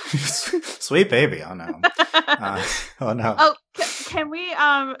baby. Sweet baby. Oh no. Oh no. Oh, can we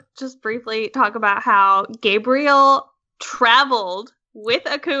just briefly talk about how Gabriel traveled with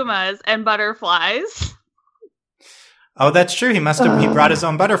Akumas and butterflies? Oh, that's true. He he brought his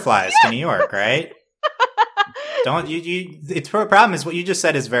own butterflies to New York, right? Don't you? It's a problem. Is what you just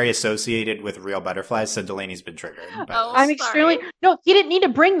said is very associated with real butterflies. So Delaney's been triggered. by Oh, this. I'm extremely no. He didn't need to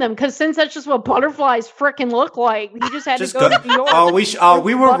bring them because since that's just what butterflies frickin' look like, he just had Just to go to New York.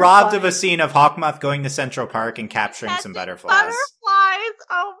 we were robbed of a Butterflies. scene of Hawkmoth going to Central Park and capturing some butterflies. Butterflies!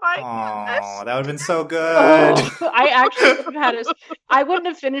 Oh my Oh, goodness! that would have been so good. Oh, I actually would have had I wouldn't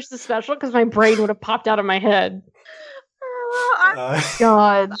have finished the special because my brain would have popped out of my head. I'm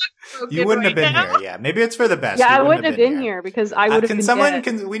God. broken You wouldn't have right been now. here. Yeah, maybe it's for the best. Yeah, You I wouldn't have been here because I would have been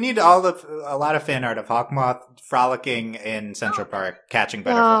dead. We need a lot of fan art of Hawkmoth frolicking in Central Park, catching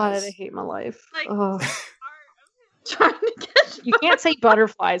God, butterflies. I hate my life. Like- Ugh. Trying to get You can't say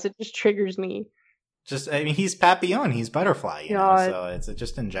butterflies; it just triggers me. He's Papillon. He's butterfly, you know, God. so it's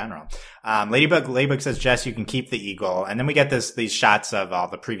just in general. Ladybug says, Jess, you can keep the eagle. And then we get these shots of all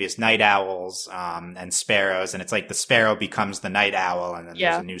the previous night owls, and sparrows. And it's like the sparrow becomes the night owl. And then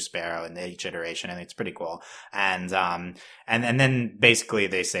there's a new sparrow in each iteration. And it's pretty cool. And then basically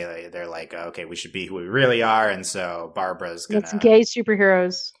they say, they're like, okay, we should be who we really are. And so Barbara's It's gonna gay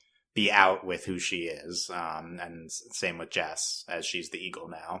superheroes. be out with who she is, and same with Jess, as she's the eagle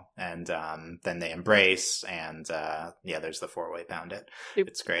now. And then they embrace, and there's the 4-way pound it.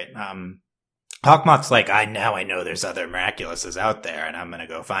 It's great. Hawkmoth's like, I know there's other Miraculouses out there, and I'm gonna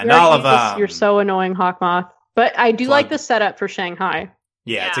go find all of them. You're so annoying, Hawkmoth. But I do like the setup for Shanghai.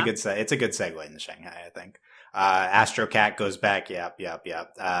 Yeah, it's a good segue into Shanghai, I think. Astro Cat goes back. Yep.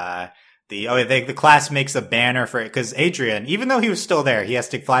 The class makes a banner for it because Adrian, even though he was still there, he has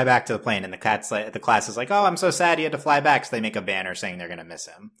to fly back to the plane, and the class is like, "Oh, I'm so sad he had to fly back." So they make a banner saying they're gonna miss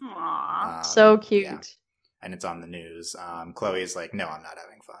him. Aww. So cute. Yeah. And it's on the news. Chloe's like, "No, I'm not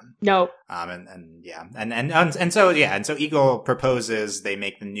having fun." No. And so Eagle proposes they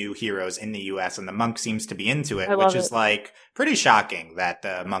make the new heroes in the U.S. and the monk seems to be into it, which is like pretty shocking that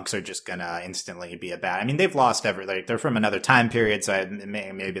the monks are just gonna instantly be I mean, they've lost they're from another time period, so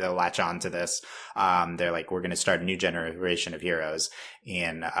maybe they'll latch on to this. They're like, we're gonna start a new generation of heroes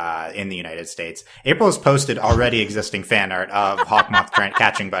in the United States. April's posted already existing fan art of Hawkmoth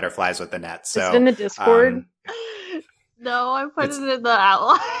catching butterflies with the net. So it's in the Discord. No, I put it in the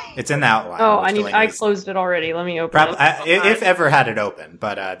outline. It's in the outline. Oh, I closed it already. Let me open it. If ever had it open,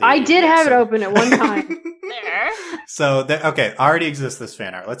 but I did have it open at one time. There. So, okay, already exists this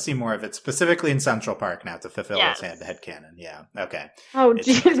fan art. Let's see more of it, specifically in Central Park now to fulfill its headcanon. Yeah, okay. Oh,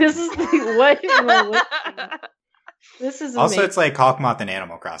 geez, this is what am I looking at? This is also amazing. It's like Hawkmoth and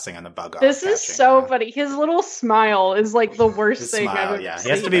Animal Crossing on the bug. This is so funny. His little smile is like the worst thing I've ever seen. He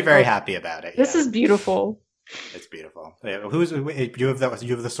has to be very happy about it. This is beautiful. It's beautiful. You have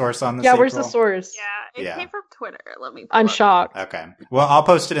the source on this? Yeah, where's the source? Yeah, it came from Twitter. Let me. I'm shocked. Okay, well, I'll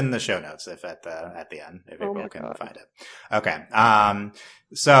post it in the show notes if at the end if April can find it. Okay,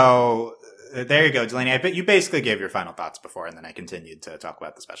 so there you go, Delaney. I bet you basically gave your final thoughts before, and then I continued to talk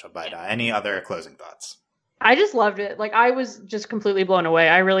about the special. But any other closing thoughts? I just loved it. Like, I was just completely blown away.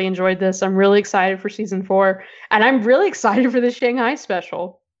 I really enjoyed this. I'm really excited for season 4, and I'm really excited for the Shanghai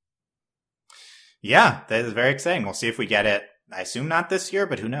special. Yeah, that is very exciting. We'll see if we get it. I assume not this year,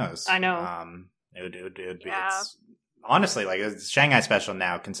 but who knows? I know. It would be. It's, honestly, like, the Shanghai special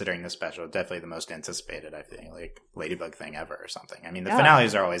now, considering this special, definitely the most anticipated, I think, like, Ladybug thing ever or something. I mean, the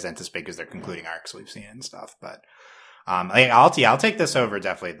finales are always anticipated because they're concluding arcs we've seen and stuff, but I'll take this over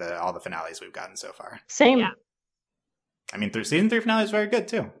definitely all the finales we've gotten so far. Same. Yeah. I mean, through season 3 finale is very good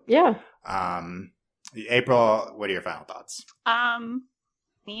too. Yeah. April, what are your final thoughts? I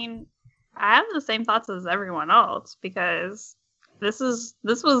mean, I have the same thoughts as everyone else because this was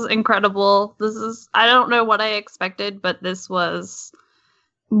incredible. I don't know what I expected, but this was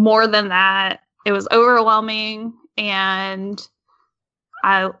more than that. It was overwhelming, and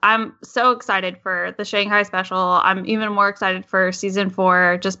I'm so excited for the Shanghai special. I'm even more excited for season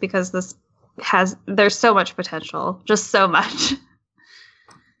 4 just because there's so much potential, just so much.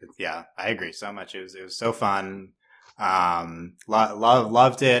 Yeah, I agree so much. It was so fun.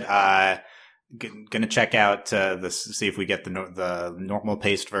 Loved it. Gonna check out see if we get the normal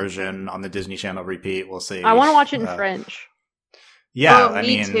paced version on the Disney Channel repeat. We'll see. I want to watch it in French. Yeah, I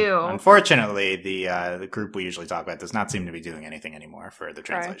mean, too. Unfortunately, the group we usually talk about does not seem to be doing anything anymore for the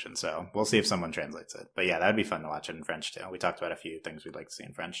translation. Right. So we'll see if someone translates it. But yeah, that'd be fun to watch it in French too. We talked about a few things we'd like to see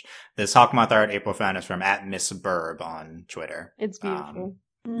in French. This Hawkmoth art April found is from @MissBurb on Twitter. It's beautiful.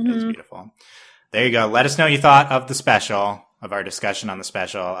 It's beautiful. There you go. Let us know what you thought of the special, of our discussion on the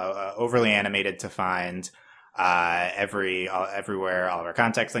special. Overly animated to find everywhere, all of our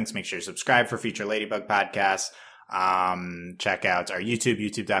context links. Make sure you subscribe for future Ladybug podcasts. Check out our YouTube,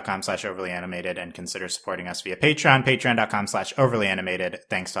 youtube.com/overlyanimated, and consider supporting us via Patreon, patreon.com/overlyanimated.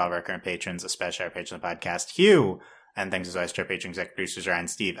 Thanks to all of our current patrons, especially our patron of the podcast, Hugh. And thanks as always to our patron executive producers, Ryan,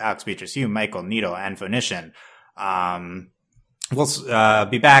 Steve, Alex, Beatrice, Hugh, Michael, Needle, and Phoenician. We'll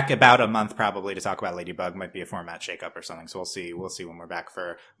be back about a month probably to talk about Ladybug. Might be a format shakeup or something. So we'll see when we're back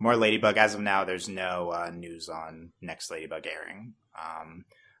for more Ladybug. As of now, there's no news on next Ladybug airing.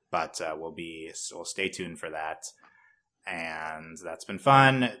 But we'll stay tuned for that. And that's been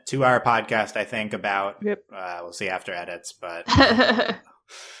fun. 2-hour podcast, I think, about. Yep. We'll see after edits, but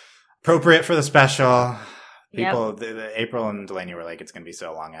appropriate for the special. People, yep. April and Delaney were like, "It's going to be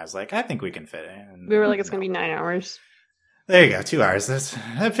so long." I was like, "I think we can fit it." And we were like, "It's going to be 9 hours." There you go, 2 hours. I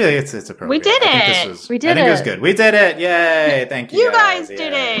feel like it's appropriate. We did it. I think it was good. We did it. Yay! Thank you. You guys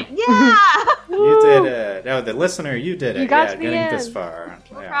did it. Yeah. You did it. Oh, the listener, you did it. You got me getting this far.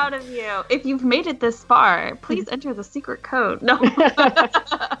 We're proud of you. If you've made it this far, please enter the secret code. No.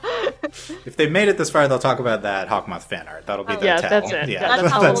 If they've made it this far, they'll talk about that Hawkmoth fan art. That'll be the tell. That's it. Yeah,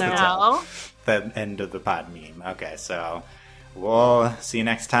 that's how we'll know. The end of the pod meme. Okay, so we'll see you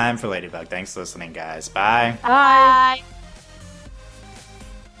next time for Ladybug. Thanks for listening, guys. Bye. Bye.